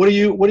 What do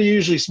you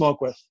usually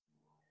smoke with?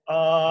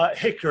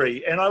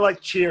 Hickory, and I like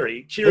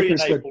cherry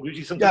and apple.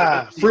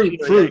 Fruit.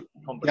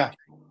 Yeah.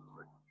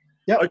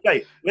 Yep.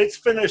 Okay, let's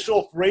finish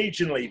off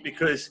regionally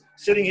because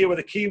sitting here with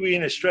a Kiwi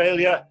in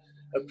Australia,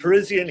 a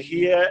Parisian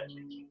here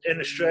in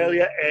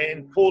Australia,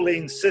 and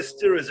Pauline's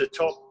sister is a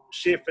top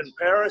chef in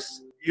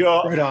Paris.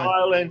 You're in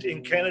Ireland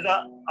in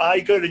Canada.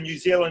 I go to New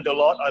Zealand a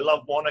lot. I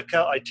love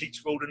Wanaka. I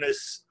teach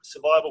wilderness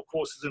survival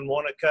courses in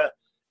Wanaka,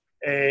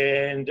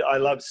 and I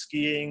love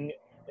skiing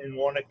in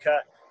Wanaka.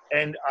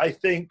 And I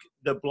think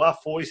the bluff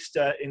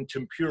oyster in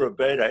Tempura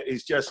Beta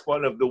is just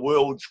one of the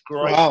world's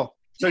great. Wow.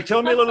 So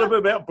tell me a little bit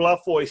about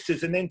bluff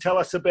oysters and then tell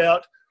us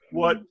about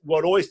what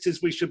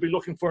oysters we should be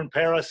looking for in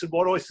Paris and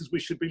what oysters we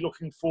should be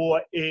looking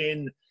for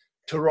in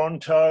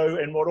Toronto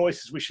and what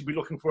oysters we should be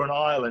looking for in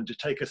Ireland to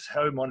take us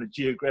home on a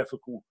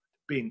geographical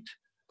bent.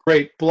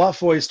 Great.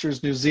 Bluff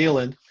oysters, New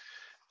Zealand.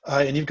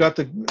 And you've got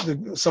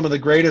some of the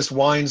greatest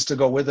wines to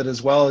go with it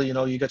as well. You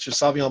know, you got your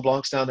Sauvignon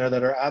Blancs down there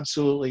that are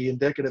absolutely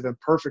indicative and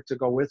perfect to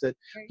go with it.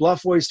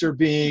 Bluff oyster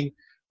being,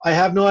 I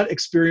have not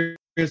experienced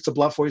a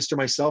bluff oyster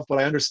myself, but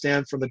I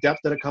understand from the depth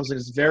that it comes in,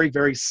 it's very,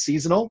 very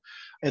seasonal.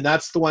 And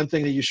that's the one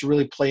thing that you should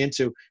really play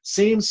into.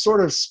 Same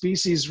sort of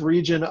species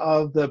region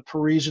of the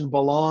Parisian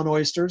Ballon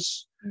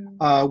oysters,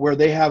 where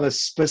they have a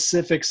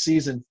specific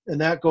season.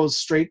 And that goes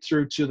straight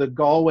through to the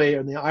Galway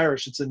and the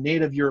Irish. It's a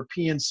native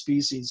European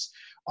species.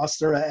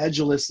 Ostera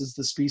edulis is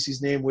the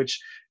species name, which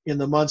in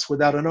the months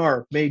without an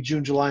R, May,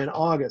 June, July, and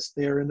August,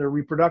 they are in their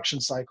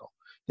reproduction cycle.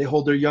 They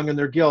hold their young in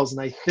their gills.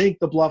 And I think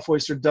the bluff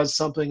oyster does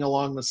something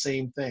along the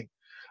same thing,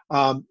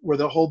 where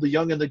they'll hold the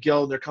young in the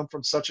gill, and they come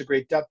from such a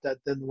great depth that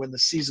then when the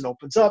season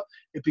opens up,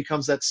 it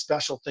becomes that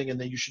special thing, and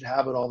then you should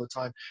have it all the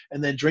time.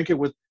 And then drink it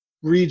with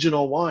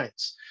regional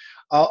wines.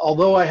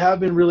 Although I have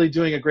been really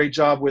doing a great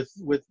job with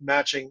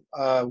matching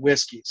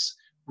whiskeys.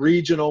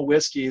 Regional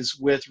whiskeys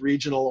with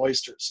regional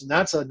oysters. And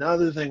that's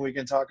another thing we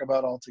can talk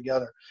about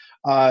altogether.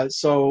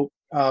 So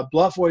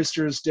bluff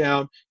oysters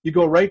down, you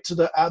go right to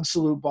the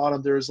absolute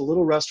bottom. There's a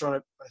little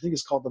restaurant, I think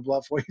it's called the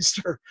Bluff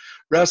Oyster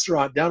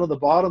Restaurant, down at the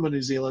bottom of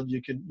New Zealand.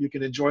 You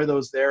can enjoy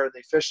those there, and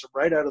they fish them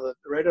right out of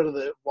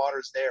the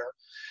waters there.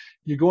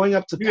 You're going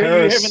up to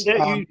Paris.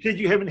 You said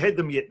you haven't had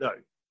them yet, though.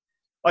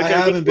 Okay, I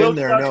haven't been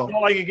there, no.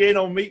 Flying again,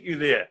 I'll meet you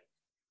there.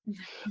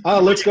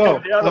 Let's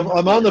go.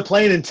 I'm on the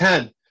plane in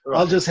 10. Right.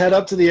 I'll just head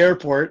up to the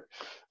airport.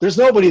 There's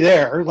nobody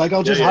there. Like,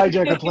 I'll just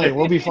hijack a plane.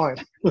 We'll be fine.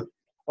 All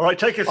right,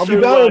 take us I'll through.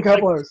 Be back in a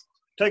couple hours.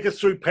 Take us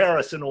through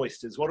Paris and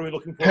oysters. What are we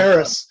looking for?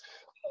 Paris.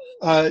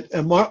 On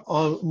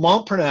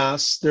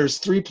Montparnasse, there's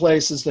 3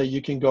 places that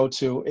you can go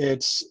to.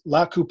 It's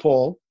La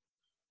Coupole,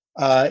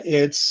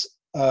 it's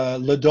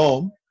Le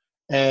Dôme,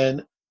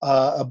 and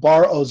a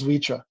Bar aux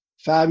Huîtres.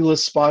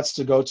 Fabulous spots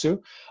to go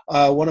to.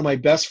 One of my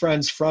best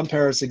friends from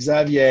Paris,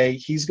 Xavier,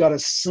 he's got a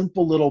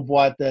simple little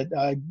boîte that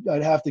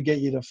I'd have to get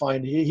you to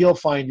find. He'll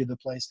find you the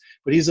place.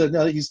 But he's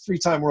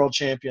 3-time world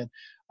champion.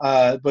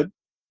 But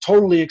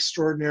totally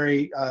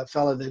extraordinary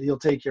fella that he'll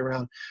take you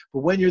around. But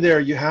when you're there,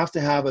 you have to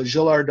have a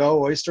Gilles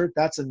Ardot oyster.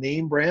 That's a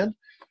name brand.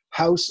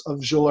 House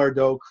of Gilles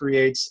Ardot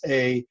creates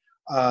a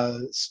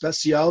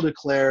Spécial de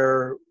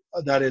Claire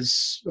that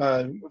is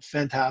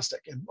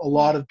fantastic. And a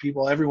lot of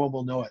people, everyone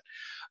will know it.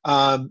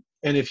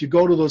 And if you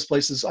go to those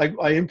places,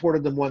 I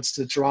imported them once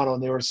to Toronto,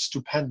 and they were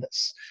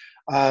stupendous.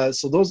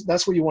 So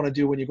that's what you want to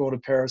do when you go to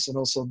Paris, and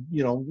also,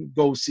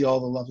 go see all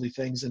the lovely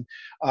things,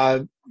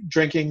 and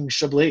drinking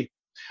Chablis.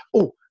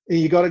 Oh, and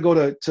you got to go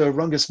to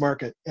Rungus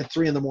Market at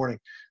 3 a.m.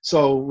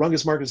 So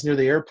Rungus Market is near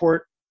the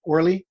airport,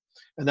 Orly,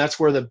 and that's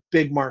where the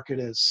big market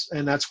is.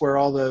 And that's where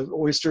all the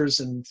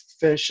oysters and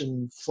fish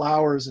and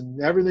flowers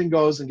and everything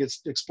goes and gets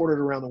exported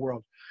around the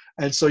world.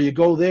 And so you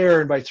go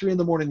there, and by 3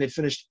 a.m, they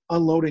finished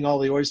unloading all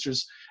the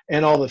oysters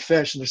and all the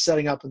fish, and they're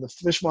setting up, and the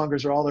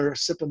fishmongers are all there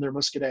sipping their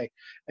muscadet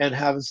and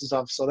having some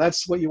stuff. So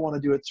that's what you want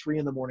to do at 3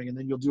 a.m, and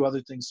then you'll do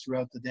other things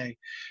throughout the day.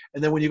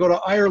 And then when you go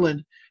to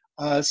Ireland,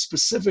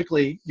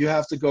 specifically, you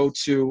have to go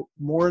to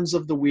Mourns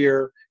of the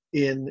Weir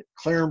in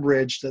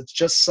Clarenbridge, that's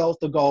just south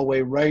of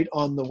Galway, right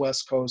on the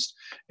west coast.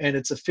 And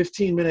it's a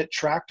 15-minute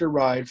tractor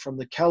ride from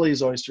the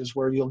Kelly's oysters,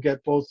 where you'll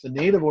get both the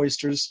native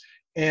oysters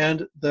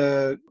and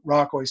the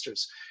rock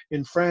oysters.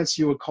 In France,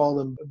 you would call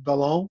them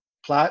ballon,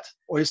 plat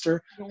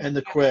oyster, and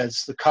the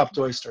quiz, the cupped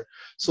oyster.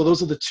 So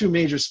those are the 2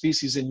 major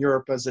species in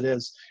Europe as it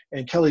is.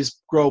 And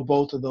Kelly's grow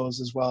both of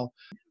those as well.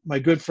 My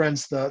good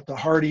friends, the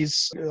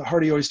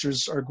Hardy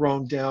oysters are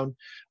grown down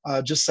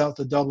just south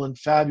of Dublin.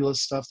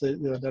 Fabulous stuff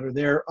that are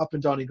there. Up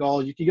in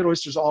Donegal, you can get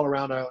oysters all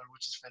around Ireland,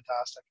 which is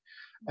fantastic.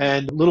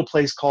 And a little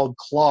place called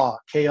Claw,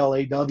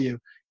 K-L-A-W,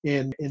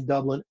 in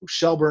Dublin.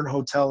 Shelburne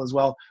Hotel as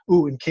well.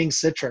 Ooh, and King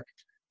Citric.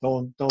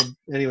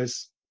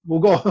 Anyways, we'll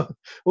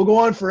go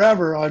on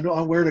forever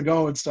on where to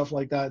go and stuff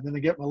like that. And then I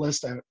get my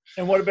list out.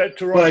 And what about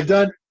Toronto? What I've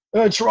done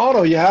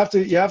Toronto, you have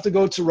to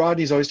go to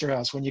Rodney's Oyster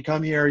House. When you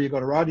come here, you go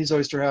to Rodney's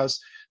Oyster House.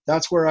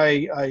 That's where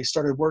I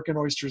started working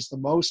oysters the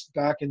most,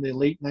 back in the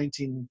late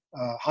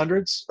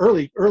 1900s,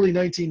 early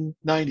 1990s.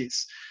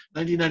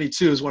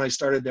 1992 is when I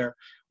started there.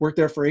 Worked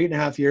there for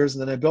 8.5 years,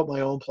 and then I built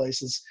my own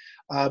places.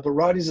 But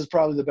Rodney's is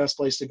probably the best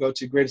place to go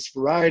to. Greatest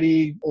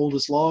variety,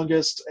 oldest,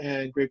 longest,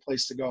 and great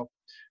place to go.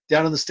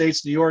 Down in the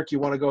States, New York, you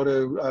want to go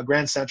to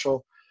Grand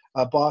Central.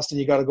 Boston,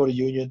 you got to go to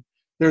Union.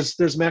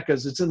 There's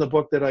meccas. It's in the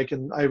book that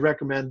I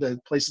recommend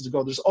places to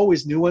go. There's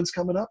always new ones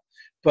coming up,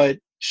 but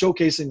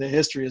showcasing the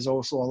history is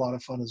also a lot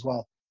of fun as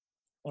well.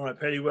 All right,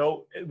 Paddy.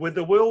 Well, with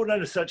the world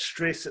under such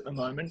stress at the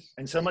moment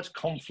and so much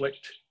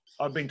conflict,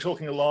 I've been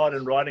talking a lot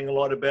and writing a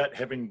lot about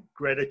having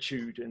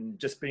gratitude and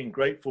just being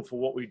grateful for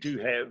what we do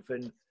have,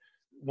 and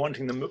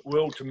wanting the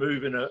world to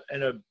move in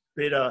a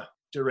better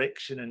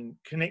direction, and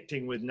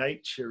connecting with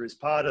nature is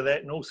part of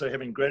that, and also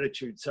having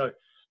gratitude. So I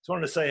just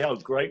wanted to say how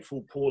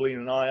grateful Pauline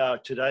and I are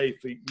today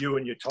for you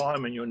and your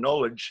time and your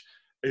knowledge.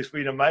 It's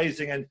been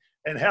amazing.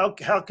 And how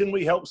can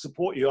we help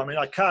support you? I mean,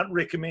 I can't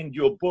recommend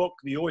your book,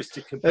 The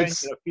Oyster Companion,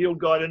 a Field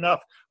Guide,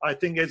 enough. I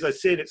think, as I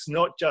said, it's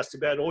not just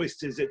about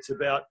oysters. It's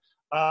about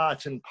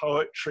art and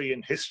poetry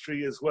and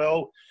history as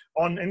well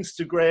on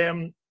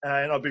Instagram.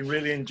 And I've been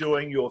really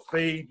enjoying your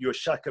feed, your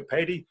Shaka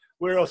Paddy.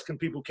 Where else can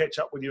people catch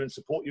up with you and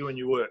support you and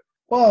your work?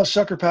 Well,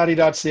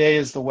 shuckerpatty.ca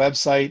is the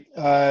website,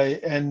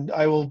 and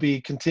I will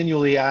be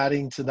continually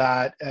adding to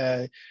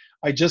that.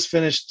 I just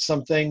finished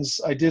some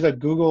things. I did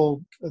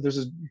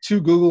there's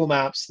 2 Google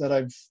Maps that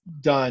I've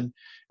done,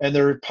 and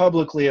they're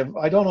publicly,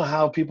 I don't know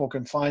how people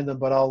can find them,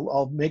 but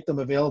I'll make them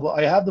available.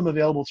 I have them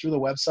available through the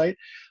website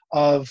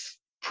of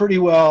pretty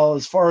well,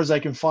 as far as I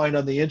can find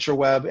on the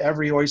interweb,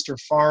 every oyster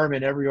farm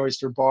and every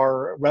oyster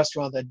bar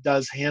restaurant that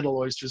does handle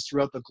oysters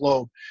throughout the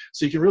globe.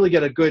 So you can really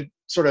get a good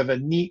sort of a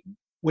neat,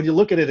 when you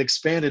look at it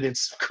expanded,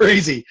 it's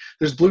crazy.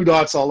 There's blue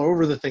dots all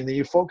over the thing. That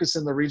you focus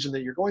in the region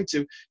that you're going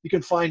to, you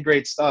can find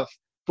great stuff.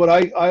 But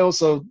I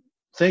also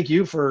thank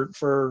you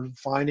for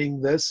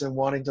finding this and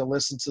wanting to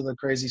listen to the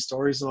crazy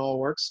stories and all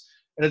works.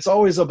 And it's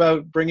always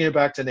about bringing it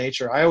back to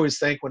nature. I always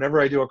think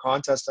whenever I do a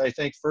contest, I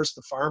think first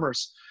the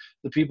farmers,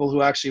 the people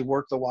who actually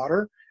work the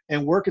water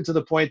and work it to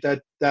the point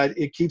that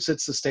it keeps it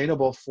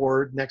sustainable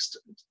for next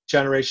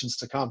generations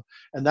to come.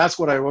 And that's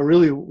what I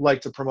really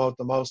like to promote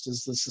the most,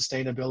 is the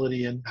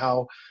sustainability and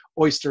how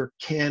oyster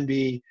can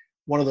be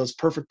one of those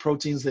perfect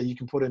proteins that you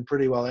can put in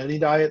pretty well any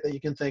diet that you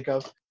can think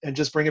of, and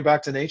just bring it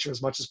back to nature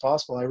as much as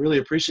possible. I really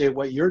appreciate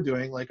what you're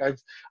doing. Like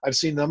I've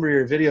seen a number of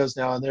your videos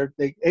now, and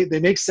they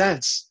make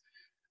sense.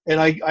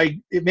 And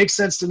it makes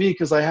sense to me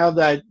because I have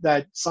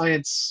that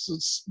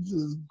science,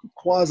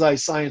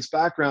 quasi-science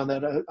background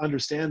that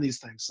understand these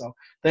things. So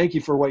thank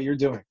you for what you're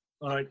doing.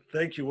 All right,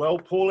 thank you. Well,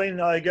 Pauline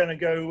and I are going to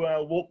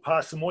go walk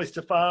past some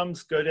oyster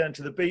farms, go down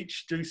to the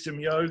beach, do some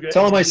yoga.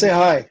 Tell them I say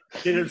hi.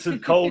 Get in some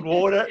cold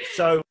water.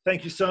 So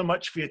thank you so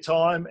much for your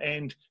time,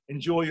 and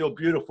enjoy your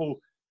beautiful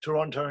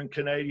Toronto and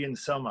Canadian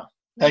summer.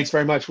 Thanks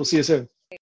very much. We'll see you soon.